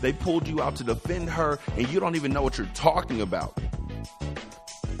this. They pulled you out to defend her, and you don't even know what you're talking about.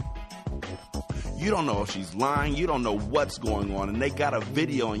 You don't know if she's lying. You don't know what's going on. And they got a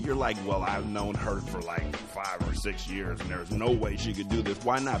video, and you're like, well, I've known her for like 5 or 6 years, and there's no way she could do this.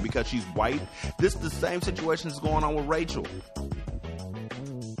 Why not? Because she's white? This is the same situation that's going on with Rachel.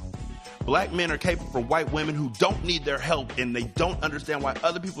 Black men are capable for white women who don't need their help, and they don't understand why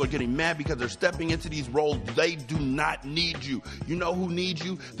other people are getting mad because they're stepping into these roles. They do not need you. You know who needs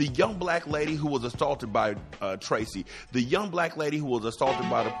you? The young black lady who was assaulted by Tracy. The young black lady who was assaulted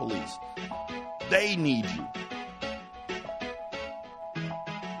by the police. They need you.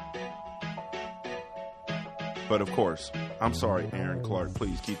 But of course, I'm sorry, Aaron Clark.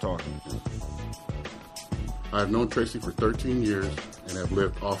 Please keep talking. I have known Tracy for 13 years and have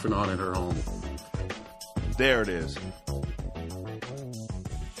lived off and on in her home. There it is.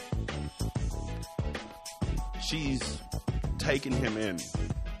 She's taken him in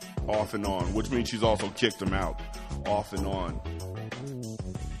off and on, which means she's also kicked him out off and on.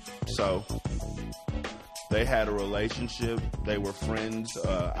 So they had a relationship. They were friends.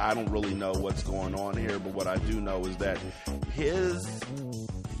 I don't really know what's going on here, but what I do know is that his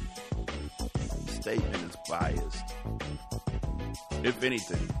statement is biased. If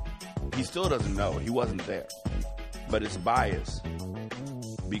anything, he still doesn't know. He wasn't there. But it's biased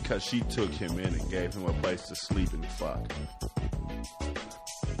because she took him in and gave him a place to sleep and fuck.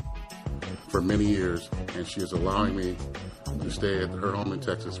 For many years, and she is allowing me to stay at her home in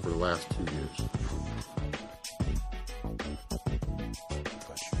Texas for the last 2 years.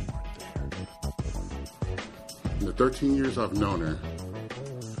 But you weren't there. In the 13 years I've known her,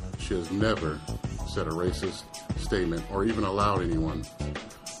 she has never said a racist statement or even allowed anyone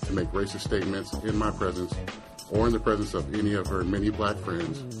to make racist statements in my presence or in the presence of any of her many black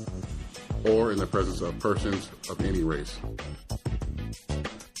friends or in the presence of persons of any race.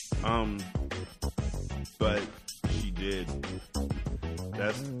 But she did.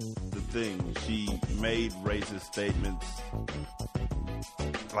 That's the thing. She made racist statements.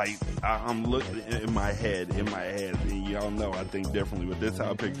 Like, I'm looking in my head, and y'all know I think differently, but this is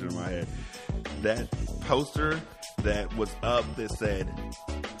how I picture it in my head. That poster that was up that said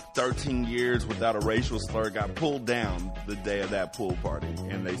 13 years without a racial slur got pulled down the day of that pool party,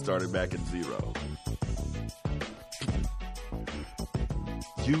 and they started back at 0.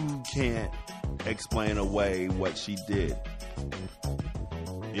 You can't explain away what she did.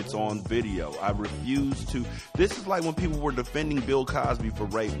 It's on video. I refuse to. This is like when people were defending Bill Cosby for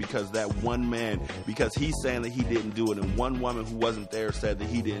rape because that one man, because he's saying that he didn't do it, and one woman who wasn't there said that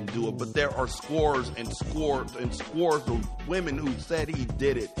he didn't do it. But there are scores and scores and scores of women who said he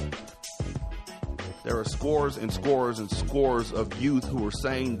did it. There are scores and scores and scores of youth who are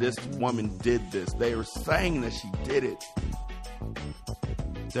saying this woman did this. They are saying that she did it.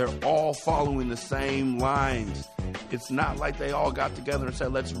 They're all following the same lines. It's not like they all got together and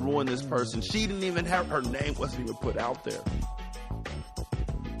said, let's ruin this person. She didn't even have, her name wasn't even put out there.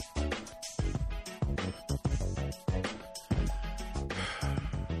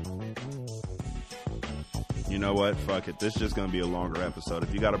 You know what? Fuck it. This is just going to be a longer episode.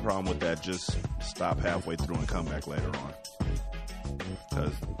 If you got a problem with that, just stop halfway through and come back later on.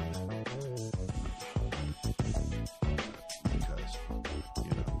 Because,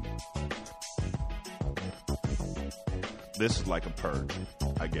 you know, this is like a purge,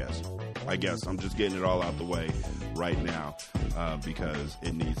 I guess. I'm just getting it all out the way right now because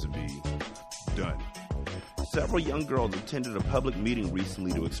it needs to be done. Several young girls attended a public meeting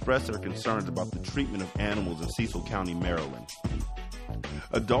recently to express their concerns about the treatment of animals in Cecil County, Maryland.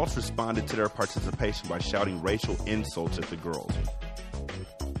 Adults responded to their participation by shouting racial insults at the girls.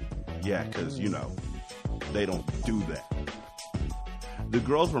 Yeah, because, you know, they don't do that. The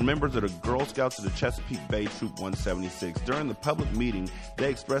girls were members of the Girl Scouts of the Chesapeake Bay Troop 176. During the public meeting, they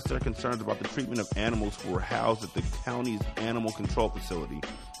expressed their concerns about the treatment of animals who were housed at the county's animal control facility,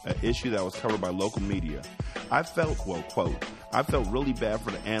 an issue that was covered by local media. I felt really bad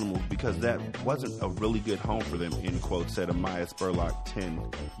for the animals because that wasn't a really good home for them, end quote, said Amaya Spurlock, 10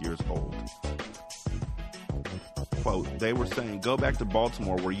 years old. Quote, they were saying, go back to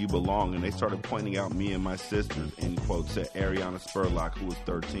Baltimore where you belong, and they started pointing out me and my sisters, end quote, said Ariana Spurlock, who was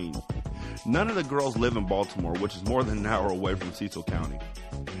 13. None of the girls live in Baltimore, which is more than an hour away from Cecil County.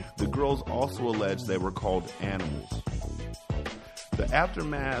 The girls also alleged they were called animals. The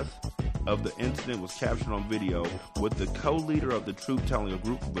aftermath of the incident was captured on video, with the co-leader of the troop telling a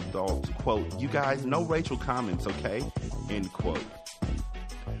group of adults, quote, you guys, no racial comments, okay? End quote.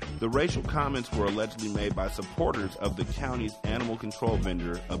 The racial comments were allegedly made by supporters of the county's animal control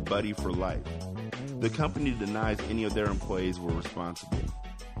vendor, A Buddy for Life. The company denies any of their employees were responsible.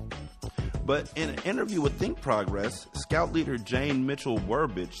 But in an interview with Think Progress, Scout leader Jane Mitchell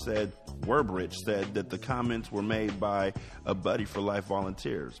Werbridge said that the comments were made by A Buddy for Life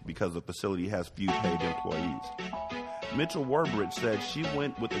volunteers because the facility has few paid employees. Mitchell Werbridge said she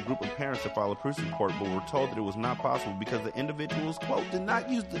went with a group of parents to file a police report, but were told that it was not possible because the individuals, quote, did not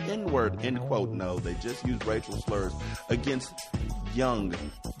use the N-word, end quote. No, they just used racial slurs against young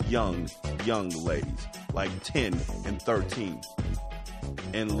ladies, like 10 and 13,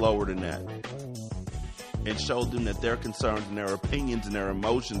 and lower than that. And showed them that their concerns and their opinions and their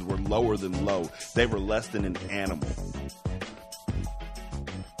emotions were lower than low. They were less than an animal.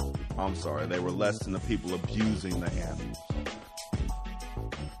 I'm sorry, they were less than the people abusing the animals.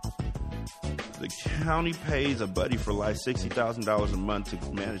 The county pays A Buddy for Life $60,000 a month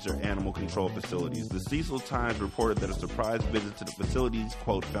to manage their animal control facilities. The Cecil Times reported that a surprise visit to the facilities,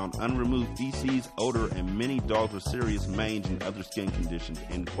 quote, found unremoved feces, odor, and many dogs with serious mange and other skin conditions,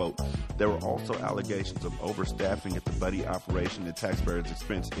 end quote. There were also allegations of overstaffing at the Buddy operation at taxpayers'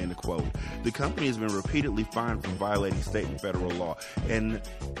 expense, end quote. The company has been repeatedly fined for violating state and federal law, and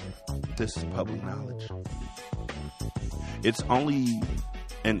this is public knowledge. It's only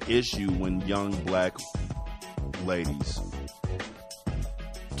an issue when young black ladies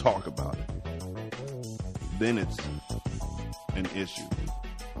talk about it. Then it's an issue.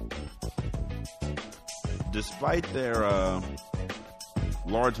 Despite their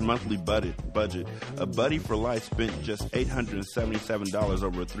large monthly budget, A Buddy for Life spent just $877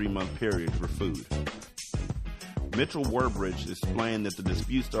 over a 3-month period for food. Mitchell Werbridge explained that the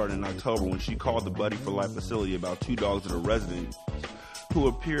dispute started in October when she called the Buddy for Life facility about 2 dogs that are residents who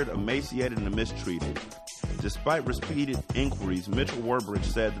appeared emaciated and mistreated. Despite repeated inquiries, Mitchell Werbridge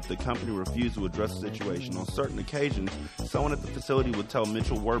said that the company refused to address the situation. On certain occasions, someone at the facility would tell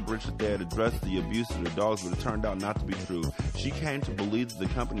Mitchell Werbridge that they had addressed the abuse of the dogs, but it turned out not to be true. She came to believe that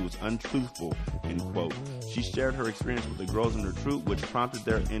the company was untruthful, end quote. She shared her experience with the girls in her troop, which prompted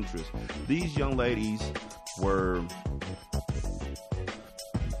their interest. These young ladies were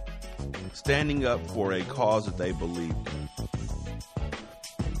standing up for a cause that they believed in.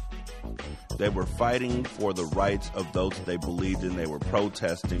 They were fighting for the rights of those that they believed in. They were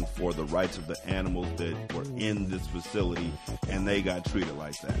protesting for the rights of the animals that were in this facility, and they got treated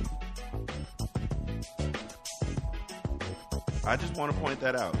like that. I just want to point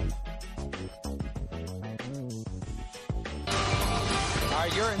that out. All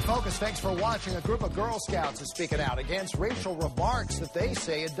right, you're in focus. Thanks for watching. A group of Girl Scouts is speaking out against racial remarks that they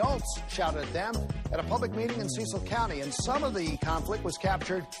say adults shouted at them at a public meeting in Cecil County, and some of the conflict was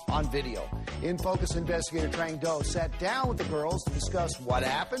captured on video. In Focus investigator Trang Do sat down with the girls to discuss what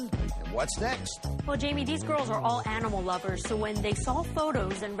happened and what's next. Well, Jamie, these girls are all animal lovers, so when they saw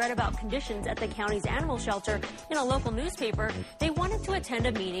photos and read about conditions at the county's animal shelter in a local newspaper, they wanted to attend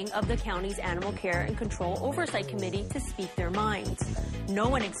a meeting of the county's Animal Care and Control Oversight Committee to speak their minds. No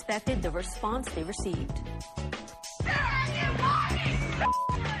one expected the response they received.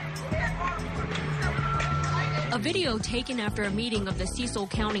 A video taken after a meeting of the Cecil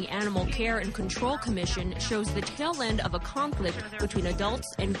County Animal Care and Control Commission shows the tail end of a conflict between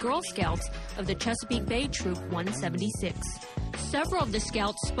adults and Girl Scouts of the Chesapeake Bay Troop 176. Several of the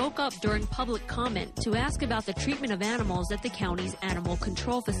scouts spoke up during public comment to ask about the treatment of animals at the county's animal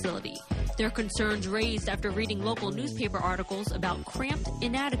control facility. Their concerns raised after reading local newspaper articles about cramped,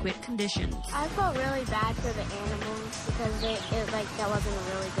 inadequate conditions. I felt really bad for the animals because that wasn't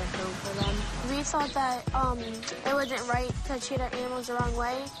a really good home for them. We thought that it wasn't right to treat our animals the wrong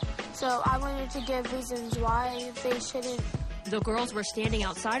way, so I wanted to give reasons why they shouldn't. The girls were standing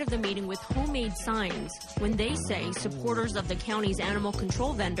outside of the meeting with homemade signs when they say supporters of the county's animal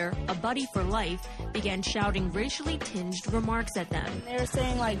control vendor, A Buddy for Life, began shouting racially tinged remarks at them. They were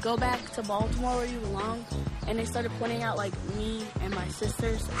saying, go back to Baltimore where you belong, and they started pointing out, me and my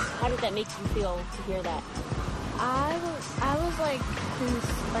sisters. How did that make you feel to hear that? I was sad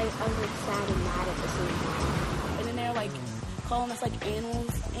and mad at the same time. And then they're, calling us,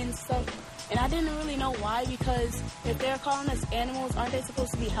 animals and stuff. And I didn't really know why, because if they're calling us animals, aren't they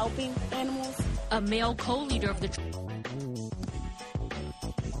supposed to be helping animals? A male co-leader of the...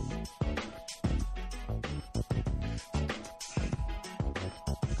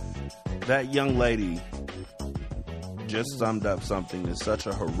 That young lady just summed up something in such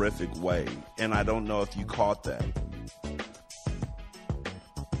a horrific way, and I don't know if you caught that.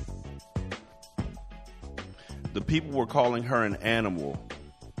 The people were calling her an animal.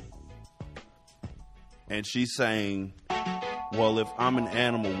 And she's saying, well, if I'm an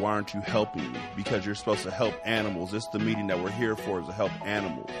animal, why aren't you helping me? Because you're supposed to help animals. This is the meeting that we're here for, is to help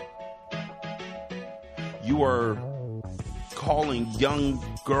animals. You are calling young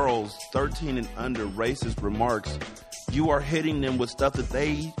girls 13 and under racist remarks. You are hitting them with stuff that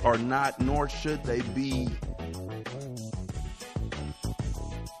they are not, nor should they be.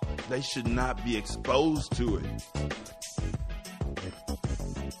 They should not be exposed to it.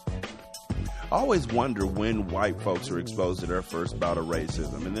 I always wonder when white folks are exposed to their first bout of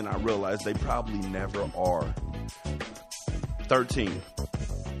racism, and then I realize they probably never are. 13,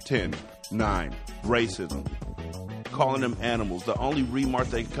 10, 9, racism. Calling them animals. The only remark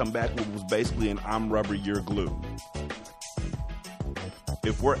they could come back with was basically an I'm rubber, you're glue.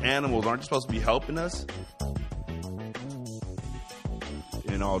 If we're animals, aren't you supposed to be helping us?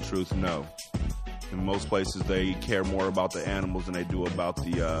 In all truth, no. In most places, they care more about the animals than they do about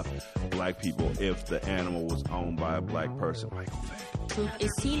the black people if the animal was owned by a black person. Troop is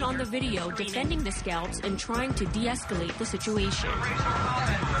seen on the video defending the scouts and trying to de-escalate the situation.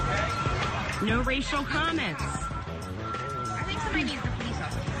 No racial comments. I think somebody needs the police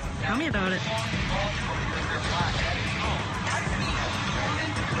officer. Tell me about it.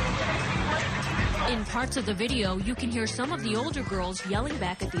 In parts of the video, you can hear some of the older girls yelling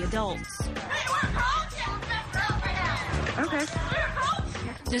back at the adults. Okay.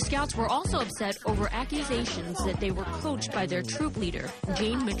 The scouts were also upset over accusations that they were coached by their troop leader,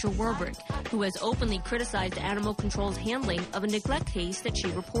 Jane Mitchell-Werbrick, who has openly criticized Animal Control's handling of a neglect case that she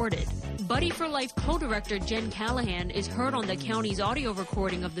reported. Buddy for Life co-director Jen Callahan is heard on the county's audio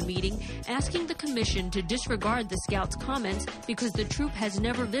recording of the meeting, asking the commission to disregard the scouts' comments because the troop has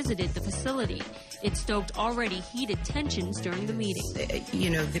never visited the facility. It stoked already heated tensions during the meeting.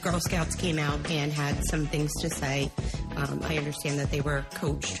 The Girl Scouts came out and had some things to say. I understand that they were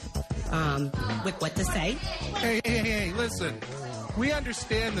coached with what to say. Hey, listen. We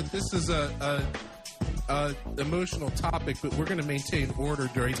understand that this is a emotional topic, but we're going to maintain order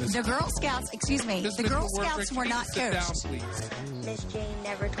during this. The Girl Scouts, excuse me, the Girl Scouts were not coached. Miss Jane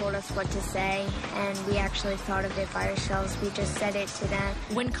never told us what to say, and we actually thought of it by ourselves. We just said it to them.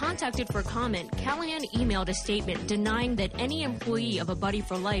 When contacted for comment, Callahan emailed a statement denying that any employee of A Buddy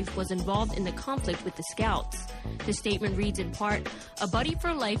for Life was involved in the conflict with the Scouts. The statement reads in part, A Buddy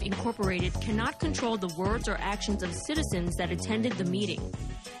for Life Incorporated cannot control the words or actions of citizens that attended the meeting.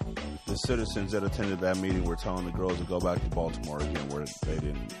 The citizens that attended that meeting were telling the girls to go back to Baltimore again where they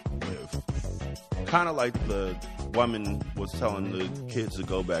didn't live. Kind of like the woman was telling the kids to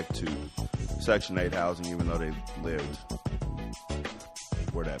go back to Section 8 housing even though they lived.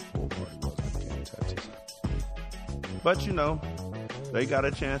 where that pool party was. I can't touch it. But, you know, they got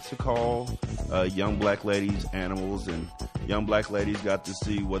a chance to call young black ladies animals, and young black ladies got to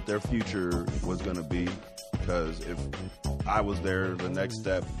see what their future was going to be. Because if I was there, the next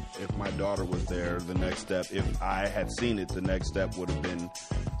step, if my daughter was there, the next step, if I had seen it, the next step would have been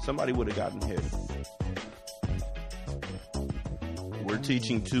somebody would have gotten hit. We're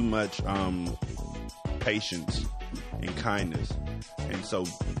teaching too much patience and kindness, and so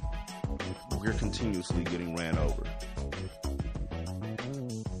we're continuously getting ran over.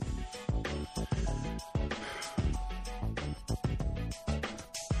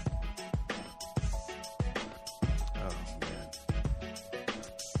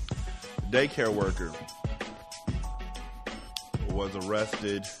 Daycare worker was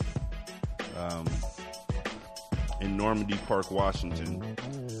arrested in Normandy Park, Washington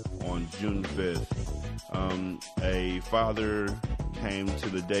on June 5th. A father came to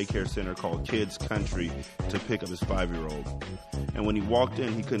the daycare center called Kids Country to pick up his 5-year-old. And when he walked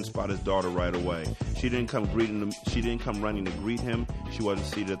in, he couldn't spot his daughter right away. She didn't come running to greet him. She wasn't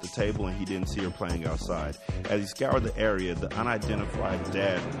seated at the table, and he didn't see her playing outside. As he scoured the area, the unidentified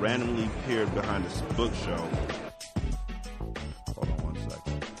dad randomly peered behind his bookshelf. Hold on one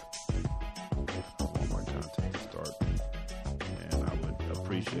second. I want my content to start. And I would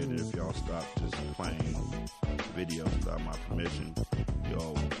appreciate it if y'all stopped just playing videos without my permission. You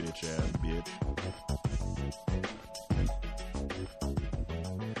old bitch-ass bitch.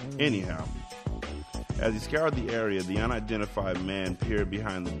 Anyhow, as he scoured the area, the unidentified man peered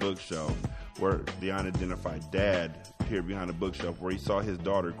behind the bookshelf, where the unidentified dad peered behind the bookshelf, where he saw his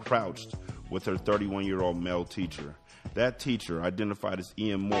daughter crouched with her 31-year-old male teacher. That teacher, identified as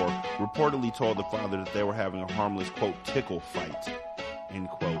Ian Moore, reportedly told the father that they were having a harmless, quote, tickle fight, end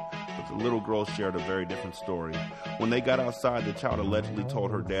quote. But the little girl shared a very different story. When they got outside, the child allegedly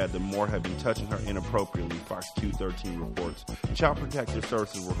told her dad that Moore had been touching her inappropriately, Fox Q13 reports. Child Protective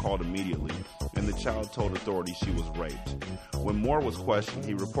Services were called immediately, and the child told authorities she was raped. When Moore was questioned,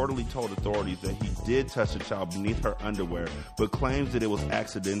 he reportedly told authorities that he did touch the child beneath her underwear, but claims that it was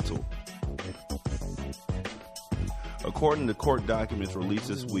accidental. According to court documents released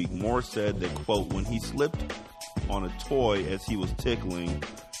this week, Moore said that, quote, when he slipped on a toy as he was tickling,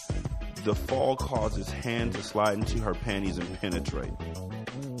 the fall caused his hand to slide into her panties and penetrate,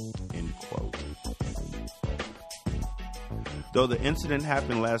 end quote. Though the incident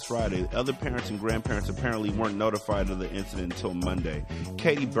happened last Friday, other parents and grandparents apparently weren't notified of the incident until Monday.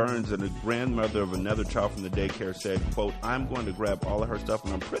 Katie Burns, the grandmother of another child from the daycare, said, quote, I'm going to grab all of her stuff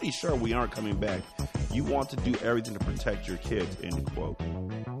and I'm pretty sure we aren't coming back. You want to do everything to protect your kids, end quote.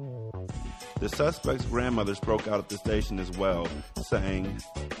 The suspect's grandmother spoke out at the station as well, saying,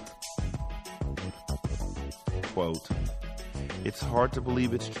 quote, it's hard to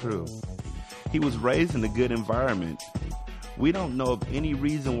believe it's true. He was raised in a good environment. We don't know of any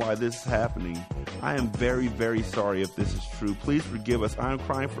reason why this is happening. I am very, very sorry if this is true. Please forgive us. I'm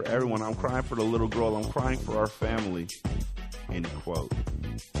crying for everyone. I'm crying for the little girl. I'm crying for our family, end quote.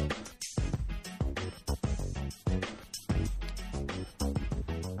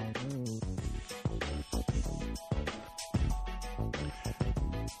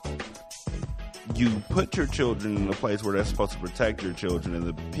 You put your children in a place where they're supposed to protect your children, and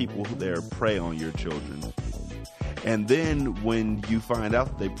the people there prey on your children. And then when you find out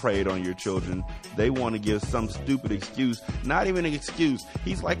that they preyed on your children, they want to give some stupid excuse. Not even an excuse.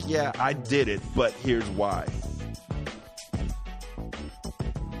 He's like, yeah, I did it, but here's why.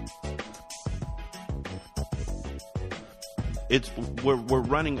 We're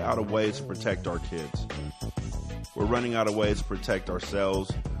running out of ways to protect our kids. We're running out of ways to protect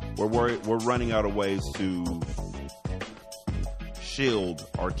ourselves. We're running out of ways to shield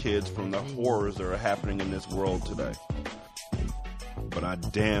our kids from the horrors that are happening in this world today. But I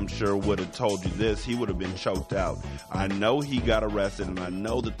damn sure would have told you this. He would have been choked out. I know he got arrested, and I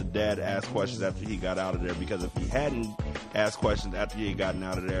know that the dad asked questions after he got out of there, because if he hadn't asked questions after he had gotten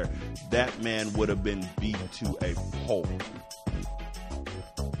out of there, that man would have been beat to a pulp.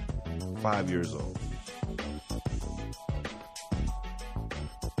 5 years old.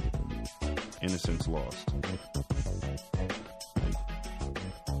 Innocence lost.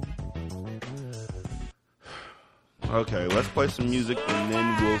 Okay, let's play some music and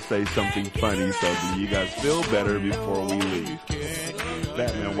then we'll say something funny so that you guys feel better before we leave.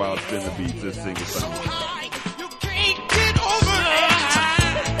 Batman Wild Spin the Beats, this single song.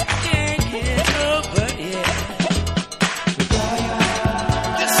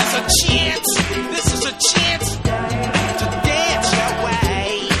 This is a chance to dance your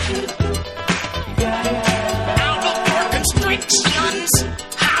way out of your constriction. is.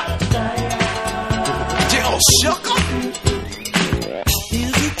 How? Del Sugar?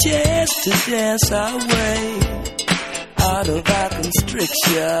 Here's a chance to dance our way out of our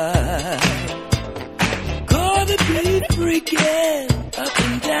constriction. Gonna be freaking up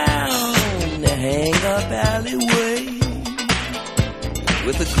and down the hang-up alleyway.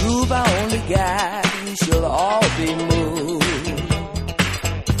 With a groove I only got, we shall all be moved.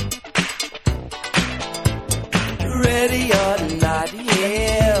 Ready or not,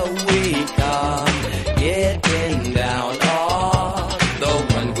 here we come, getting down on the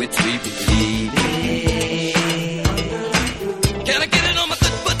one which we believe in. Can I get it on my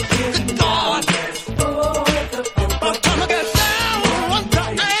good foot? Good God. I'm gonna get down one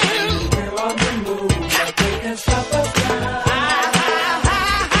time.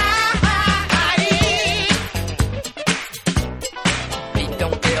 Hey,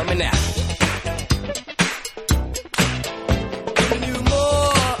 don't tell me now.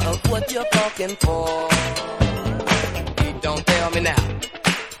 You're talking for. You don't tell me now.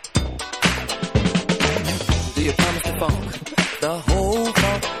 Do you promise the funk? The whole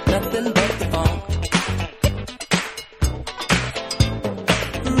funk, nothing but the funk.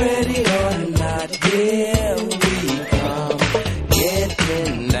 Ready or not, here we come.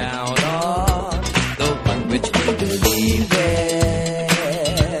 Getting down on the one which we believe in.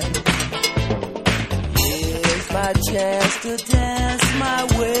 Here's my chance to dance my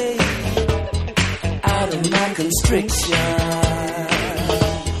way out of my constriction.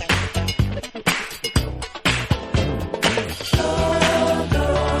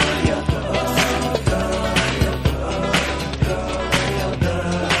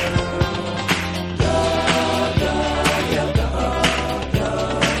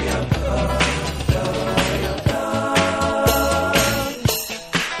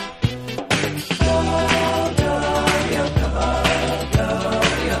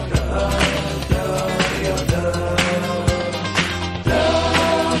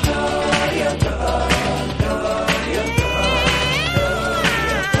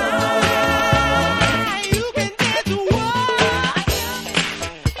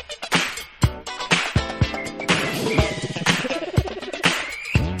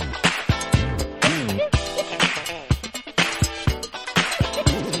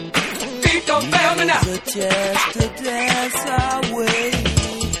 Just to dance our way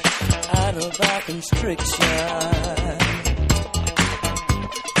out of our constriction.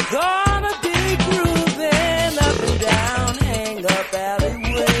 Gonna be grooving up and down, hang up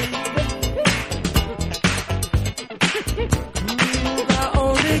alleyway. Groove our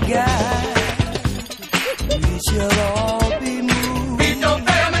only guide. We shall all be moved. Beat don't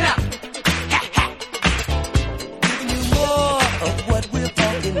fail me now. Giving you more of what we're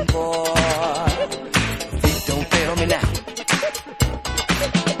talking for. Me now.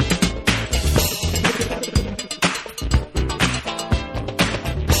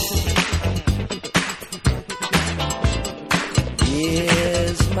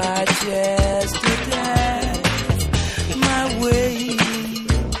 Here's my chance to dance my way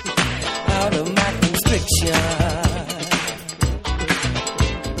out of my constriction.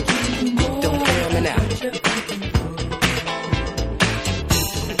 Don't fail me now.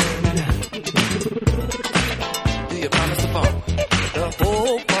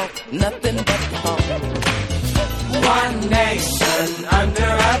 Nothing but the funk. One nation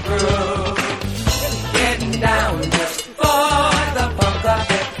under a groove, getting down just for the funk of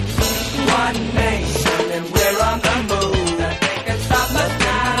it. One nation and we're on the move. Nothing can stop us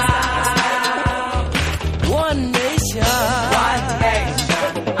now. One nation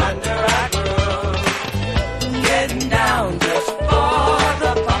under a groove, getting down just for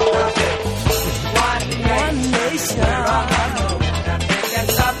the funk of it. One nation.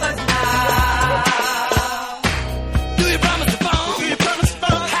 Stop us now. Do you promise the phone? Do you promise the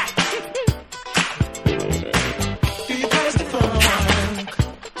phone?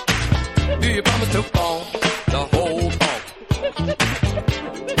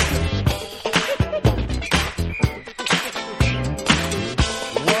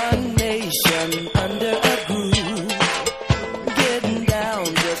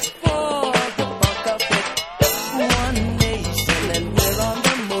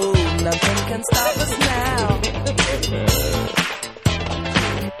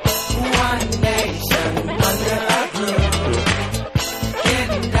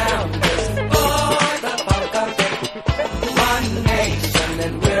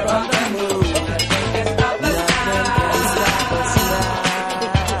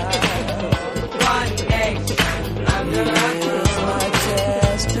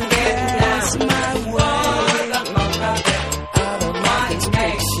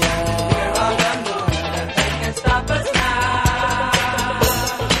 constriction. We're on the move, nothing can stop us now.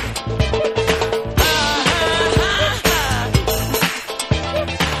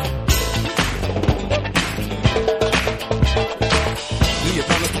 Do you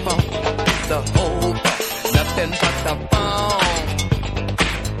promise the phone? The whole phone, nothing but the phone.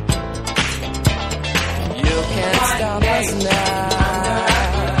 You can't stop us now.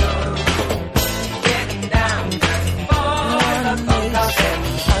 Getting down just for the funk of it.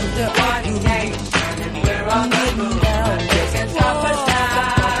 Under One nation and we're on the move. Nothing can stop us now.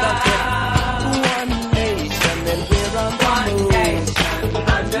 One nation and we're on the One move. nation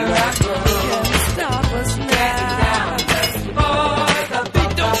under our rule. You can't stop us now. Getting down just for the funk of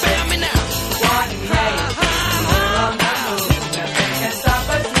it. One nation and we're on the move. Nothing can stop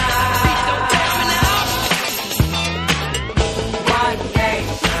us now. One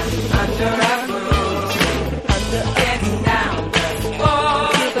nation under our rule. Getting down just for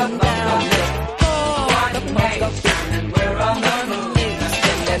the funk of it. One nation and we're on the move.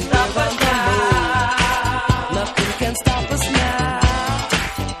 Nothing can stop us now. Nothing can stop us now.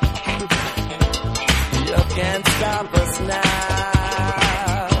 You can't stop us now.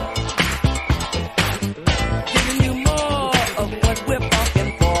 Giving you more of what we're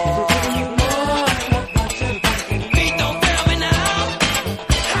fucking for. Giving you more of what you're fucking for. Please don't fail me now.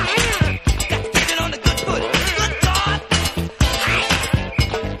 Got to get it on the good foot. Good God.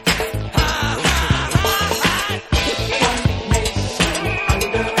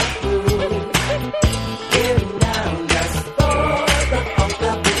 Getting down just for the funk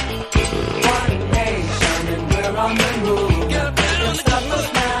of it. One nation and we're on the move. Nothing stop us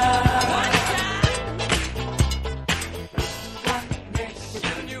now. One nation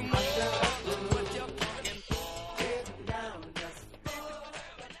under our rule. Getting down just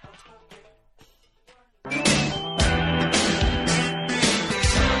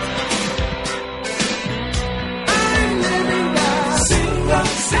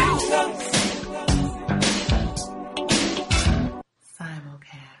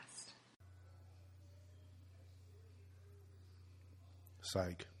Simulcast.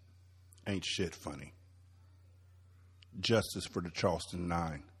 Psych. Ain't shit funny. Justice for the Charleston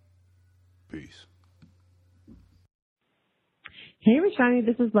 9. Peace. Hey, Rashani,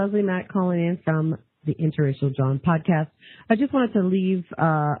 this is Leslie Mack calling in from the Interracial John podcast. I just wanted to leave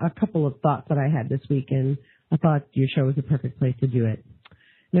a couple of thoughts that I had this week, and I thought your show was the perfect place to do it.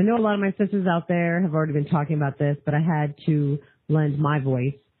 And I know a lot of my sisters out there have already been talking about this, but I had to lend my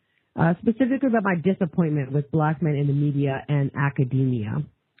voice, specifically about my disappointment with black men in the media and academia.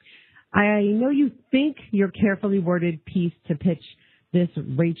 I know you think your carefully worded piece to pitch this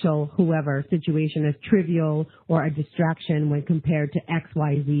Rachel whoever situation as trivial or a distraction when compared to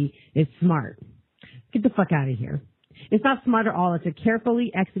XYZ is smart. Get the fuck out of here. It's not smart at all. It's a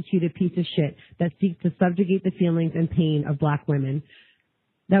carefully executed piece of shit that seeks to subjugate the feelings and pain of black women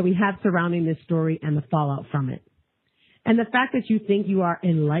that we have surrounding this story and the fallout from it. And the fact that you think you are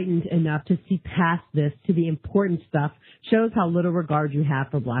enlightened enough to see past this to the important stuff shows how little regard you have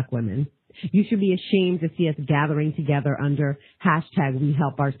for black women. You should be ashamed to see us gathering together under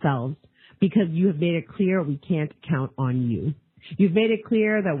 #WeHelpOurselves because you have made it clear we can't count on you. You've made it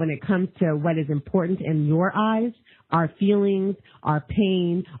clear that when it comes to what is important in your eyes, our feelings, our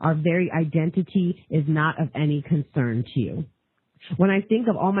pain, our very identity is not of any concern to you. When I think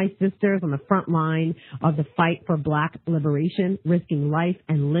of all my sisters on the front line of the fight for black liberation, risking life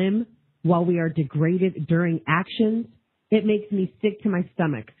and limb while we are degraded during actions, it makes me sick to my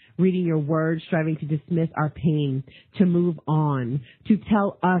stomach reading your words, striving to dismiss our pain, to move on, to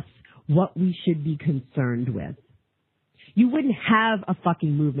tell us what we should be concerned with. You wouldn't have a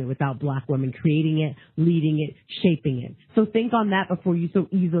fucking movement without black women creating it, leading it, shaping it. So think on that before you so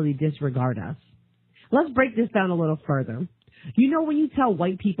easily disregard us. Let's break this down a little further. You know when you tell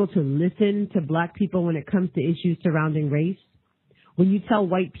white people to listen to black people when it comes to issues surrounding race? When you tell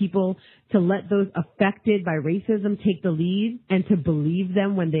white people to let those affected by racism take the lead and to believe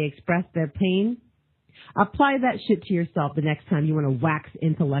them when they express their pain? Apply that shit to yourself the next time you want to wax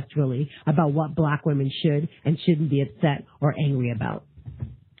intellectually about what black women should and shouldn't be upset or angry about.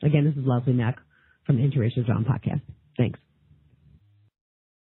 Again, this is Leslie Mack from the Interracial John podcast. Thanks.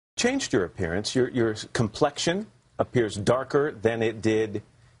 Changed your appearance. Your complexion appears darker than it did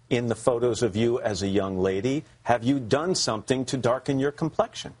in the photos of you as a young lady. Have you done something to darken your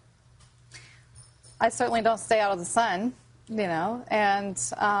complexion? I certainly don't stay out of the sun, you know, and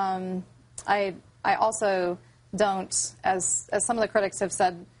I also don't, as some of the critics have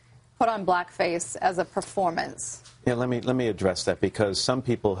said, put on blackface as a performance. Yeah, let me address that, because some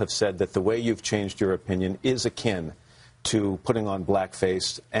people have said that the way you've changed your opinion is akin to putting on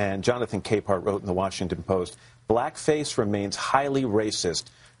blackface, and Jonathan Capehart wrote in the Washington Post, blackface remains highly racist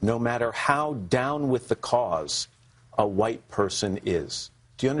no matter how down with the cause a white person is.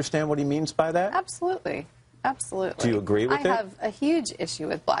 Do you understand what he means by that? Absolutely. Absolutely. Do you agree with it? I have a huge issue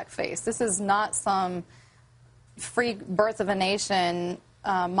with blackface. This is not some free birth of a nation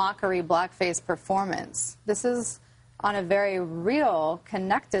mockery blackface performance. This is on a very real,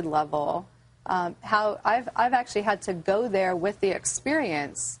 connected level. How I've actually had to go there with the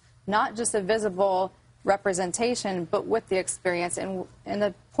experience, not just a visible representation, but with the experience. And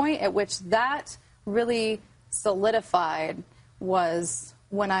the point at which that really solidified was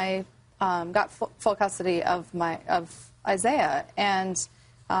when I got full custody of Isaiah, and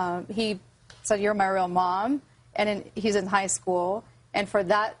he said, "You're my real mom," and he's in high school, and for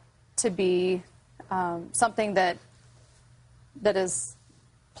that to be something that is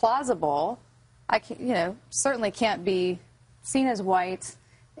plausible, I certainly can't be seen as white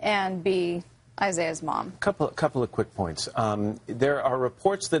and be Isaiah's mom. Couple of quick points. There are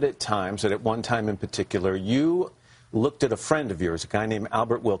reports that at one time in particular, you looked at a friend of yours, a guy named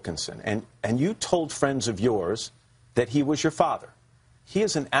Albert Wilkinson, and you told friends of yours that he was your father. He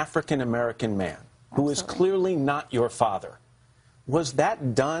is an African-American man who is clearly not your father. Was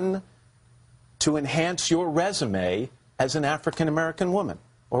that done to enhance your resume as an African-American woman?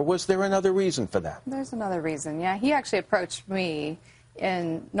 Or was there another reason for that? There's another reason, yeah. He actually approached me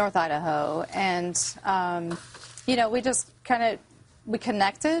in North Idaho, and, we just we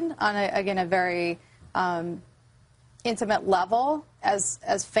connected on, a very intimate level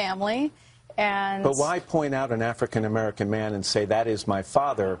as family. But why point out an African-American man and say, that is my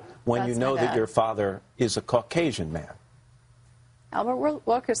father, when you know that your father is a Caucasian man? Albert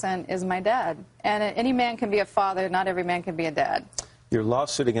Wilkerson is my dad. And any man can be a father, not every man can be a dad. Your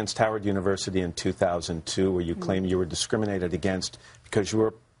lawsuit against Howard University in 2002, where you claim you were discriminated against because you were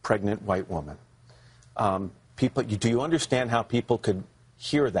a pregnant white woman. Do you understand how people could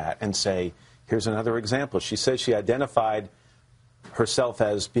hear that and say, here's another example. She says she identified herself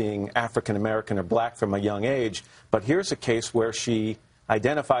as being African-American or black from a young age, but here's a case where she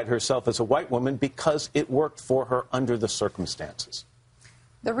identified herself as a white woman because it worked for her under the circumstances.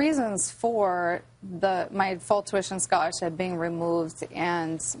 The reasons for my full tuition scholarship being removed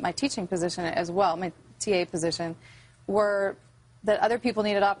and my teaching position as well, my TA position, were that other people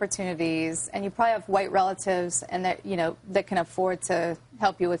needed opportunities, and you probably have white relatives and that can afford to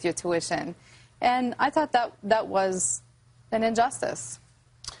help you with your tuition. And I thought that was an injustice.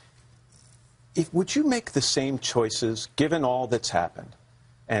 Would you make the same choices, given all that's happened,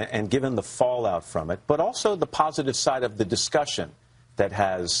 and given the fallout from it, but also the positive side of the discussion that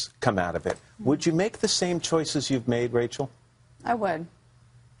has come out of it? Would you make the same choices you've made, Rachel? I would.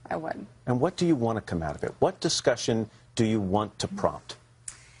 And what do you want to come out of it? What discussion do you want to prompt?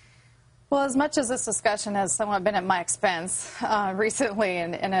 Well, as much as this discussion has somewhat been at my expense recently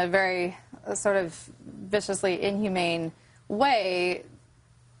in a very sort of viciously inhumane way,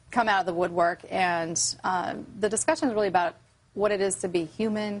 come out of the woodwork, and the discussion is really about what it is to be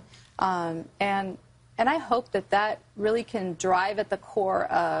human, and I hope that really can drive at the core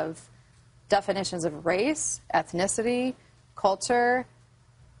of definitions of race, ethnicity, culture,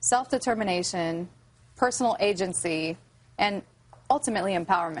 self-determination, personal agency, and ultimately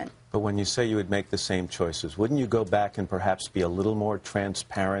empowerment. But when you say you would make the same choices, wouldn't you go back and perhaps be a little more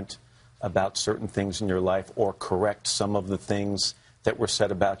transparent about certain things in your life, or correct some of the things that were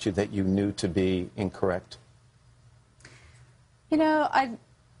said about you that you knew to be incorrect?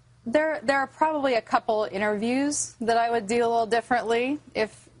 There are probably a couple interviews that I would do a little differently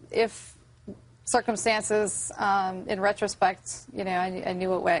if circumstances, in retrospect, I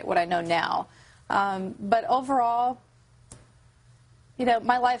knew what I know now. But overall,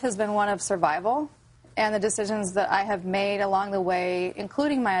 my life has been one of survival, and the decisions that I have made along the way,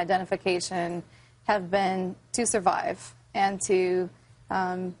 including my identification, have been to survive and to,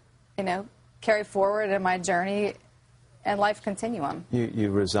 carry forward in my journey and life continuum.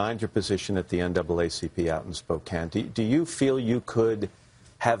 You resigned your position at the NAACP out in Spokane. Do you feel you could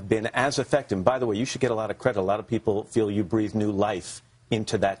have been as effective? And by the way, you should get a lot of credit. A lot of people feel you breathed new life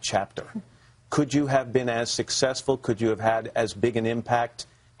into that chapter. Could you have been as successful? Could you have had as big an impact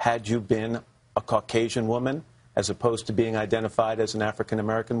had you been a Caucasian woman as opposed to being identified as an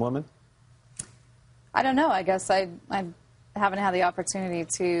African-American woman? I don't know. I guess I haven't had the opportunity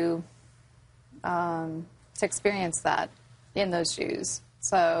to experience that in those shoes.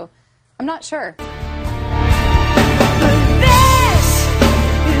 So I'm not sure.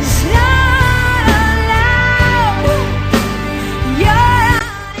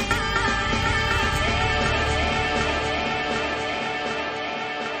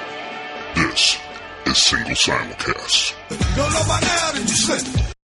 This is Single Simulcast. Don't know by now that you slip.